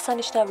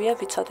 აღსანიშნავია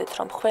ვიცოდეთ,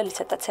 რომ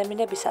ხველისა და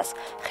ცემინებისას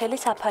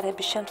ხელის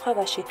აფარების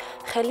შემთხვევაში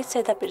ხელის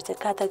ზედაპირზე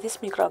გადადის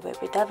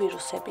მიკრობები და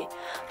ვირუსები,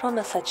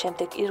 რომელსაც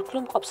შემდეგ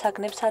ირგვლივ მყოფ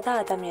საგნებსა და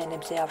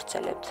ადამიანებზე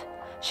ავრცელებთ.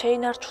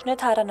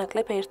 შეინარჩუნეთ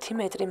არანაკლებ 1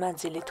 მეტრი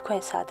მანძილი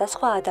თქვენსა და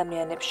სხვა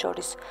ადამიანებს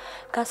შორის.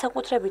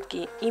 განსაკუთრებით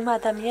კი იმ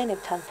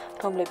ადამიანებთან,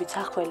 რომლებიც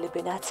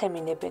ახველებენ,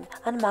 აცემინებენ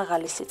ან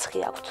მაღალი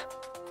სიცხე აქვთ.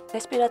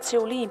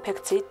 რესპირაციული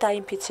ინფექციით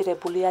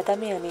დაინფიცირებული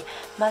ადამიანი,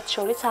 მათ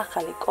შორის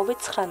ახალი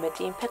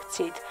COVID-19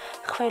 ინფექციით,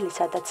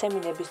 ხველისა და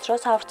ცემინების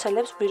დროს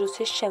ავრცელებს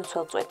ვირუსის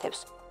შემცველ წვეთებს.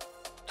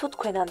 თუ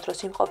თქვენ ამ დროს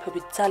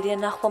იმყოფებით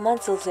ძალიან ახლო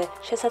მანძილზე,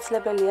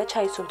 შესაძლებელია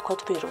ჩაისუნთქოთ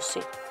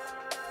ვირუსი.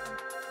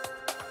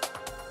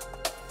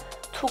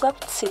 თუ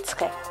გაქვთ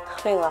სიცხე,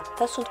 ხველა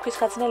და სუნთქვის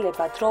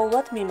გაძნელება,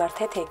 დროულად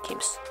მიმართეთ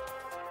ექიმს.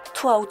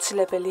 თუ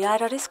აუცილებელი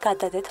არ არის,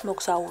 გადადეთ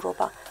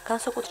მოგზაურობა,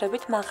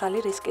 განსაკუთრებით მაღალი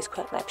რისკის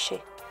ქვეყნებში.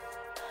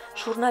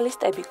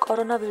 ჟურნალისტები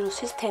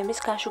კორონავირუსის თემის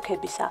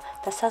განშუქებისა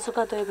და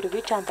საზოგადოებრივი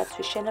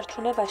ჯანდაცვის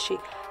შენარჩუნებაში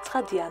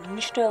ცხადია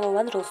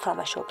მნიშვნელოვან როლს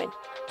თამაშობენ.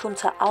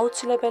 თუმცა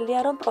აუცილებელია,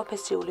 რომ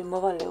პროფესიული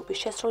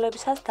მოვალეობის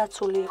შესრულებისას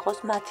დაცული იყოს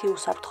მათი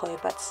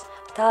უსაფრთხოებაც.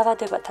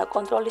 დაავადებათა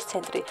კონტროლის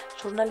ცენტრი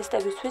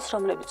ჟურნალისტებისთვის,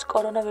 რომლებიც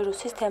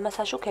კორონავირუსის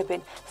თემას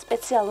აშუქებენ,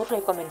 სპეციალურ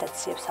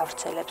რეკომენდაციებს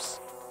ავრცელებს.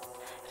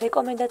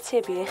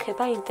 რეკომენდაციები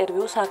ეხება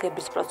ინტერვიუს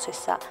აღების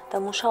პროცესსა და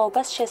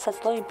მუშაობას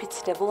შესაძლო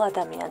ინფიცირებულ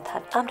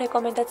ადამიანთან. ამ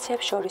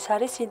რეკომენდაციებს შორის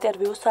არის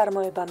ინტერვიუს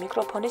წარმოება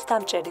მიკროფონის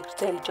დამჭერი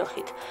გრძელი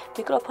ჯოხით,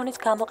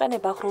 მიკროფონის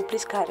გამოყენება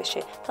ღრუბლის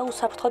გარეშე და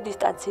უსაფრთხო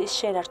დისტანციის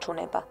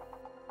შენარჩუნება.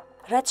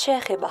 რაც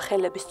შეეხება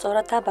ხელების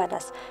სწორად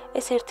დაბანას,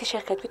 ეს ერთი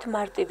შეხედვით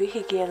მარტივი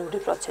ჰიგიენური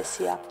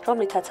პროცესია,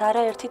 რომლითაც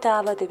არაერთი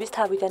დაავადების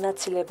თავიდან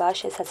აცილებაა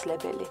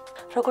შესაძლებელი.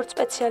 როგორც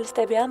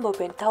სპეციალისტები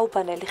ამბობენ,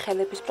 დაუბანელი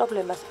ხელების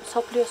პრობლემას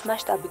მსოფლიოს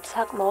მასშტაბით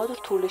საკმაოდ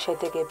რთული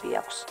შედეგები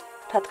აქვს.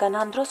 რადგან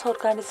ამ დროს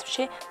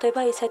ორგანიზმში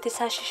ხდება ისეთი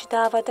საშიში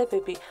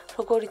დაავადებები,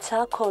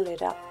 როგორიცაა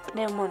ქოლერა,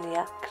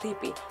 პნევმონია,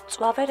 გრიპი,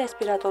 მწვავე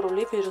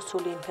რესპირატორული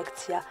ვირუსული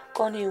ინფექცია,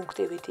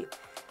 კონიუნქტივიტი,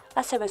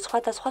 ასევე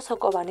სხვადასხვა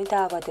სოკოვანი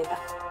დაავადება.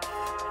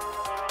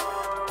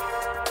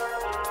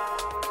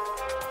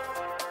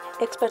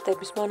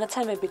 ექსპერტების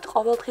მონაცემებით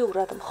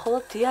ყოველდღიურად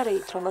მხოლოდ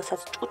დიარეით,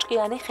 რომელსაც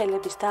ჭუჭყიანი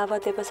ხელების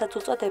დაავადებასაც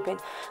უწოდებენ,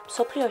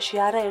 მსოფლიოში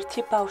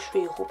არაერთი ბავშვი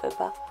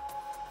იღუპება.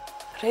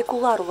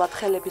 რეგულარულად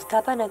ხელების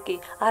დაბანა კი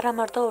არა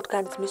მარტო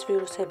ორგანიზმის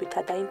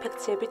ვირუსებითა და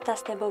ინფექციებით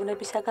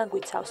დასნებოვნებისაგან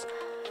გვიცავს,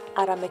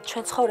 არამედ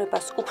ჩვენ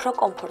ცხოვრებას უფრო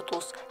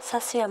კომფორტულს,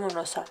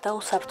 სასიამოვნოსა და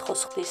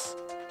უსაფრთხოს ხდის.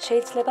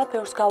 შეიძლება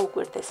ბევრს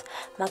გაუკვირდეს,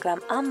 მაგრამ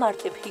ამ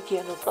მარტივ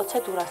ჰიგიენურ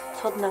პროცედურას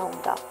ცოდნა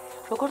უნდა.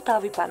 როგორ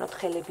დავიბანოთ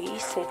ხელები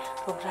ისე,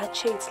 რომ რაც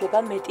შეიძლება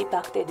მეტი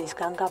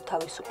ბაქტერიისგან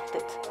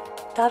გავთავისუფლდეთ.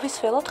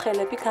 დავისველოთ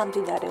ხელები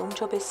გამდინარე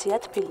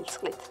უმჯობესია თბილი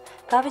წყლით.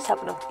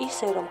 გავისაბნოთ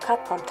ისე, რომ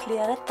ქაფა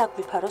მთლიანად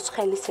დაგვიფაროს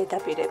ხელის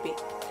ზედაპირები.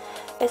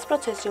 ეს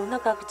პროცესი უნდა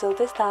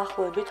გაგრძელდეს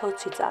დაახლოებით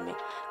 20 წამი.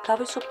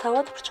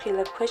 გავისუფთავოთ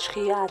ფრჩხილებ ქვეშ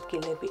ღია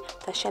ადგილები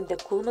და შემდეგ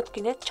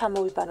გულმოდგინეთ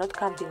ჩამოვიბანოთ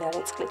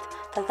გამდინარე წყლით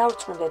და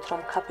დავრწმუნდეთ,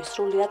 რომ ქაფი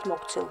სრულიად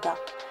მოგცილდა.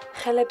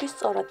 ხელების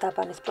სწორად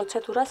დაბანის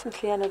პროცედურას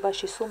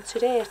მთლიანობაში სულ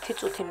მცირე 1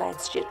 წუთი მაინც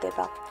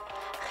სჭირდება.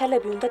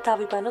 ხელები უნდა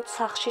დავიბანოთ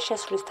სახლში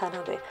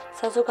შესვლისთანავე,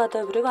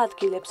 საზოგადოებრივ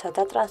ადგილებსა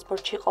და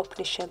ტრანსპორტში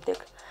ყოფნის შემდეგ,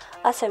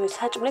 ასევე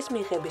საჭმლის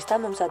მიღების და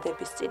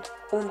მომზადების წინ,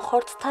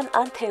 უმხორცთან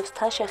ან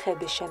თევზთან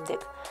შეხების შემდეგ,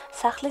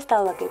 სახლის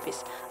დალაგების,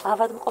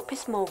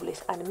 ავადმყოფის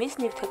მოვლის ან მის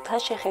ნივთებთან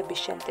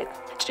შეხების შემდეგ,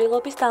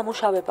 ჭრილობის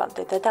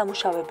დამუშავებამდე და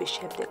დამუშავების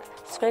შემდეგ,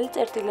 სველი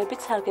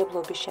წერტილებით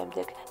სარგებლობის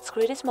შემდეგ,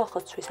 ცხვირის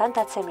მოხოცვის ან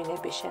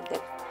დაცემინების შემდეგ,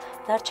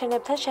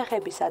 ნარჩენებთან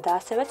შეხებისა და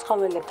ასევე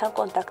ცხოველებთან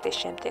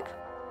კონტაქტის შემდეგ.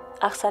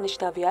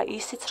 აღსანიშნავია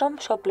ისიც, რომ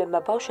მშობლებმა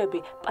ბავშვები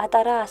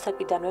პატარა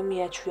ასაკიდანვე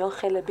მიაჩვიონ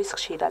ხელების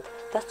ხშირად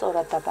და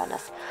სწორად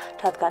დაბანას,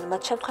 რადგან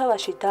მათ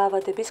შემთხვევაში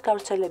დაავადების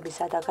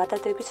გავრცელებისა და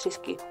გადადების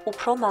რისკი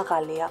უფრო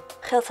მაღალია.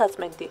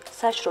 ხელსაწმენდი,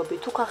 საშრობი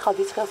თუ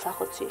კახალდის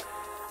ხელსახოცი.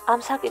 ამ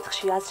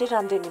საკითხში აზრი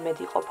რამდენიმედ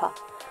იყოფა,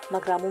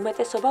 მაგრამ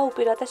უმეტესობა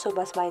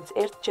უპირატესობას მაინც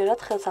ერთჯერად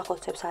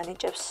ხელსახოცებს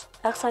ანიჭებს.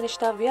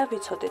 აღსანიშნავია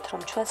ვიცოდეთ,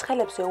 რომ ჩვენს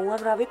ხელებზე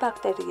უამრავი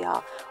ბაქტერიაა,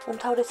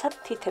 უმთავრესად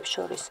თითებს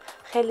შორის,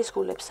 ხელის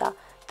გულებსა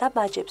და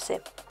მაჯებზე.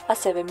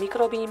 ასევე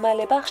მიკრობი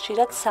იმალება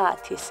ხშირად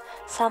საათის,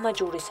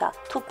 სამაჯურისა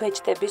თუ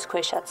ბეჭდების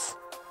ქვეშაც.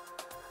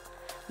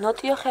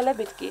 ნოტიო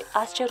ხელებით კი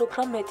 100-ჯერ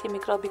უფრო მეტი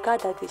მიკრობი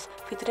გადადის,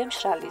 ვიდრე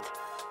მშრალით.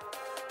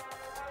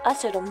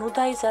 ასე რომ ნუ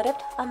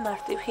დაიზარებთ ამ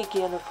მარტივ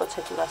ჰიგიენურ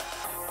პროცედურას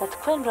და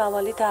თქვენ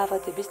მრავალი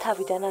დაავადების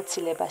თავიდან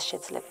აცილებას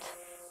შეძლებთ.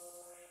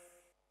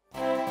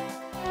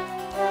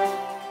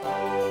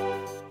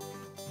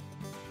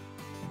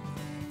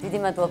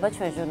 დიდი მადლობა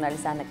ჩვენ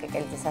ჟურნალის ანა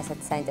კეკელიძის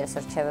ასეთი საინტერესო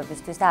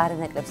რჩევებისთვის და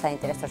არანაკლებ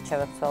საინტერესო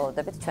რჩევებს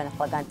ველოდებით. ჩვენ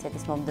ახლა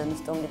განთიადის მომდევნო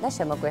სტუმრიდან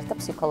შემოგვიერთდა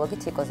ფსიქოლოგი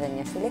თიკო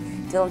ზენიაშვილი.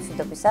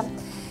 დილომშვიდობისა.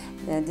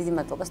 დიდი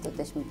მადლობა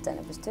სტუდიაში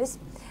მიბრძანებისთვის.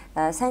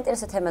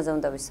 საინტერესო თემაზე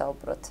უნდა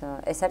ვისაუბროთ.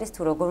 ეს არის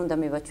თუ როგორ უნდა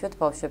მივაჩვიოთ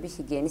ბავშვები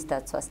ჰიგიენის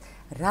დაცვას.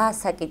 რა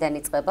ასაკიდან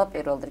იწყება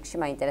პირველ რიგში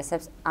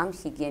მაინტერესებს ამ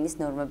ჰიგიენის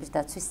ნორმების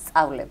დაცვის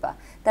სწავლება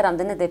და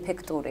რამდენად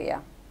ეფექტურია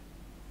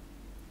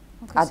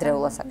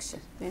ადრეულ ასაკში.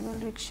 პირველ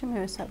რიგში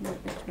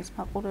მივესალმებით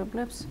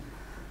მაყურებლებს.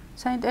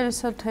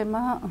 საინტერესო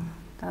თემა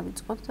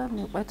დავიწყოთ და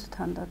მივყვეთ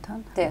თანდათან.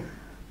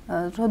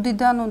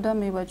 როდიდან უნდა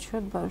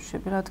მივაჩვიოთ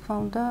ბავშვები, რა თქმა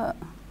უნდა,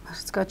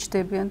 რაც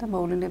გაჩნდებიან და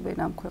მოვლენებიან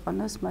ამ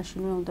ქვეყანას,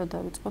 მაშინვე უნდა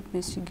დავიწყოთ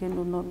მის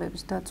ჰიგიენურ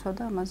ნორმების დაცვა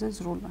და ამაზე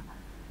ზრუნვა.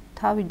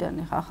 თავიდან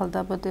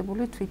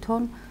ახალდაბადებული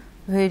თვითონ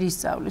ვერ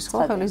ისწავლის, ხო,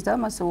 ხელის და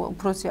მას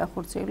უფროსი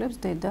ახორციელებს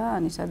დედა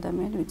ან ის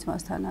ადამიანი, ვინც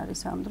მასთან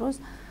არის ამ დროს.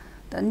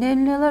 და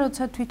ნელ-ნელა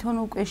როცა თვითონ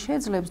უკვე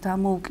შეძლებს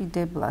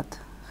დამოუკიდებლად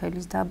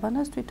ხელის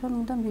დაბანას, თვითონ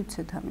უნდა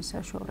მივცეთ ამის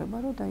საშუალება,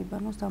 რომ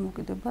დაიბანოს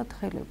დამოუკიდებლად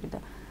ხელები და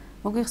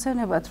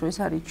მოგიხსენებათ, რომ ეს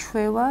არის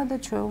ჩვევა და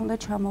ჩვევა უნდა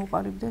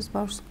ჩამოუყალიბდეს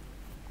ბავშვს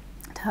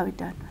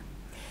თავიდანვე.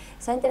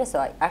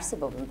 საინტერესოა,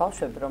 არსებობენ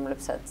ბავშვები,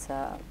 რომლებსაც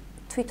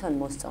თვითონ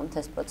მოსწონთ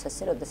ეს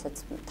პროცესი, როდესაც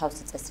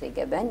თავსი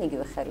წესრიგებენ,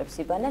 იგივე ხელებს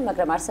იბანენ,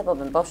 მაგრამ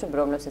არსებობენ ბავშვები,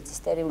 რომლებსაც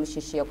ისტერიული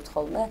შიში აქვთ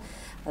ხოლმე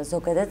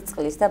ზოგადად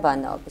წყლის და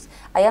ბანაობის.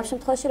 აი ამ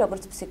შემთხვევაში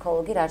როგორც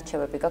ფსიქოლოგი რა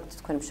რჩევები გაქვთ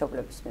თქვენი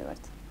მშობლების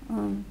მიმართ?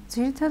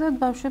 ძირითადად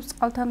ბავშვებს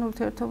წყალთან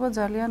ურთიერთობა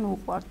ძალიან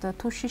უყვართ და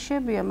თუ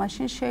შიშებია,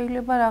 მაშინ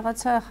შეიძლება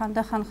რაღაცა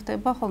ხანდახან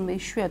ხდება ხოლმე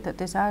იშვიათად,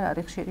 ეს არ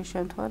არის ხშირი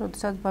შემთხვევა,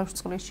 როდესაც ბავშვს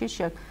წყლის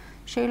შიში აქვს.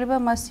 შეიძლება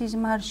მას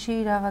სიზმარში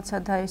რაღაცა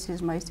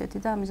დაესიზმა ისეთი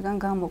და ამისგან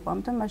გამოყვამ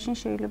და მაშინ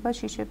შეიძლება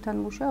შიშებთან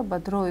მუშაობა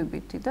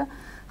დროებითი და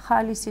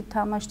ხალისით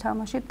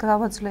თამაშით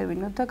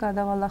გავაძლევინოთ და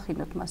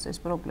გადავალახინოთ მას ეს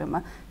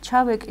პრობლემა.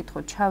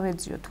 ჩავეკითხოთ,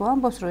 ჩავეძიოთ, თუ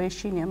ამბობს რომ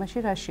ეშინია,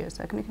 მაშინ რა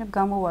შეასაკნი, იქნებ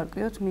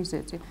გამოვარკვიოთ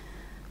მიზეზი.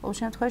 ყოველ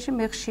შემთხვევაში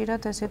მე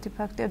ხშირად ესეთი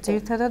ფაქტია,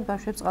 ძირითადად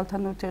ბავშვებს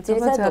წყალთან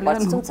ურთიერთობა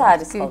ძალიან თუმცა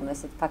არის ხოლმე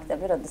ესეთი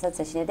ფაქტები, როდესაც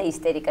ეშინია და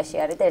ისტერიკაში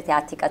არის და ერთი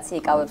 10 კაცი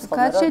იკავებს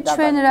ხოლმე რომ გაჩვენეთ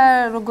ჩვენ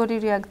როგორი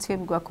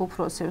რეაქციები გვაქვს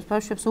უფროსებს,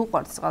 ბავშვებს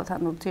უყვართ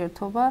წყალთან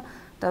ურთიერთობა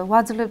და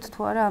ვაძლევთ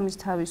თუ არა ამის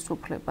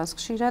თავისუფლებას.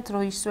 ხშირად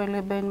რო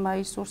ისველებენ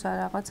მაისურს არ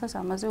რაღაცას,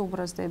 ამაზე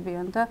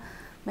უბრაზდებიან და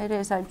მე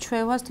ეს აი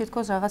ჩვევას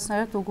თითქოს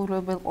რაღაცნაირად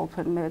უგულებელ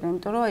ყოფენ მე,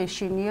 იმიტომ რომ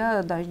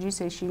ეშინია დაჟის,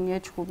 ეშინია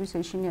ჩხუბის,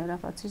 ეშინია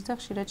რაღაცის და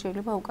ხშირად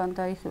შეიძლება უკან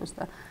დაიხიოს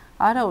და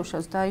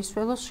არაუშავს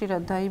დაისველოს,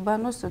 ხშირად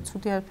დაიბანოს,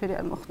 ცუდი არაფერი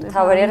არ მოხდება.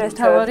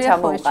 თავარია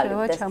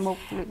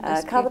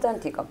ჩამოუყალიბდეს.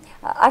 ქაბატონტიკო,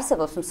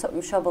 არსებობს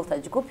მშობელთა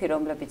ჯგუფი,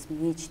 რომლებიც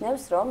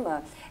მიიჩნევს, რომ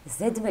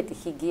ზედმეტი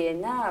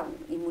ჰიგიენა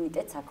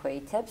იმუნიტეტს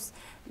აქვეითებს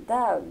და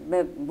მე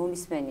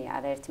მომისმენი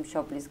არაერთი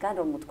მშობლისგან,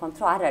 რომ უთქვამთ,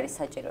 რომ არ არის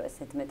საჭირო ეს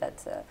ზედმეტად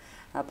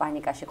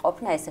პანიკაში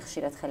ყოფნა, ესე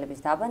ხშირად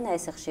ხელების დაბანა,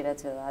 ესე ხშირად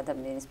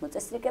ადამიანის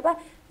მოწესრიგება,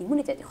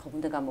 იმუნიტეტი ხომ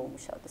უნდა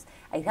გამოუმუშავდეს.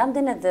 აი,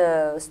 რამდენად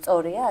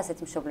სწორია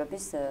ასეთი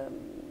მშობლების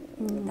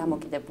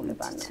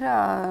დამოკიდებულება?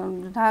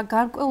 რა,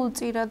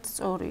 გარკვეულწილად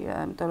სწორია,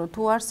 იმიტომ რომ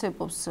თუ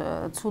არსებობს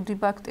ცუდი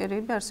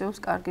ბაქტერიები, არსებობს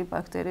კარგი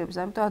ბაქტერიები,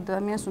 ამიტომ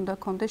ადამიანს უნდა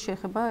ქონდეს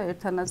შეხება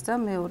ერთანაც და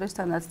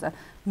მეორესთანაც და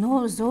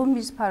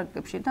ზომის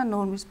ფარგლებში და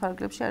ნორმის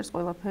ფარგლებში არის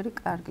ყველაფერი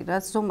კარგი.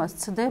 რაც ზომას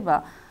ცდება,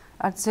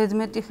 არც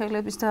ზედმეტი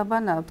ხელების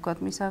დაბანაა, ვთქვათ,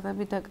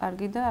 მისაღები და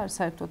კარგი და არ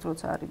საერთოდ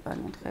როცა არ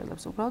იბანებთ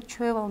ხელებს. უბრალოდ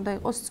ჩვევა უნდა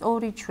იყოს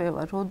სწორი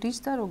ჩვევა, როდის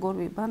და როგორ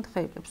ვიბანთ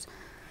ხელებს.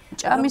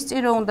 ჭამის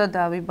წირო უნდა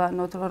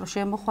დავიბანოთ,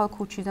 შემოხვალ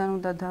ქუჩიდან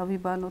უნდა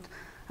დავიბანოთ.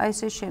 აი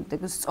ესე შემდეგ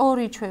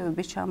სწორი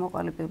ჩვევების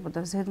ჩამოყალიბება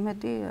და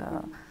ზედმეტი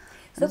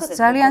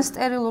ძალიან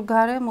სტერილურ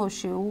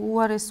გარემოში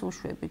უარეს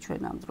უშვები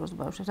ჩვენ ამ დროს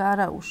ბავშვებს.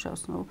 არა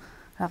უშავს, ნუ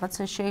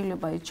რაღაცა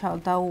შეიძლება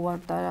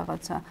დაუვარდა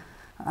რაღაცა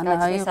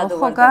აი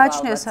ხო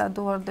გააჩნიეს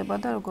ადუვარდება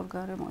და როგორ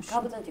გარემოში.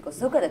 ქაბატონტიკო,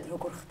 ზოგადად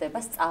როგორ ხდება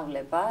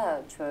სწავლება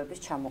ჩვევების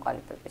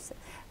ჩამოყალიბების?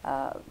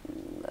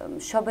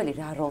 მშობელი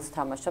რა როლს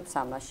თამაშობს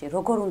ამაში?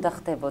 როგორ უნდა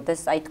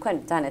ხდებოდეს? აი თქვენ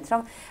ძანეთ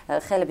რომ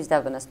ხელების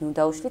დაბანას ნუ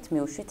დაუშვით,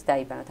 მიუშვით,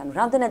 დაიბანოთ. ანუ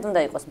რამდენად უნდა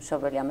იყოს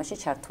მშობელი ამაში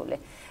ჩართული?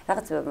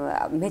 რაღაც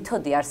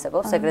მეთოდი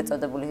არსებობს ეგრეთ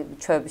წოდებული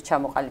ჩვევების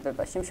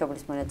ჩამოყალიბებაში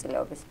მშობლის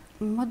მონაწილეობის?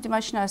 მოდი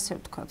მაშინ ასე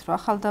ვთქვათ, რომ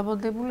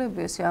ახალდაბადებულები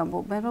ესე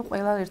ამბობენ, რომ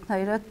ყველა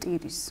ერთნაირად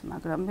ტირის,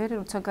 მაგრამ მე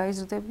როცა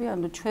გაიზრდები,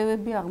 ანუ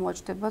ჩვევები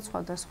აღმოჩნდება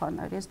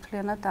სხვადასხვანაირი, ეს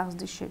მთლიანად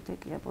აღზრდის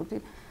შედეგია. მოდი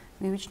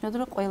მივიჩნიოთ,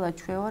 რომ ყველა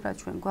ჩვევა, რაც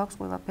ჩვენ გვაქვს,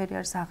 ყველაფერი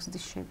არის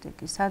აღზრდის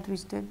შედეგი. სად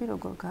ვიზრდები,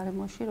 როგორ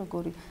გარემოში,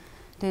 როგორი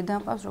დედა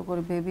მყავს,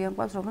 როგორი ბებია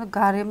მყავს, როგორ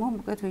გარემო,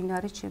 მოკლედ ვინ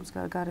არის ჩემს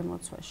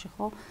გარემოცვაში,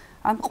 ხო?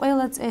 ამ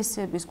ყველა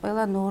წესების,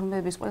 ყველა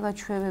ნორმების, ყველა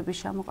ჩვევების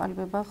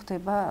ჩამოყალიბება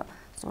ხდება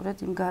სწორედ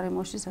იმ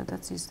გარემოში,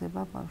 სადაც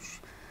იზრდება ბავშვი.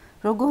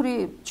 როგორი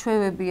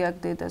ჩვევები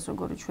აქვს დედას,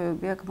 როგორი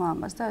ჩვევები აქვს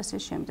მამას და ასე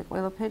შემდეგ.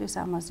 ყველაფერი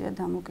ამაზეა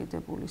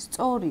დამოკიდებული.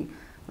 სწორი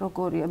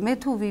როგორია, მე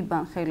თუ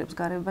ვიბან ხელებს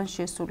გარებან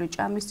შესული,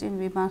 ჭამის წინ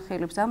ვიბან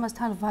ხელებს,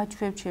 ამასთან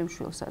ვაჩვევ ჩემ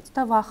შვილსაც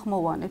და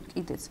ვახმოვანებ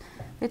კიდეც.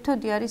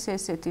 მეთოდი არის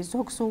ესეთი,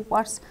 ზოგს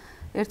უყვარს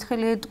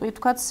ერთხელ ეტყვი,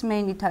 თქვათ,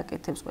 სმენით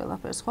აკეთებს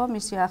ყველაფერს, ხო?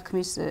 მისი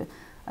აღქმის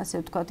ასე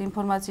ვთქვათ,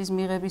 ინფორმაციის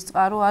მიღების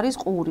წყარო არის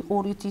ყური,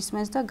 ყურით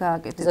ისმენს და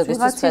გააკეთებს.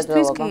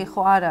 ვიღაცისთვის კი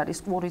ხო არ არის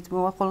ყურით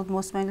მოახოლოდ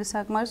მოსმენილი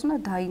საკმარისი, უნდა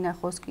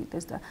დაინახოს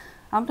კიდეც და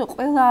ამიტომ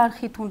ყველა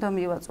არხით უნდა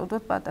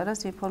მივაწოდოთ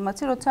პატარას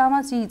ინფორმაცია, როცა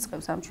ამას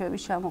იწყებს ამ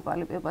ჩვევის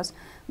ჩამოყალიბებას.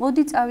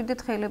 მოდი წავიდეთ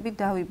ხელები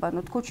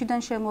დავიბანოთ, ქუჩიდან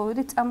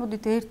შემოვედით,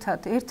 წამოდით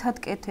ერთად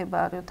კეთება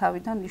არის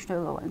თავიდან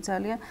მნიშვნელოვანი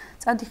ძალიან.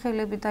 წადი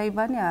ხელები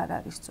დაიბანე არ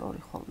არის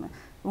სწორი ხოლმე.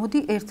 მოდი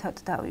ერთად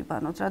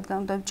დავიბანოთ, რადგან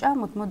უნდა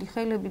ვჭამოთ, მოდი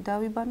ხელები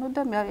დავიბანოთ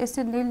და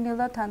ესე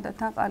ნელ-ნელა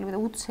თანდათან ყალიბდება და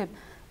უცებ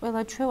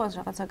ყველა ჩვევას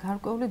რაღაცა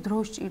გარკვეული დრო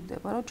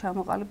სჭირდება, რომ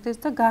ჩამოყალიბდეს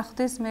და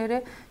გახდეს მერე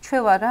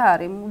ჩვევა რა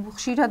არის,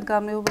 ხშირად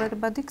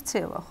გამეუბრებადი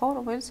ქცევა, ხო,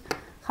 რომელიც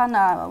ხან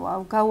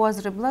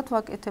გაუაზრებლად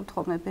ვაკეთებთ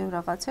ხოლმე ბევრ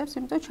რაღაცებს,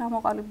 იმიტომ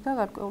ჩამოყალიბდა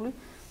გარკვეული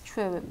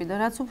ჩვევები და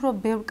რაც უფრო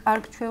ბევრ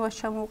კარგ ჩვევას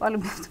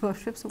ჩამოუყალიბებთ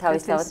ბავშვებს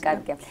თავისთავად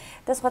კარგია.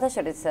 და სხვათა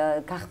შორის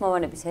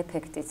გახმოვანების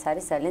ეფექტიც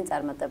არის ძალიან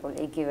წარმატებული.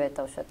 იგივე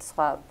თავშოთ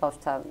სხვა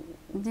ბავშვთა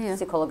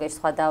ფსიქოლოგიაში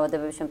სხვა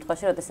დაავადებების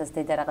შემთხვევაში, როდესაც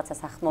დედა რაღაცას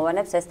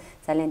ახმოვანებს, ეს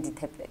ძალიან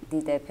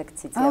დიდ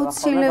ეფექტს იძლევა ხოლმე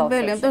ბავშვებში.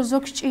 აუცილებელია, იმიტომ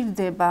ზოგ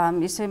სჭირდება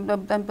ამის,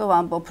 ამიტომ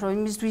ვამბობ, რომ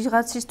იმის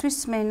ვიღაცისთვის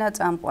სმენა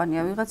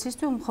წამყვანია,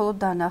 ვიღაცისთვის მხოლოდ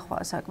დანახვა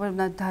საქმე,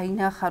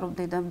 დაინახა რომ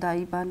დედამ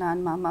დაიბანა ან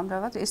მამამ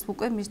რაღაც, ეს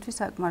უკვე მისთვის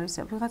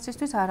საკმარისია.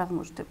 ვიღაცისთვის არ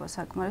აღმოჩნდება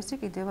საკმარისი,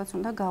 კიდევაც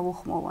უნდა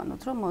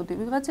გავუხმოვანოთ, რომ მოდი,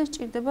 ვიღაცას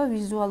სჭირდება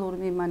ვიზუალური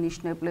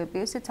მიმანიშნებლები,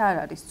 ესეც არ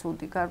არის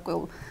ცუდი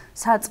გარკვეულ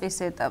საწყის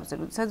ეტაპზე,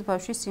 როდესაც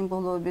ბავშვი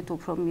სიმბოლოებით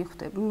უფრო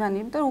მიხვდება.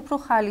 იმიტომ უფრო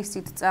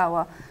ხალისით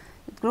წავა.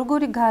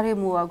 როგორი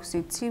გარემო აქვს,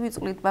 ცივი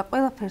წყლით,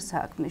 ყველაფერს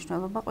აქვს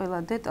მნიშვნელობა, ყველა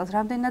დეტალს,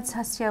 რამდენად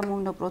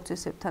სასიამოვნო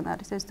პროცესებთან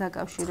არის ეს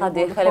დაკავშირებული.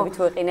 ხადი ხელებით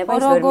უეყინება,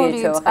 ის ვერ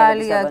მიეჩვევა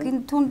ხელისაბან.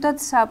 თუნდაც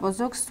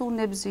ზოგს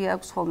სუნებზე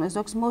აქვს ხოლმე,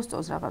 ზოგს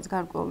მოსწონს რაღაც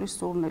გარკვეული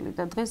სურნელი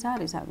და დღეს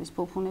არის ამის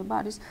ფუფუნება,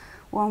 არის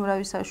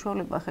უამრავი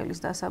საშუალება ხელის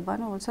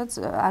დასაბანო, როდესაც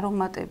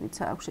არომატებიც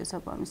აქვს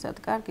შესაბამისად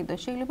კარგი და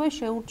შეიძლება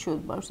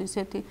შეურჩიოთ ბავშვს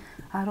ისეთი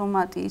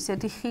არომატი,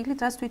 ისეთი ხილით,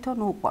 რაც თვითონ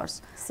უყვარს.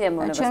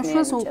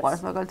 სიამოვნებას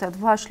უყვარს, მაგალითად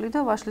ვაშლი და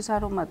ვაშლის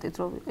არომატით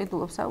რო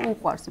ვიყიდულობს,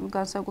 უყვარს, იმ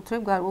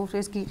განსაკუთრებით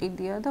გარკვეულს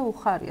გიყიდია და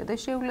უხარია და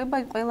შეიძლება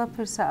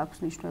ყველაფერს აქვს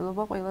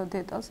მნიშვნელობა, ყველა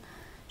დეტალს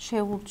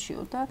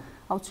შეურჩიოთ და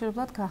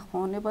აუცილებლად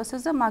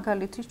გახმოვანებასაც და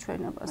მაგალითის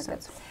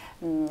ჩვენებასაც.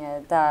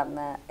 და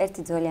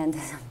ერთი ძალიან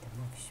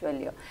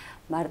მშველიო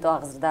მარტო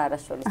აღზრდა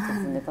არაშველის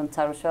თვითუნება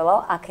მცარუშველაო,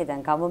 აქედან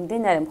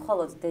გამომდინარე,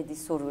 მხოლოდ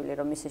დედის სურვილი,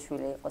 რომ მისი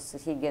შვილი იყოს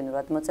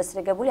ჰიგიენურად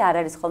მოწესრიგებული, არ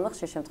არის ხოლმე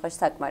ხშირ შემთხვევაში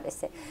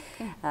საკმარისი.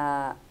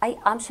 აი,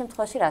 ამ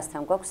შემთხვევაში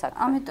რასთან გვაქვს საქმე?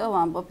 ამიტომ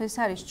ვამბობ, ეს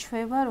არის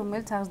ჩვევა,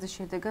 რომელიც აღზრდის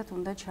შედეგად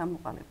უნდა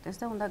ჩამოყალიბდეს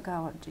და უნდა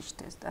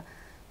გავარჯიშდეს და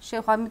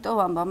ამიტომ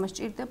ვამბობ, ამას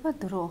სჭირდება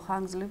დრო,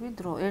 ხანგრძლივი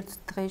დრო. ერთ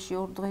დღეში,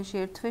 ორ დღეში,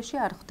 ერთ თვეში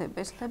არ ხდება,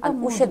 ეს ხდება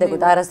მუდმივად.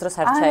 უშედეგოდ არასდროს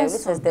არ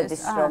ჩაივლის ეს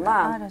დედის შრომა?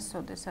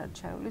 არასოდეს არ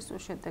ჩაივლის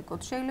უშედეგოდ.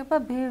 შეიძლება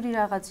ბევრი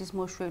რაღაცის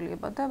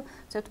მოშველიება და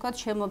ასე ვთქვათ,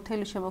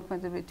 მთელი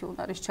შემოქმედებითი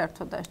უნარის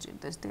ჩართვა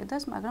დასჭირდეს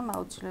დედას, მაგრამ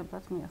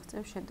აუცილებლად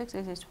მიაღწევს შედეგს,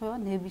 ეს ეხება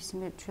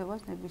ნებისმიერ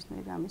ჩვევას,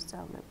 ნებისმიერ ამის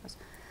სწავლებას.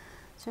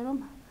 ასე რომ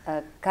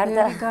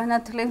გარდა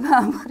განათლება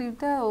ამ ხრივ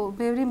და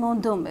ბევრი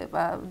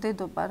მონდომება,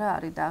 დედობა რა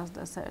არის და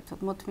აღზრდა საერთოდ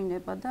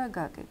მოთმინება და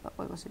გაგება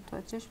ყველა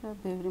სიტუაციაში,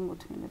 ბევრი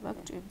მოთმინება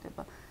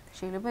გჭირდება.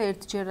 შეიძლება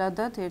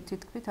ერთჯერადად ერთი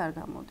თქმით არ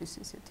გამოდის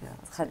ისეთი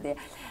რაღაც. ხადია.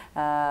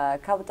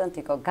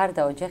 კაპიტანტიკო,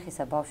 გარდა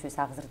ოჯახისა ბავშვის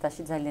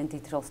აღზრდაში ძალიან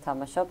დიდ როლს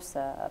თამაშობს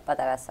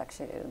პატარა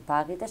ასაკში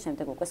ბაღი და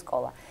შემდეგ უკვე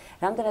სკოლა.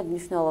 რამდენად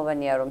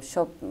მნიშვნელოვანია რომ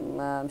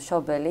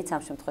მშობელიც,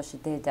 ამ შემთხვევაში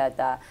დედა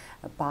და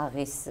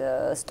ბაღის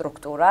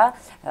სტრუქტურა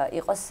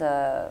იყოს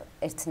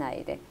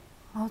ერთნაირი?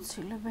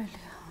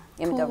 აუცილებელია.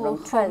 იმიტომ რომ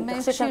ჩვენ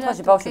ხშირ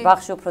შემთხვევაში ბავშვი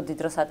ბაღში უფრო დიდ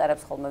დროს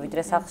ატარებს ხოლმე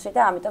ვიდრე სახლში და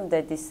ამიტომ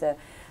დედის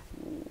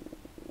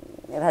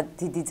რა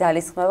დიდი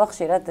ძალისხმევა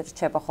ხშირად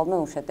რჩება ხოლმე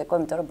უშედეგო,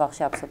 იმიტომ რომ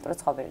ბაღში აბსოლუტურად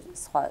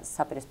სხვა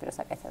საპირისპირო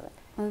საკეთებია.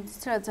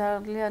 ის რა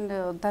ძალიან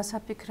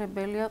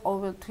დასაფიქრებელია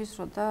ყოველთვის,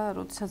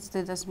 როდესაც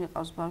დედას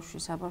მიყავს ბავშვი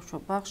საბავშვო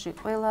ბაღში,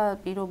 ყველა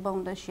პირობა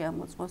უნდა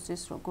შეამოწმოს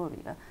ის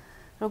როგორია.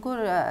 როგორ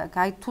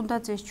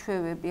თუნდაც ეს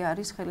ჩვევები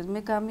არის ხელის,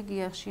 მე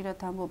გამიგია ხშირად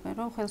ამბობენ,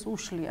 რომ ხელს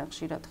უშლიან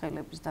ხშირად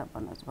ხელების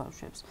დაბანას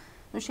ბავშვებს.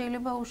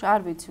 შეიძლება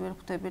არ ვიცი, ვერ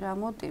ხვდები რა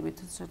მოტივით,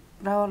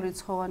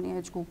 მრავალრიცხოვანია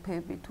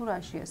ჯგუფები, თუ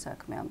რაშია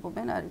საქმე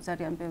ამბობენ, არის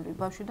ძალიან ბევრი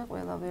ბავშვი და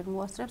ყველა ვერ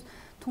მოასწრებს,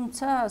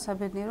 თუმცა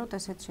საბედნიეროდ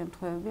ესეთი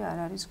შემთხვევები არ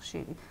არის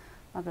ხშირი.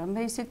 მაგრამ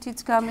მე ისეთიც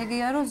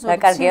გამიგია, რომ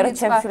ზოგადად კარგია, რომ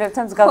ჩემს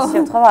შვილებთან მსგავსი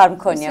შემთხვევა არ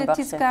მქონია ბავშვი.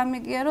 ისეთიც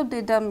გამიგია, რომ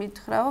დედა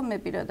მითხრაო, მე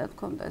პირადად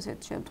მქონდა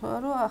ესეთი შემთხვევა,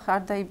 რომ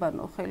არ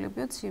დაიბანო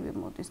ხელებიო, ცივი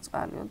მოდის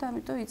წყალიო და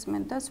ამიტომ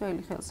იწმენდა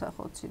სველი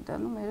ხელსახოციდან.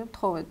 ნუ მე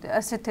ვთხოვეთ,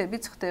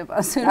 ასეთებიც ხდება,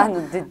 ასე რომ ანუ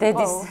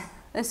დედის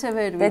ესე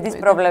ვერ ვიცი. დედის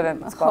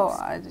პრობლემებიც ხო,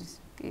 არის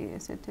კი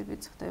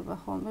ესეთებიც ხდება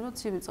ხოლმე, რომ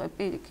ცივი წყალი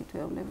პირიქით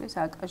ვეუბნებს,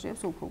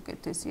 აკაჟებს, უფრო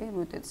უკეთესია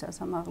იმუნიტეტის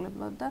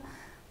სასამაღლებლად და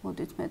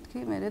მოდით მეთქი,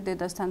 მე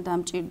დედასთან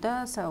დამჭირდა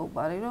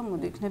საუბარი, რომ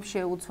მოდი იქნებ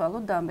შეუცვალო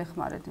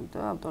დამეხმარეთ,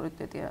 იმიტომ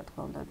ავტორიტეტი რა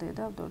თქმა უნდა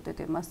დედა,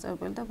 ავტორიტეტი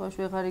მასწავლებელი და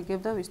ბავშვი აღარ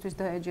იგებდა ვისთვის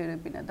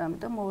დაეჯერებინა და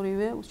ამიტომ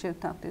ორივე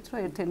შევთანხმდით, რომ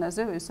ერთ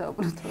ენაზე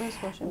ვესაუბროთ, რომ ეს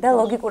ვაშენ. და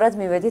ლოგიკურად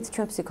მივედით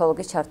ჩვენ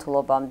ფსიქოლოგის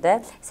ჩართულობამდე.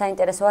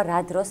 საინტერესოა რა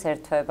დროს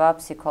ერთვება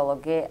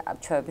ფსიქოლოგი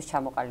ჩვევების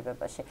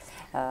ჩამოყალიბებაში.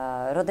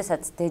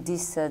 როდესაც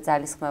დედის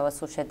ძალისხმევაც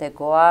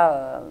უშედეგოა,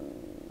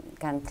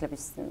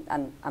 განათლების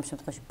ამ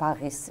შემთხვევაში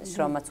ბაღის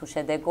შრომაც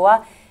უშედეგოა.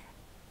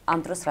 ამ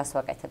დროს რას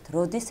ვაკეთებთ?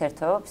 როდის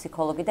ერთვება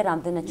ფსიქოლოგი და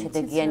რამდენად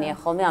შედეგიანია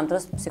ხოლმე ამ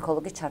დროს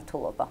ფსიქოლოგის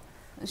ჩართულობა?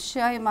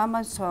 აი,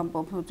 ამას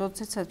ვამბობ,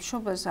 როდესაც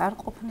მშობელს არ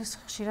ყოფნის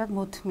ხშირად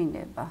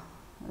მოთმინება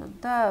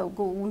და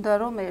უნდა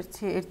რომ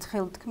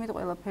ერთხელ თქმით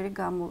ყველაფერი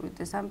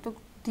გამოვიდეს. ამიტომ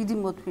დიდი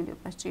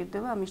მოთმინება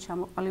სჭირდება, ამის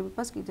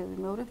ჩამოყალიბებას კიდევ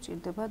მეორე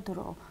სჭირდება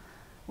დრო.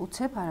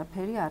 უცებ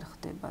არაფერი არ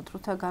ხდება.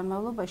 დროთა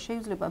განმავლობაში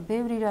შეიძლება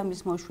ბევრი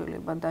რამის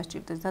მოშველება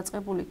დასჭირდეს.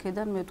 დაწყებული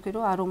იქიდან მე ვთქვი,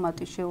 რომ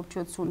არომატი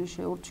შეურჩიოთ, სუნი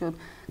შეურჩიოთ,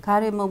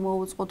 გარემო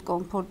მოუწყოთ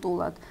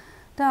კომფორტულად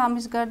და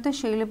ამის გარდა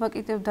შეიძლება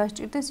კიდევ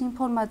დასჭირდეს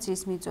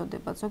ინფორმაციის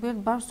მიწოდება. ზოგიერთ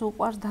ბავშვს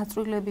უყვარს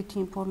დაწვრილებითი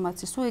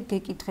ინფორმაცია. სულ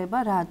გეკითხება,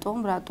 რატომ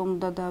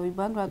უნდა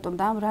დავიბან, რატომ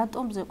და ამ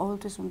რატომზე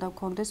ყოველთვის უნდა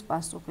გქონდეს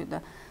პასუხი და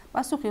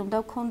პასუხი უნდა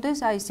გქონდეს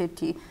აი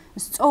ესეთი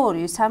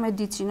სწორი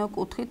სამედიცინო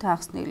კუთხით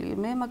ახსნილი.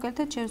 მე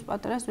მაგალითად ჩემს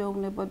პატარას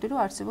ვეუბნებოდი, რომ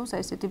არსებობს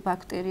აი ესეთი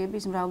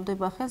ბაქტერიების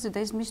მრავლდება ხელზე და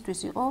ეს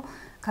მისთვის იყო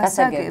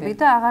გასაგები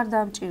და აღარ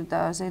დამჭირდა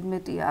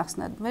ზედმეტი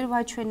ახსნა. მე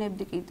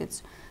ვაჩვენებდი კიდეც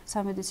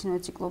სამედიცინო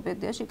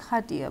ენციკლოპედიაში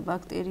ხატია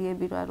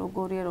ბაქტერიები რა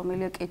როგორია,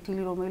 რომელია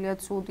კეთილი, რომელია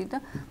ცუდი და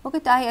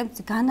მოგეთ აი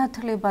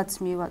განათლებაც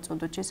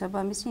მივაწოდოთ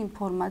შესაბამისი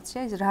ინფორმაცია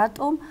ის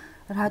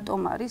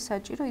რატომ არის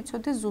საჭირო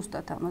იცოდეს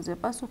ზუსტად ამაზე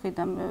პასუხი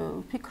და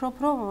ვფიქრობ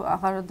რომ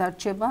აღარ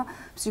დარჩება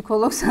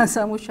ფსიქოლოგს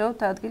სამუშაოდ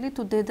ადგილი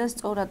თუ დედა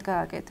სწორად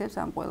გააკეთებს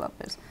ამ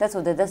ყველაფერს. და თუ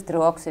დედას დრო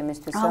აქვს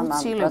იმისთვის რომ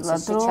ამ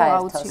პროცესში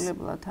ჩაერთოს.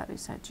 აუცილებლად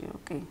არის საჭირო,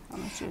 კი,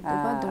 ამას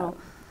ჭირდება დრო.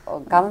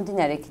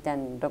 გამომდინარე იქიდან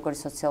როგორი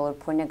სოციალური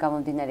ფონია,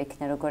 გამომდინარე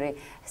იქიდან როგორი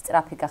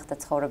სწრაფი გახდა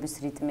ცხოვრების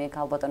რიტმი,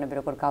 ქალბატონები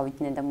როგორ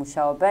გავიდნენ და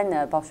მუშაობენ,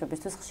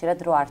 ბავშვებისთვის ხშირად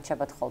დრო არ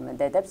რჩებათ ხოლმე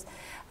დედებს.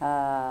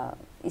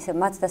 ისე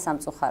მათ და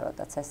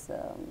სამწუხაროდაც ეს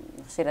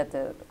ხშირად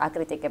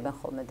აკრიტიკებენ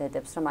ხოლმე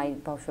დედებს, რომ აი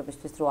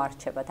ბავშვებისთვის დრო არ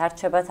რჩებათ. არ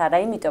რჩებათ არა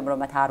იმიტომ, რომ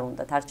მათ არ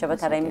უნდათ, არ რჩებათ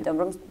არა იმიტომ,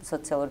 რომ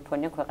სოციალური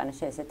ფონია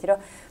ქვეყანაში ესეთი, რომ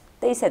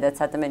და ისედაც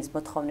ადამიანის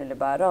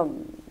მოთხოვნილებაა, რომ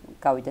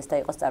გავიდეს და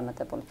იყოს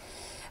წარმატებული.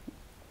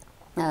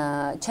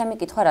 ჩემი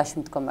კითხვა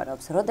რაში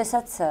მდგომარეობს?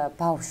 როდესაც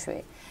ბავშვი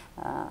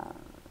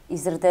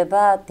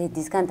იზრდება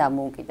დედისგან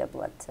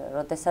დამოუკიდებლად,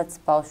 როდესაც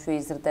ბავშვი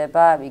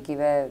იზრდება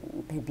იგივე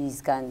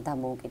ბებიისგან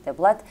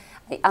დამოუკიდებლად,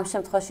 აი ამ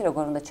შემთხვევაში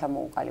როგორ უნდა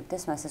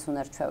ჩამოუყალიბდეს მას ეს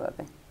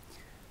უნარ-ჩვევები?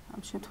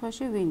 ამ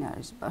შემთხვევაში ვინ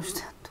არის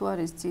ბავშვთან? თუ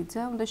არის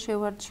ძიძა, უნდა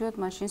შევარჩიოთ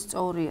მაშინ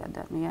სწორი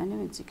ადამიანი,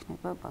 ვინც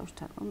იქნება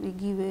ბავშვთან, რომ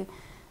იგივე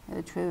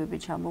ჩვევები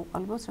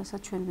ჩამოუყალიბოს,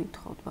 რასაც ჩვენ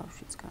ვითხოვთ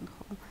ბავშვისგან,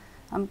 ხო?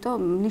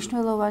 ამიტომ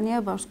მნიშვნელოვანია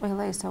ბავშვს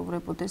ყველა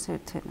ესაუბრებოდეს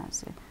ერთ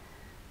ენაზე.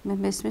 მე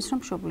მესმის რომ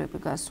მშობლები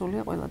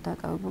გასულია, ყველა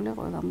დაკავებულია,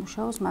 ყველა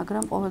მუშაობს,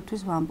 მაგრამ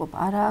ყოველთვის ვამბობ,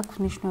 არა აქვს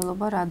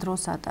მნიშვნელობა რა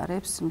დროს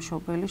ატარებს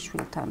მშობელი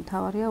შვილთან.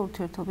 თავარია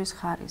ურთიერთობის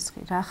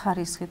ხარისხი. რა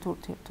ხარისხით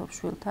ურთიერთობს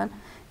შვილთან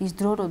ის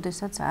დრო,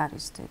 როდესაც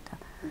არის დედა.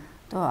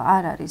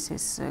 არ არის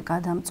ეს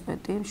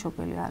გადამწყვეტი,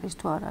 მშობელი არის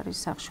თუ არ არის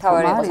სახლში.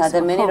 თავარია იყოს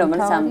ადამიანი,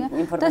 რომელიც ამ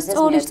ინფორმაციას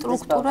სწორი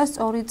სტრუქტურა,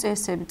 სწორი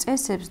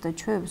წესებს და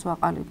ჩვევებს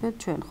ვაყალიბებთ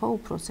ჩვენ ხო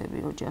უფროსები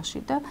ოჯახში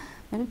და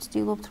მე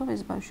ვცდილობთ რომ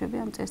ეს ბავშვები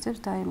ამ წესებს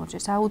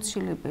დაემორჩეს.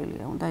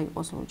 აუცილებელია უნდა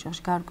იყოს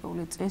ოჯახში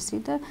გარკვეული წესი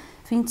და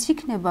ვინც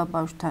იქნება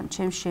ბავშვთან,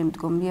 ჩემს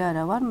შემდგომ მე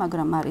არა ვარ,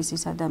 მაგრამ არის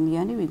ის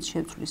ადამიანი, ვინც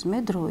შეცვლის მე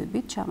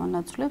დროებით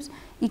ჩამონაცვლებს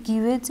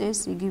იგივე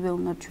წესს, იგივე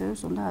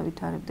უნარ-ჩვევებს უნდა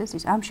ავითარებდეს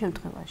ის ამ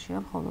შემთხვევაშია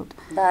მხოლოდ.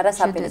 და არა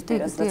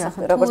საპირისპიროს,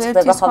 როგორც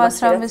ხდება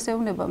ხოლმე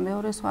ეუნება,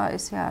 მეორე სხვა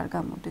ესე არ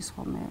გამოდის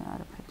ხოლმე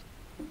არაფერი.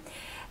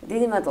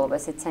 დიდი მადლობა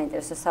ესეთ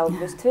საინტერესო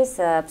საუბრისთვის.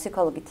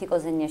 ფსიქოლოგი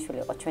თიკო ზენიაშვილი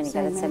იყო ჩვენი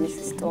გადაცემის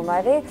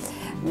სტუმარი.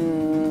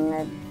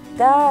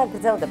 და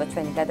გრძელდება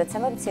ჩვენი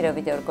გადაცემა. მცირე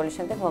ვიდეო რგოლის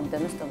შემდეგ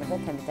მომდევნო სტუმრთა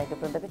თემით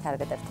დაგიბრუნდებით, არ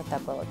გადაერთოთ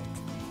დაგველოდებით.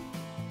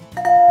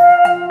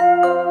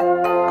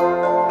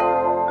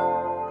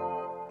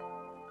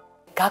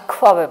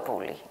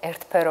 გაქვავებული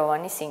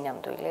ერთფეროვანი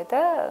სინამდვილე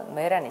და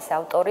მერანის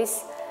ავტორის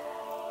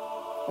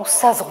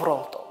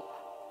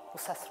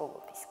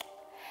უსასრულობისკენ.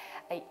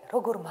 აი,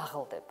 როგორ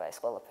მაღლდება ეს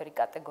ყველაფერი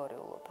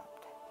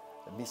კატეგორიულობამდე?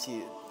 მისი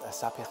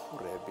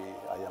საფეხურები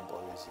აი ამ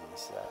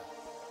პოეზიის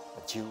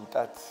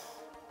ჯიუტად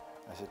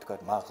ასე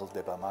ვთქვათ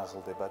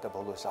მაღლდება და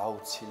ბოლოს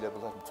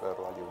აუცილებლად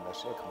მწვერვალი უნდა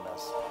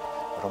შექმნას,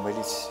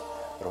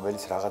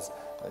 რომელიც რაღაც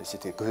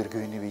ისეთი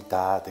გვირგვინივი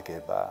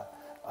დაადგება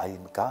აი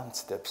იმ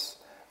განცდებს,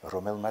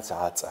 რომელმაც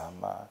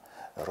აწამა,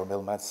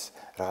 რომელმაც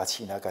რაღაც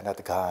შინაგანად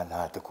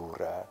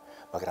გაანადგურა,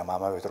 მაგრამ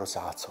ამავე დროს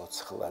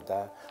აცოცხლა და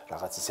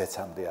რაღაც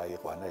ზეცამდე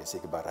აიყვანა ესე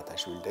იგი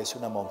ბარათაშვილი და ეს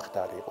უნდა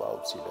მომხდარიყო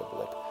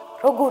აუცილებლად.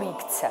 როგორ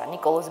იქცა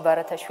ნიკოლოზ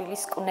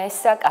ბარათაშვილის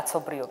კვნესა,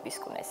 კაცობრიობის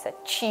კვნესა,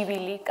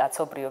 ჩივილი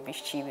კაცობრიობის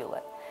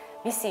ჩივილად.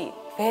 მისი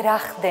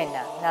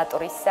ვერახდენა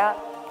ნატრისა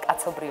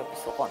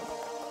კაცობრიობის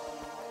უყონება.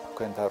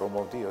 თქვენთან რომ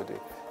მოვდიოდი,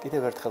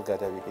 კიდევ ერთხელ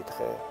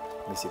გადავიკითხე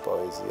მისი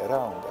პოეზია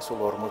რა უნდა, სულ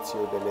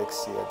 40-ოდე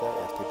ლექსია და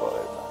ერთი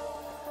პოემა.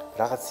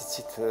 რაღაც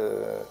იცით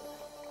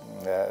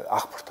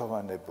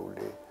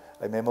აღფრთოვანებული,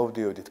 აი მე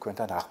მოვდიოდი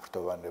თქვენთან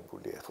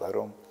აღფრთოვანებული ახლა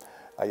რომ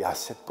აი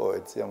ასეთ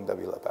პოეტზე უნდა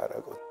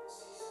ვილაპარაკოთ.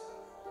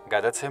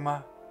 გადაცემა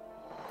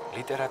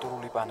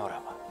ლიტერატურული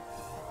პანორამა.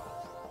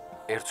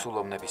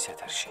 ერთსულოვნების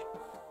ეთერში.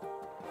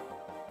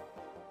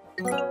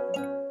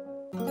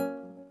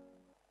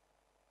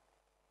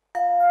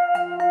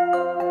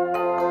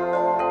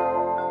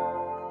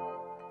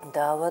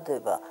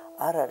 დაავადება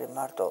არ არის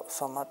მარტო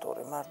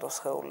სომატური, მარტო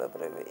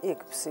სხეულებრივი, იქ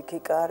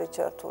ფსიქიკა არის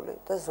ჩართული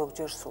და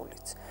ზოგჯერ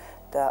სულიც.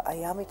 და აი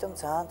ამიტომ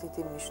ძალიან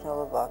დიდი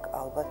მნიშვნელობა აქვს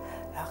ალბათ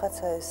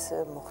რაღაცა ეს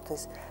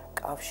მოხდეს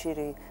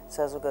კავშირი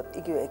საზოგადოებრივ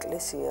იგივე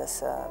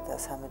ეკლესიასა და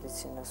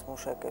სამედიცინოს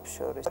მუშაკებს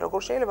შორის. როგორ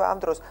შეიძლება ამ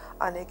დროს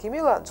ან ექიმი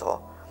ლანძღო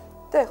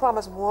და ეხლა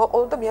ამას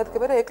მოაყოლო და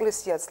მიადგება რა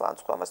ეკლესიაც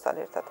ლანძღო ამასთან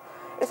ერთად.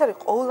 ეს არის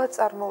ყოვლა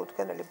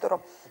წარმოუდგენელი, იმიტომ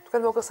რომ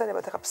თქვენ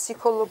მოგხსენებათ ახლა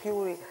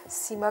ფსიქოლოგიური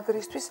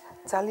სიმაგრისთვის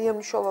ძალიან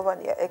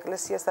მნიშვნელოვანია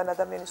ეკლესიასთან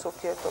ადამიანის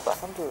ურთიერთობა.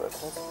 ნამდვილად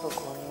უფრო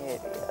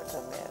გონიერია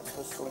ადამიანი,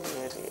 უფრო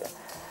სულიერია.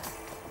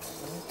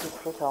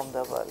 უფრო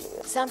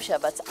თავმდაბალია.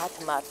 სამშაბათს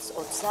 10 მარტს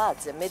 20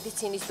 საათზე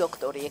მედიცინის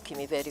დოქტორი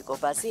ექიმი ვერიკო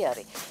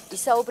ბაზიარი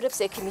ისაუბრებს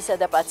ექიმისა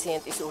და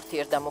პაციენტის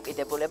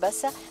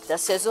ურთიერთდამოკიდებულებასა და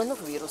სეზონურ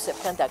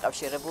ვირუსებთან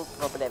დაკავშირებულ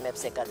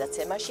პრობლემებზე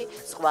გადაცემაში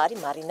ზღვარი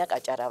მარინა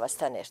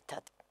კაჭარავასთან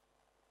ერთად.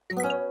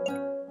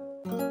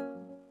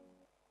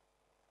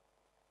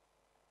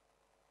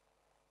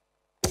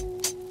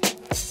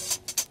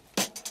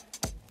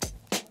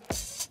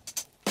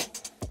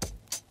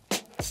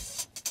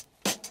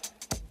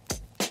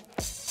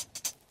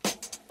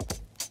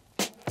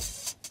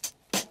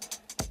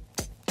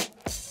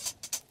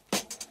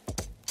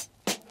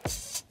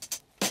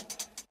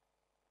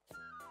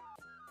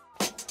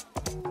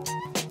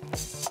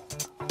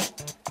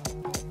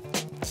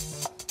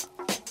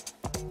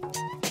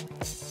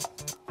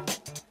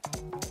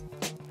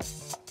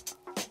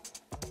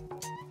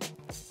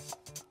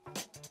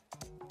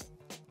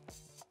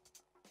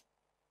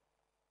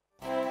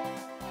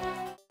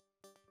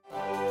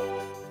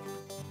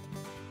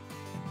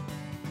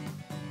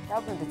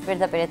 დაუბრუნდით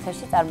პირდაპირ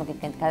ეთერში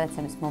წარმოგიდგენთ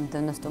გადაცემის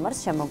მომდევნო სტუმარს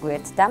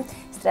შემოგვიერთდა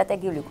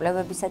სტრატეგიული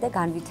კვლევებისა და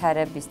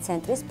განვითარების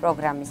ცენტრის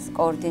პროგრამის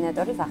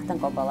კოორდინატორი ვახტანგ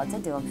კობალაძე.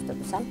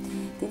 დილამშვიდობისა.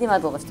 დიდი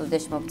მადლობა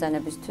სტუდიაში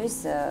მობრძანებისთვის.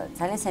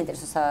 ძალიან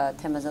საინტერესო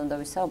თემაზე უნდა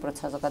ვისაუბროთ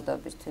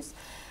საზოგადოებისთვის.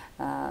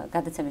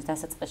 გადაცემის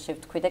დასაწყისში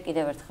ვთქვი და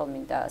კიდევ ერთხელ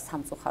მინდა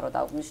სამწუხაროდ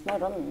აღვნიშნო,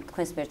 რომ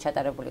თქვენს მიერ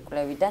ჩატარებული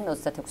კვლევიდან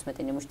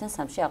 36 ნიმუშიდან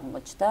 3-ში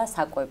აღმოჩნდა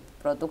საკვებ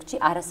პროდუქტში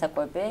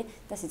არასაკვები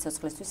და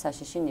სიცოცხლისთვის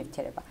საშიში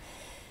ნივთიერება.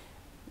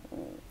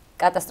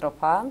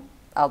 კატასტროფა,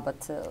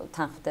 ალბათ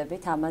თან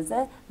ხვდებით ამაზე,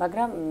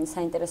 მაგრამ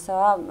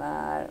საინტერესოა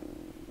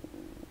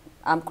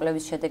ამ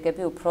კვლევის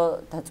შედეგები უფრო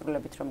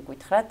დაწვრილებით რომ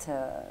გითხრათ,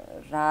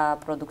 რა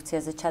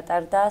პროდუქციაზე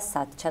ჩატარდა,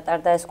 სად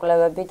ჩატარდა ეს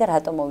კვლევები და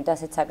რატომ მოვიდა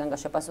ასეთ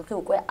საგანგაშო პასუხი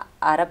უკვე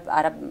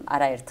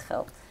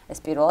არაერთხელ. ეს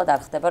პირველად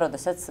არ ხდება,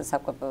 როდესაც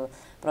საკვებ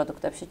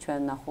პროდუქტებში ჩვენ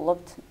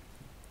ვნახულობთ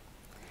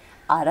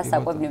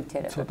არასაკვებ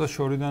ნივთიერებებს. ცოტა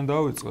შორიდან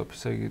დავიწყებ,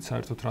 ესე იგი,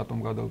 საერთოდ რატომ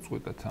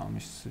გადავწყვიტეთ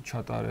ამის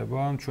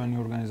ჩატარება. ჩვენი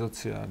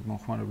ორგანიზაცია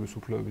მომხმარებლის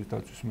უფლებების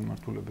დაცვის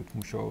მიმართულებით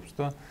მუშაობს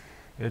და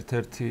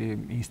ერთ-ერთი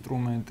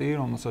ინსტრუმენტი,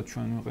 რომელსაც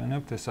ჩვენ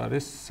ვიყენებთ, ეს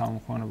არის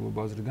სამომხმარებლო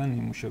ბაზრიდან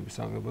ნიმუშების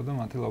აღება და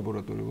მათი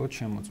ლაბორატორიულად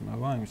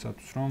შემოწმება,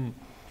 იმისათვის რომ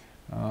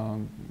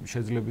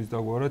შეძლების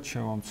დაგვარად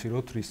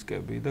შევამციროთ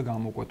რისკები და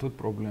გამოკვეთოთ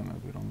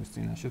პრობლემები, რომლის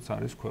წინაშეც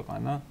არის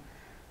ქვეყანა.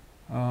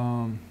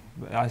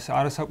 ეს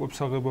არასაკვებ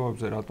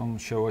საღებავებზე რატომ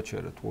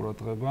შევაჩერეთ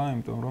ყურადღება,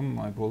 იმიტომ რომ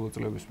აი ბოლო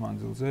წლების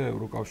მანძილზე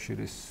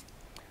ევროკავშირის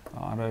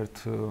არაერთ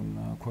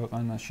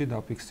ქვეყანაში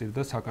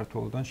დაფიქსირდა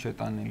საქართველოსთან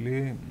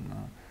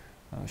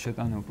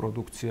შეტანილ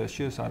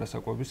პროდუქციაში ეს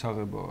არასაკვები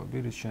საღებავები,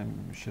 რის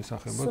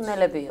შესახებაც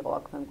სუნელები იყო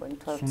აქ მე მგონი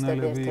 12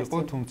 სუნელები იყო,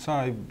 თუმცა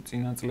აი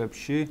წინა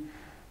წლებში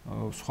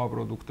სხვა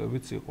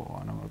პროდუქტებიც იყო,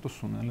 არა მარტო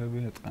სუნელები,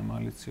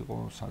 ეტყემალიც იყო,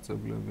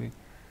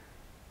 საწებლები.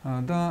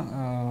 და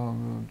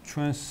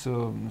ჩვენს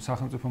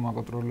სახელმწიფო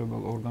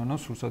მაკონტროლებელ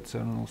ორგანოს რუსეთის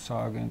ეროვნულ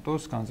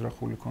სააგენტოს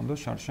განზრახული ჰქონდა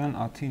შარშან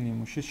 10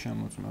 ნიმუშის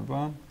შემოწმება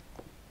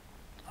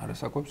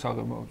არასაკვებ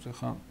საღებავებზე.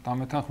 ხა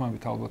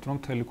დამეთანხმებით ალბათ რომ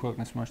მთელი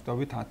ქვეყნის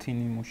მასშტაბით 10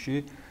 ნიმუში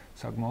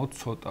საკმაოდ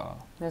ცოტაა.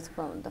 რა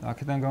თქმა უნდა.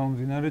 აქედან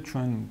გამომდინარე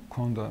ჩვენ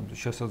მქონდა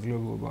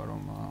შესაძლებლობა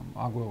რომ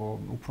აგვეღო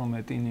უფრო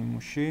მეტი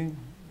ნიმუში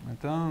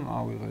და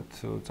ავიღეთ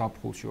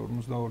ზაფხულში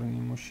 52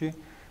 ნიმუში.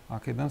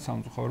 აქედან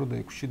სამწუხაროდ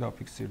 6-ში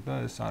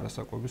დაფიქსირდა ეს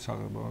არასაკვები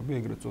საღებავები,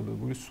 ეგრეთ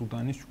წოდებული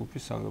სუდანის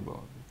ჯგუფის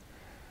საღებავები.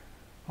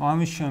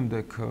 ამის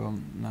შემდეგ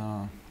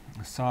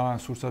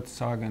სურსათის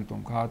სააგენტომ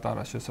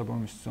გაატარა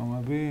შესაბამისი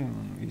ზომები,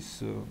 ის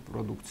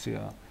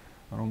პროდუქცია,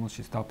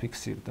 რომელშიც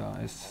დაფიქსირდა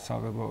ეს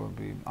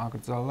საღებავები,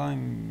 აკრძალა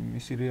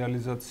მისი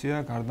რეალიზაცია,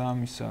 გარდა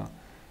ამისა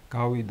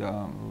გავიდა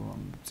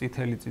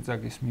წითელი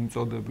წიწაკის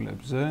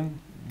მიმწოდებლებზე,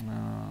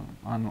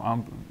 ანუ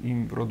იმ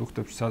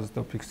პროდუქტებში სადაც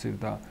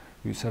დაფიქსირდა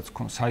ვისაც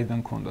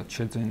საიდან ჰქონდათ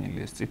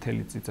შეძენილი ეს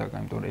წითელი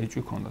წიწაკა, იმიტომ რომ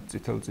ეჭვი ჰქონდათ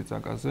წითელ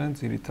წიწაკაზე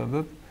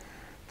ძირითადად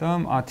და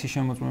 10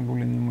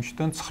 შემოწმებული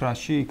ნიმუშიდან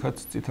 9-ში იქაც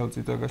წითელ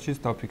წიწაკაშიც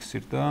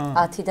დაფიქსირდა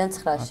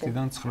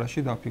 10-დან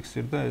 9-ში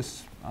დაფიქსირდა ეს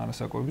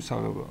არასაკვები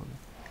საღებავები.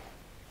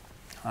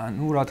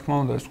 ანუ რა თქმა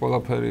უნდა ეს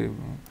ყველაფერი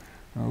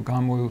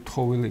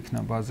გამოუთხოვილი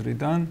იქნა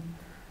ბაზრიდან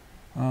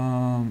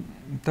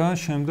და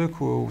შემდეგ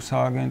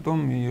სააგენტომ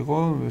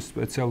მიიღო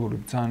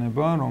სპეციალური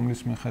ბრძანება,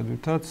 რომლის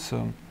მიხედვითაც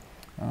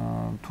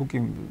თუ კი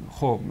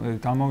ხო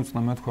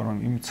დამოვიწყდა მე თქვა რომ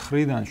იმ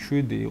 9-დან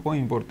 7 იყო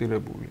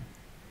იმპორტირებული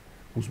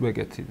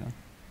უზბეკეთიდან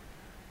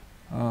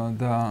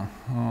და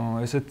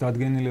ესეთ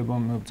დადგენილება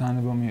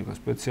ბრძანება მიიღო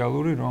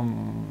სპეციალური რომ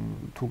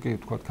თუ კი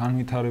თქვა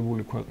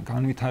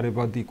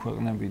განვითარებადი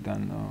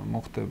ქვეყნებიდან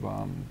მოხდება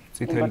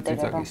წითელი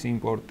წიწაკის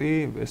იმპორტი,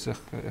 ეს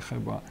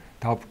ეხება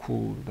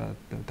დაფქულ და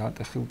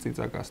დატეხილ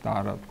წიწაკას და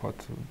არა თქვა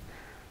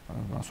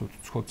ასე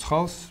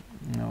ცოცხალს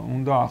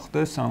უნდა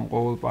ახდეს ამ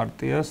ყოველ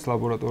პარტიას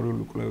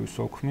ლაბორატორიული კვლევის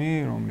ოქმი,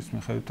 რომლის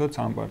მიხედვითაც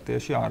ამ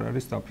პარტიაში არ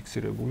არის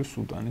დაფიქსირებული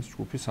სუდანის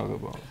ჯგუფის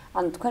საღებავები.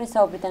 ანუ თქვენი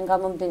საუბრიდან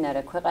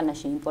გამომდინარე,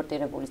 ქვეყანაში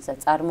იმპორტირებულიც და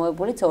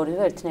წარმოებულიც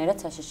ორივე ერთნაირად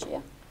საშიშია.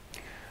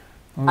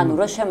 ანუ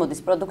რო შემოდის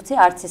პროდუქცია,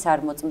 არც ის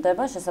არ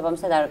მოწმდება,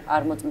 შესაბამისად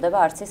არ მოწმდება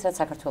არც ის, რაც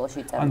საქართველოში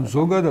იწერება. ანუ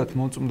ზოგადად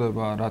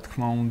მოწმდება, რა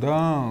თქმა უნდა,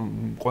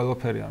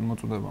 ყველაფერი არ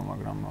მოწმდება,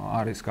 მაგრამ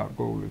არის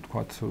გარკვეული,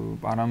 თქვათ,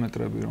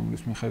 პარამეტრები,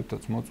 რომლის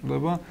მიხედვითაც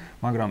მოწმდება,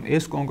 მაგრამ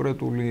ეს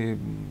კონკრეტული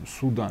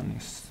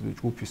სუდანის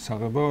ჯგუფის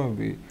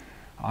საღებავები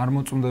არ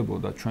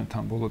მოწმდებოდა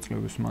ჩვენთან ბოლო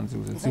წლების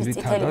მანძილზე ძირითადად.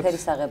 წითელი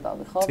ფერის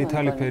საღებავი, ხო?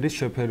 წითელი ფერის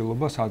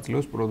შეფერილობას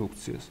აძლევს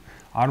პროდუქციას.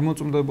 არ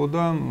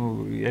მოწმდებოდა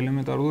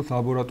ელემენტარულად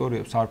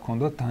ლაბორატორიებს არ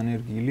ქონდათ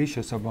დანერგილი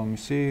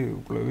შესაბამისი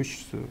კვლევის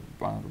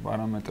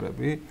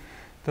პარამეტრები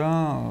და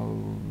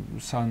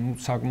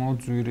საკმაოდ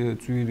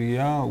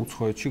ძვირია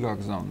უცხოეთში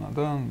გაგზავნა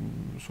და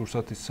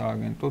სურსათის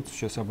სააგენტოც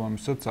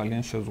შესაბამისად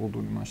ძალიან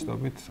შეზღუდული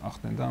მასშტაბით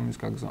ახდენდა ამის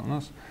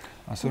გაგზავნას.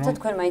 თუმცა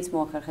თქვენ მაინც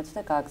მოახერხეთ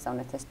და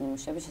გააგზავნეთ ეს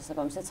ნიმუშები,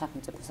 შესაბამისად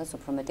სახელმწიფოსაც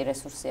უფრო მეტი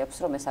რესურსი აქვს,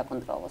 რომ ეს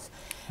აკონტროლოს.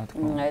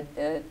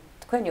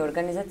 თქვენი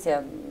ორგანიზაცია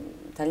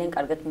ძალიან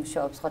კარგად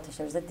მუშაობს, სხვათა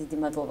შორის და დიდი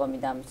მადლობა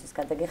მინდა ამისთვის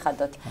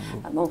გადაგიხადოთ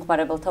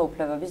მომხმარებელთა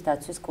უფლებების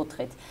დაცვის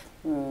კუთხით.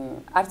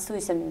 არც თუ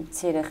ისე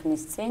მცირე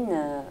ხნის წინ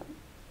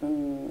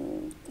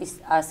ის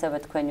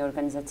ასევე თქვენი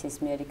ორგანიზაციის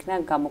მიერ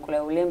იქნა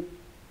გამოკვლეული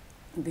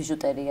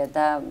ბიჟუტერია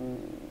და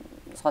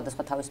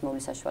სხვადასხვა თავისმოვლი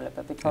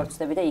საშუალებებით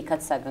ვარცდები და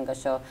იქაც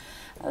საგანგაშო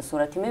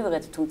სურათი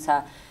მივიღეთ, თუმცა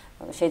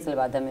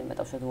შეიძლება ადამიანმა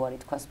თავშად უარი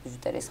თქვას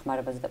ბიჟუტერიის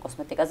ხმარებაზე და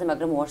კოსმეტიკაზე,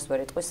 მაგრამ უარს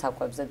ვერ იტყვის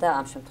საკვებზე და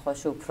ამ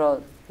შემთხვევაში უფრო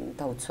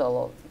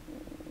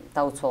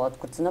დაუცველად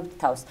გრძნობთ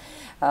თავს.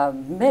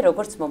 მე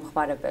როგორც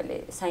მომხმარებელი,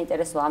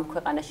 საინტერესო ამ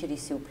ქვეყანაში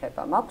რისი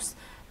უფლება მაქვს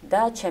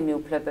და ჩემი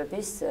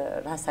უფლებების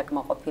რა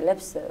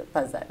საკმაყოფილებს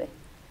ბაზარი.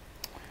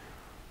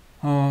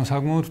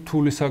 საკმაოდ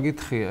რთული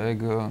საკითხია, ეგ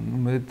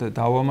მე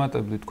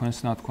დავამატებდი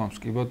თქვენს ნათქვამს,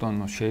 კი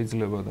ბატონო,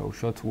 შეიძლება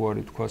დაუშვათ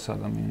უარი თქვას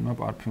ადამიანმა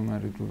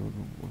პარფიუმერი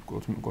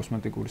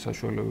კოსმეტიკური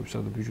საშუალებებისა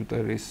და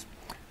ბიჟუტერიის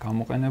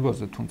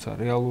გამოყენებაზე, თუმცა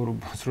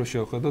რეალურობას რო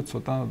შევხედოთ,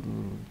 ცოტა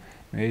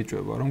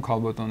მეეჭვება, რომ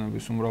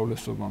ქალბატონების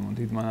უმრავლესობამ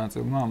დიდმა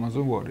ნაწილმა ამაზე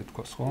უარი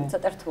თქვას, ხო?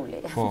 ცოტა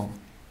რთულია. ხო.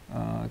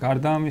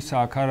 გარდა ამისა,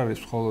 აქ არ არის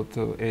მხოლოდ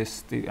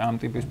ამ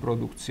ტიპის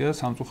პროდუქცია,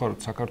 სამწუხაროდ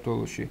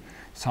საქართველოში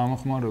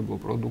სამხმარებლო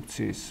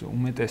პროდუქციის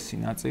უმეტესი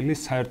ნაწილი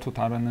საერთოდ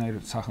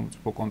არანაირ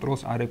სახელმწიფო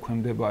კონტროლს არ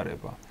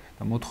ექვემდებარება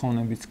და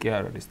მოთხოვნებიც კი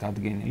არ არის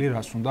დადგენილი,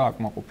 რას უნდა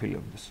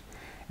აკმაყოფილებდეს.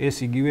 ეს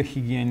იგივე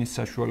ჰიგიენის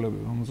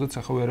საშუალებები, რომელზეც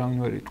ახლა ვერავინ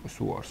ვერ იტყვის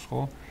უარს,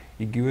 ხო?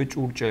 იგივე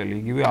ჭურჭელი,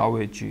 იგივე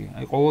ავეჯი,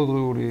 აი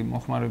ყოველდღიური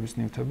მოხმარების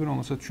ნივთები,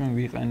 რომელსაც ჩვენ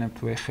ვიყენებთ,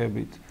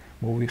 ვეხებით,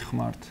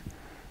 მოვიხმართ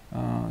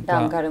და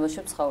ამ გარემოში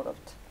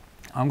ვცხოვრობთ.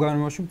 ამ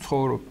გარემოში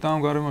ვცხოვრობთ და ამ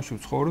გარემოში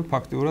ვცხოვრობთ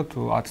ფაქტიურად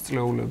 10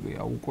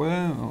 წლეულებია უკვე,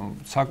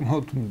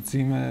 საკმაოდ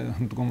მძიმე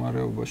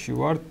მდგომარეობაში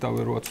ვართ და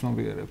ვერ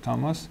ვაცნობიერებთ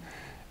ამას,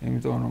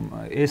 იმიტომ რომ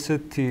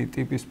ესეთი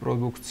ტიპის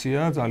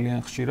პროდუქცია ძალიან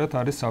ხშირად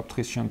არის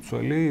საფრთხის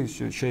შემცველი,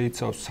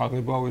 შეიცავს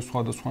საღებავის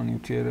სხვადასხვა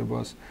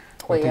ნივთიერებას,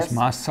 ეს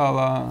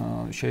მასალა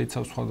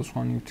შეიცავს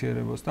სხვადასხვა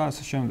ნივთიერებას და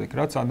ასე შემდეგ,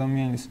 რაც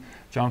ადამიანის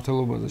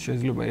ჯანმრთელობაზე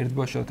შეიძლება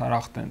ერთბაშად არ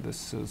ახდენდეს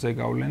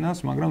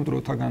ზეგავლენას, მაგრამ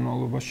დროთა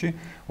განმავლობაში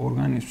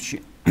ორგანიზმში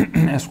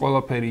ეს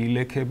ყველაფერი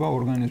ილექება,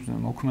 ორგანიზმზე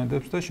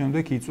მოქმედებს და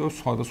შემდეგ იწვევს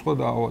სხვადასხვა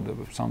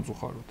დაავადებებს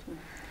სამწუხაროდ.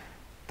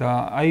 და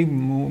აი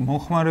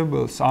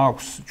მომხმარებელს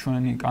აქვს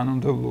ჩვენი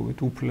კანონმდებლობით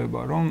უფლება,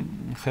 რომ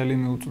ხელი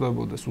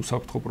მიუწვდებოდეს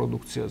უსაფრთხო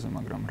პროდუქციაზე,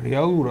 მაგრამ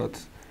რეალურად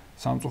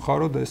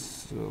სამწუხაროდ ეს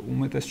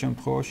უმეტეს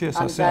შემთხვევაში ეს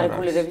ასე არ არის. ამ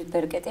რეგულირების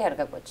ბერკეტი არ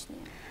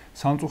გაგვაჩნია.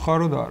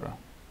 სამწუხაროდ არა.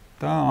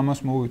 და ამას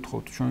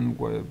მოვითხოვთ ჩვენ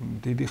უკვე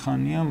დიდი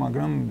ხანია,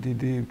 მაგრამ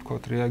დიდი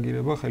ვთქვათ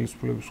რეაგირება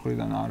ხელისუფლების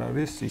მხრიდან არ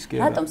არის, ის კი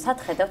არა. რატომ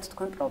სახედავთ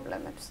თქვენ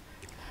პრობლემებს?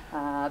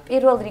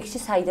 პირველ რიგში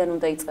საიდან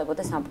უნდა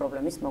იწყებოდეს ამ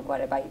პრობლემის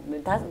მოგვარება?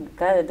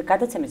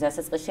 გადაცემის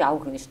დასაწყისში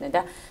აღვნიშნე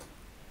და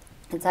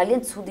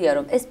ძალიან ცუდია,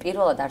 რომ ეს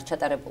პირველად არ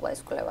ჩატარებულა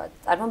ეს კვლევა.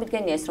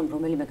 წარმომიდგენია ეს, რომ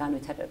რომელიმე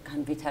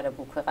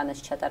განვითარებულ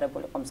ქვეყანაში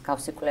ჩატარებული იყო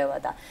მსგავსი კვლევა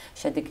და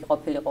შედეგი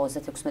ყოფილიყო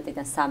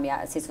 36-დან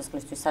 3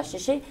 სიცოცხლისთვის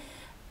საშიში.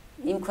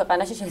 იმ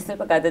ქვეყანაში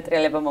შეიძლება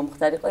გადატრიალება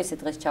მომხდარიყო, ისე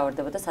დღეს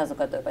ჩავარდებოდა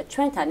საზოგადოება.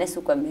 ჩვენთან ეს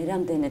უკვე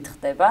მერამდენედ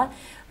ხდება,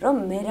 რომ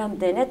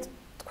მერამდენედ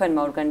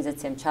თქვენმა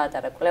ორგანიზაციამ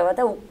ჩაატარა კვლევა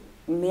და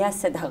მე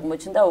ასე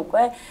აღმოჩნდა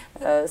უკვე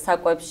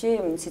საკვებში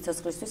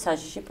სიცოცხლისთვის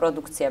საშიში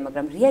პროდუქცია,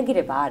 მაგრამ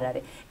რეაგირება არ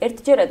არის.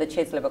 ერთჯერადად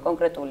შეიძლება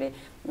კონკრეტული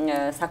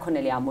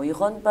საქონელი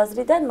ამოიღონ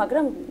ბაზრიდან,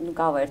 მაგრამ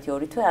გავა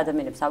 1-2 თვე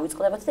ადამიანებს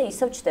ავიწყდებათ და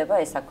ისევ ჩდება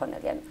ეს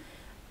საქონელი.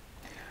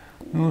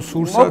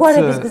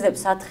 მოგვარების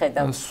გზებს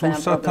ახედავთ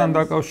სურსათთან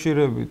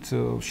დაკავშირებით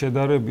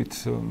შედარებით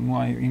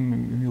იმ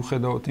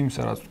მიუხედავად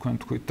იმისა რაც თქვენ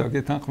თქვით და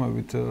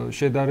გეთანხმებით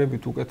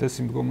შედარებით უკეთესი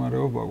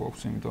მდგომარეობა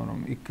გვაქვს იმიტომ რომ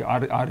იქ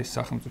არის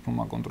სახელმწიფო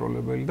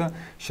მაკონტროლებელი და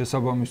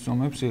შესაბამის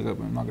ზომებს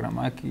იღებენ მაგრამ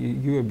აქ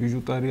იგივე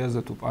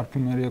ბიჟუტერიაზე თუ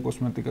პარფიუმერია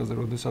კოსმეტიკაზე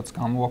როდესაც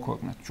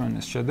გამოაქვეყნეთ ჩვენ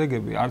ეს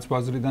შედეგები არც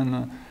ბაზრიდან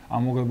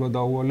ამოღება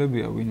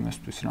დაუვალებია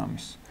ვინმესთვის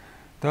რამის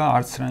და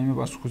არც რაიმე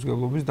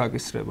პასუხისმგებლობის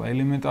დაკისრება.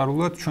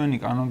 ელემენტარულად ჩვენი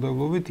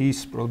კანონმდებლობით ის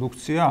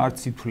პროდუქცია არც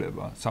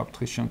ითვლება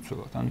საფრთხის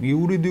შემცველად. ან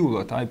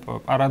იურიდიულად აი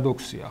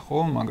პარადოქსია, ხო,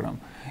 მაგრამ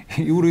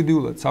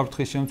იურიდიულად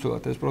საფრთხის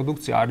შემცველად ეს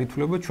პროდუქცია არ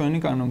ითვლება ჩვენი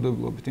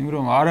კანონმდებლობით, იმიტომ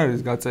რომ არ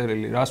არის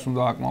გაწერილი, რას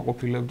უნდა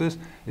აკმაყოფილებდეს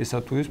ესა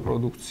თუ ის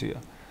პროდუქცია.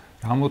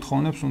 რა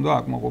მოთხოვნებს უნდა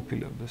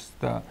აკმაყოფილებდეს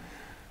და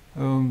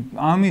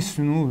ამის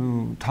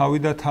თავი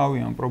და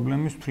თავი ამ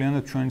პრობლემის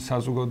მთლიანად ჩვენი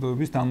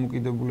საზოგადოების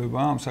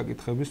დამოკიდებულებაა ამ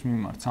საკითხების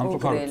მიმართ.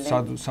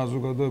 სამწუხაროდ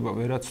საზოგადოება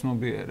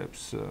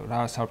ვერაცნობიერებს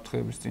რა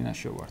საფრთხეების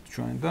წინაშე ვართ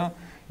ჩვენ და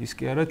ის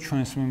კი არა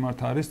ჩვენს მიმართ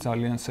არის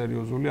ძალიან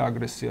სერიოზული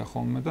აგრესია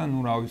ხოლმე და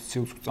რა ვიცი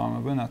ცილს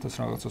გვწამებენ, ათას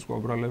რაღაცას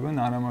გვაბრალებენ,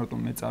 არა მარტო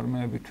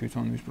მეწარმეები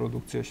თვითონ მის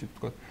პროდუქციაში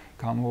თქვა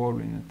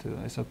გამოვავლინეთ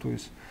ესა თუ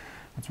ის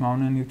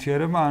მოწმავნე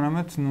ნივთიერება,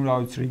 არამედ რა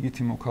ვიცი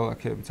რიგითი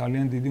მოქალაქეები,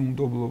 ძალიან დიდი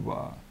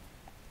უნდობლობაა.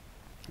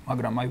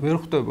 მაგრამ აი ვერ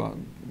ხვდება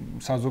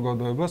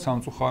საზოგადოება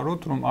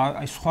სამწუხაროდ რომ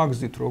აი სხვა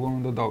გზით როგორ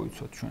უნდა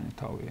დავიცვათ ჩვენი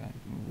თავი აი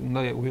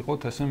უნდა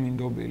ვიყოთ ესე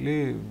მინდობილი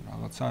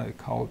რაღაცა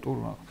ქაოტურ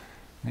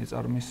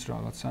მეწარმის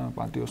რაღაცა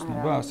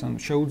პატიოსნება ასე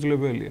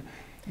შეუძლებელია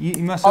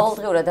იმასაც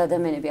ყოველდღიურად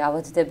ადამიანები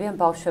ავადდებიან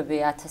ბავშვები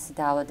 1000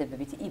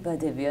 დაავადებებით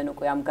იბადებიან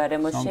უკვე ამ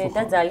გარემოში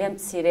და ძალიან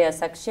მცირე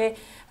ასაკში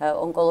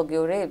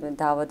ონკოლოგიური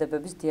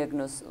დაავადებების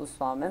დიაგნოზს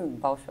უსვამენ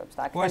ბავშვებს.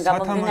 აქედან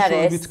გამომდინარე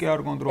ეს კი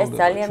არ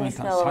კონტროლდება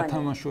ჩვენთან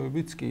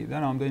სათამაშოებიც კი და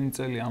რამდენი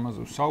წელი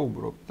ამაზე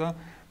ვსაუბრობთ და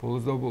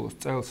ბოლოს და ბოლოს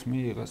წელს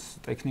მიიღეს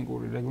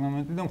ტექნიკური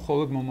რეგლამენტი და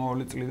მხოლოდ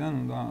მომავალი წლიდან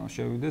უნდა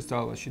შევიდეს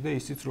ძალაში და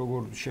ისიც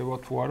როგორ შევა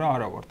თუ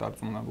არა ვარ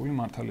დარწმუნებული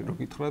მართალი რო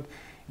გითხრათ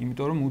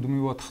იმიტომ რომ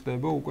მუდმივად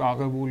ხდება უკვე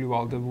აღებული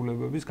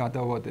ვალდებულებების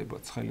გადავადება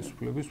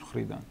ხელისუფლების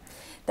მხრიდან.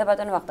 და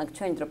ბატონო ვახტანგ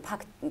ჩვენი დრო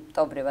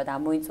ფაქტობრივად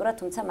ამოიწურა,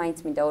 თუმცა მაინც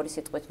მინდა ორი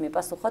სიტყვით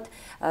მიპასუხოთ,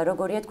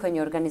 როგორია თქვენი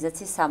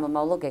ორგანიზაციის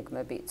სამომავლო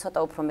გეგმები. ცოტა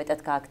უფრო მეტად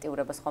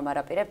გააქტიურებას ხომ არ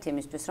აპირებთ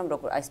იმისთვის, რომ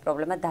როგორ ეს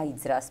პრობლემა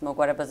დაიძრას,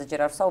 მოგვარებაზე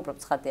ჯერ არ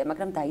ვსაუბრობთ ხალხია,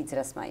 მაგრამ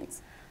დაიძრას მაინც.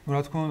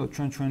 რა თქმა უნდა,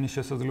 ჩვენი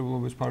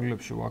შესაძლებლობების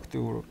ფარგლებში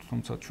ვაქტიურობთ,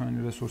 თუმცა ჩვენი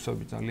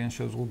რესურსები ძალიან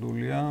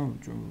შეზღუდულია.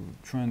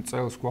 ჩვენ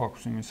წელს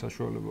გვაქვს იმის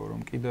საშუალება,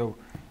 რომ კიდევ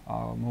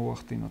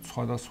მოვახდინოთ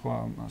სხვადასხვა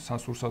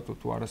სასურსათო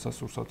თუ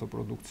არასასურსათო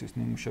პროდუქციის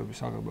ნიმუშების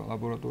აღება,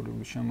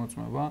 ლაბორატორიული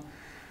შემოწმება.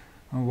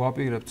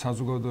 ვაპირებთ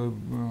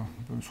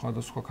საზოგადოების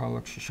სხვადასხვა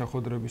ქალაქში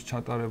შეხვედრების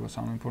ჩატარებას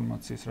ამ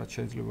ინფორმაციის რაც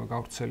შეიძლება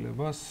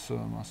გავრცელებას,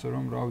 ასე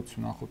რომ რა ვიცი,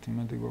 ნახოთ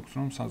იმედი გვაქვს,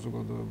 რომ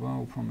საზოგადოება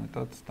უფრო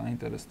მეტად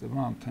დაინტერესდება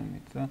ამ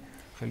თემით და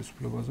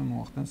ხელისუფლებაზე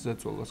მოახდენს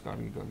ზეწოლას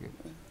კარგი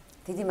გაგება.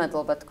 დიდი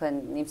მადლობა თქვენ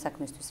იმ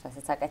საქმისთვის,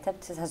 რასაც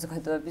აკეთებთ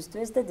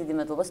საზოგადოებისთვის და დიდი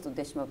მადლობა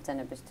სტუდიაში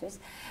მობრძანებისთვის.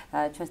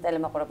 ჩვენს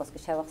ტელემაყურებელს კი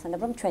შევახსენებ,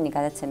 რომ ჩვენი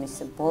გადაცემის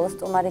ბოლო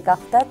სტუმარი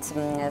გახდათ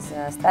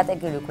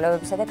სტრატეგიული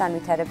კვლევებისა და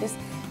განვითარების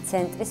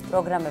ცენტრის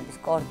პროგრამების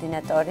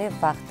კოორდინატორი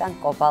ვახტანგ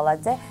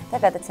კობალაძე და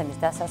გადაცემის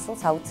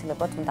დასასრულს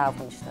აუცილებლად უნდა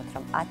აღვნიშნოთ,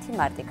 რომ 10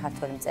 მარტი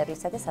ქართველი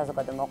მწერლისა და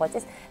საზოგადო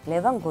მოღვაწის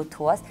ლევან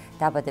გოთუას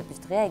დაბადების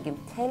დღეა. იგი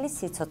მთელი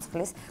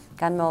სიცოცხლის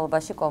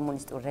განმავლობაში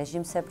კომუნისტურ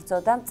რეჟიმს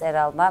ებრძოდა.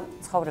 მწერალმა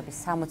ცხოვრების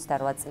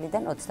 68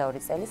 წლიდან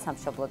 22 წელი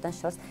სამშობლოდან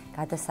შორს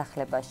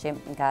გადასახლებაში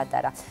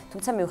გაატარა.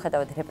 თუმცა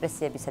მიუხედავად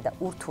რეპრესიებისა და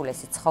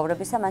ურთულესი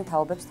ცხოვრებისა, მან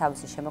თაობებს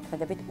თავისი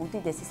შემოქმედებით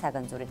უდიდესი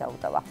საგანძური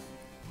დაუტოვა.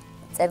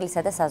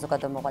 მწერლისა და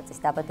საზოგადო მოღვაწის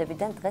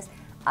დაბადებიდან დღეს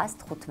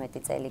 115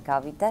 წელი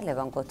გავიდა.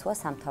 ლევან გოთუა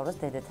სამთავროს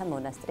დედათა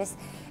მონასტრის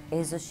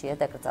ეზოშია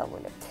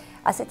დაკრძალული.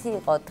 ასეთი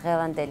იყო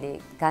დღევანდელი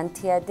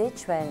განთიადი.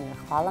 ჩვენ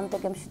ხვალამდე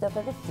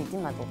გემშვიდობებით. დიდი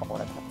მადლობა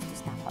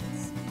ყურადღებისთვის. ნახვამდის.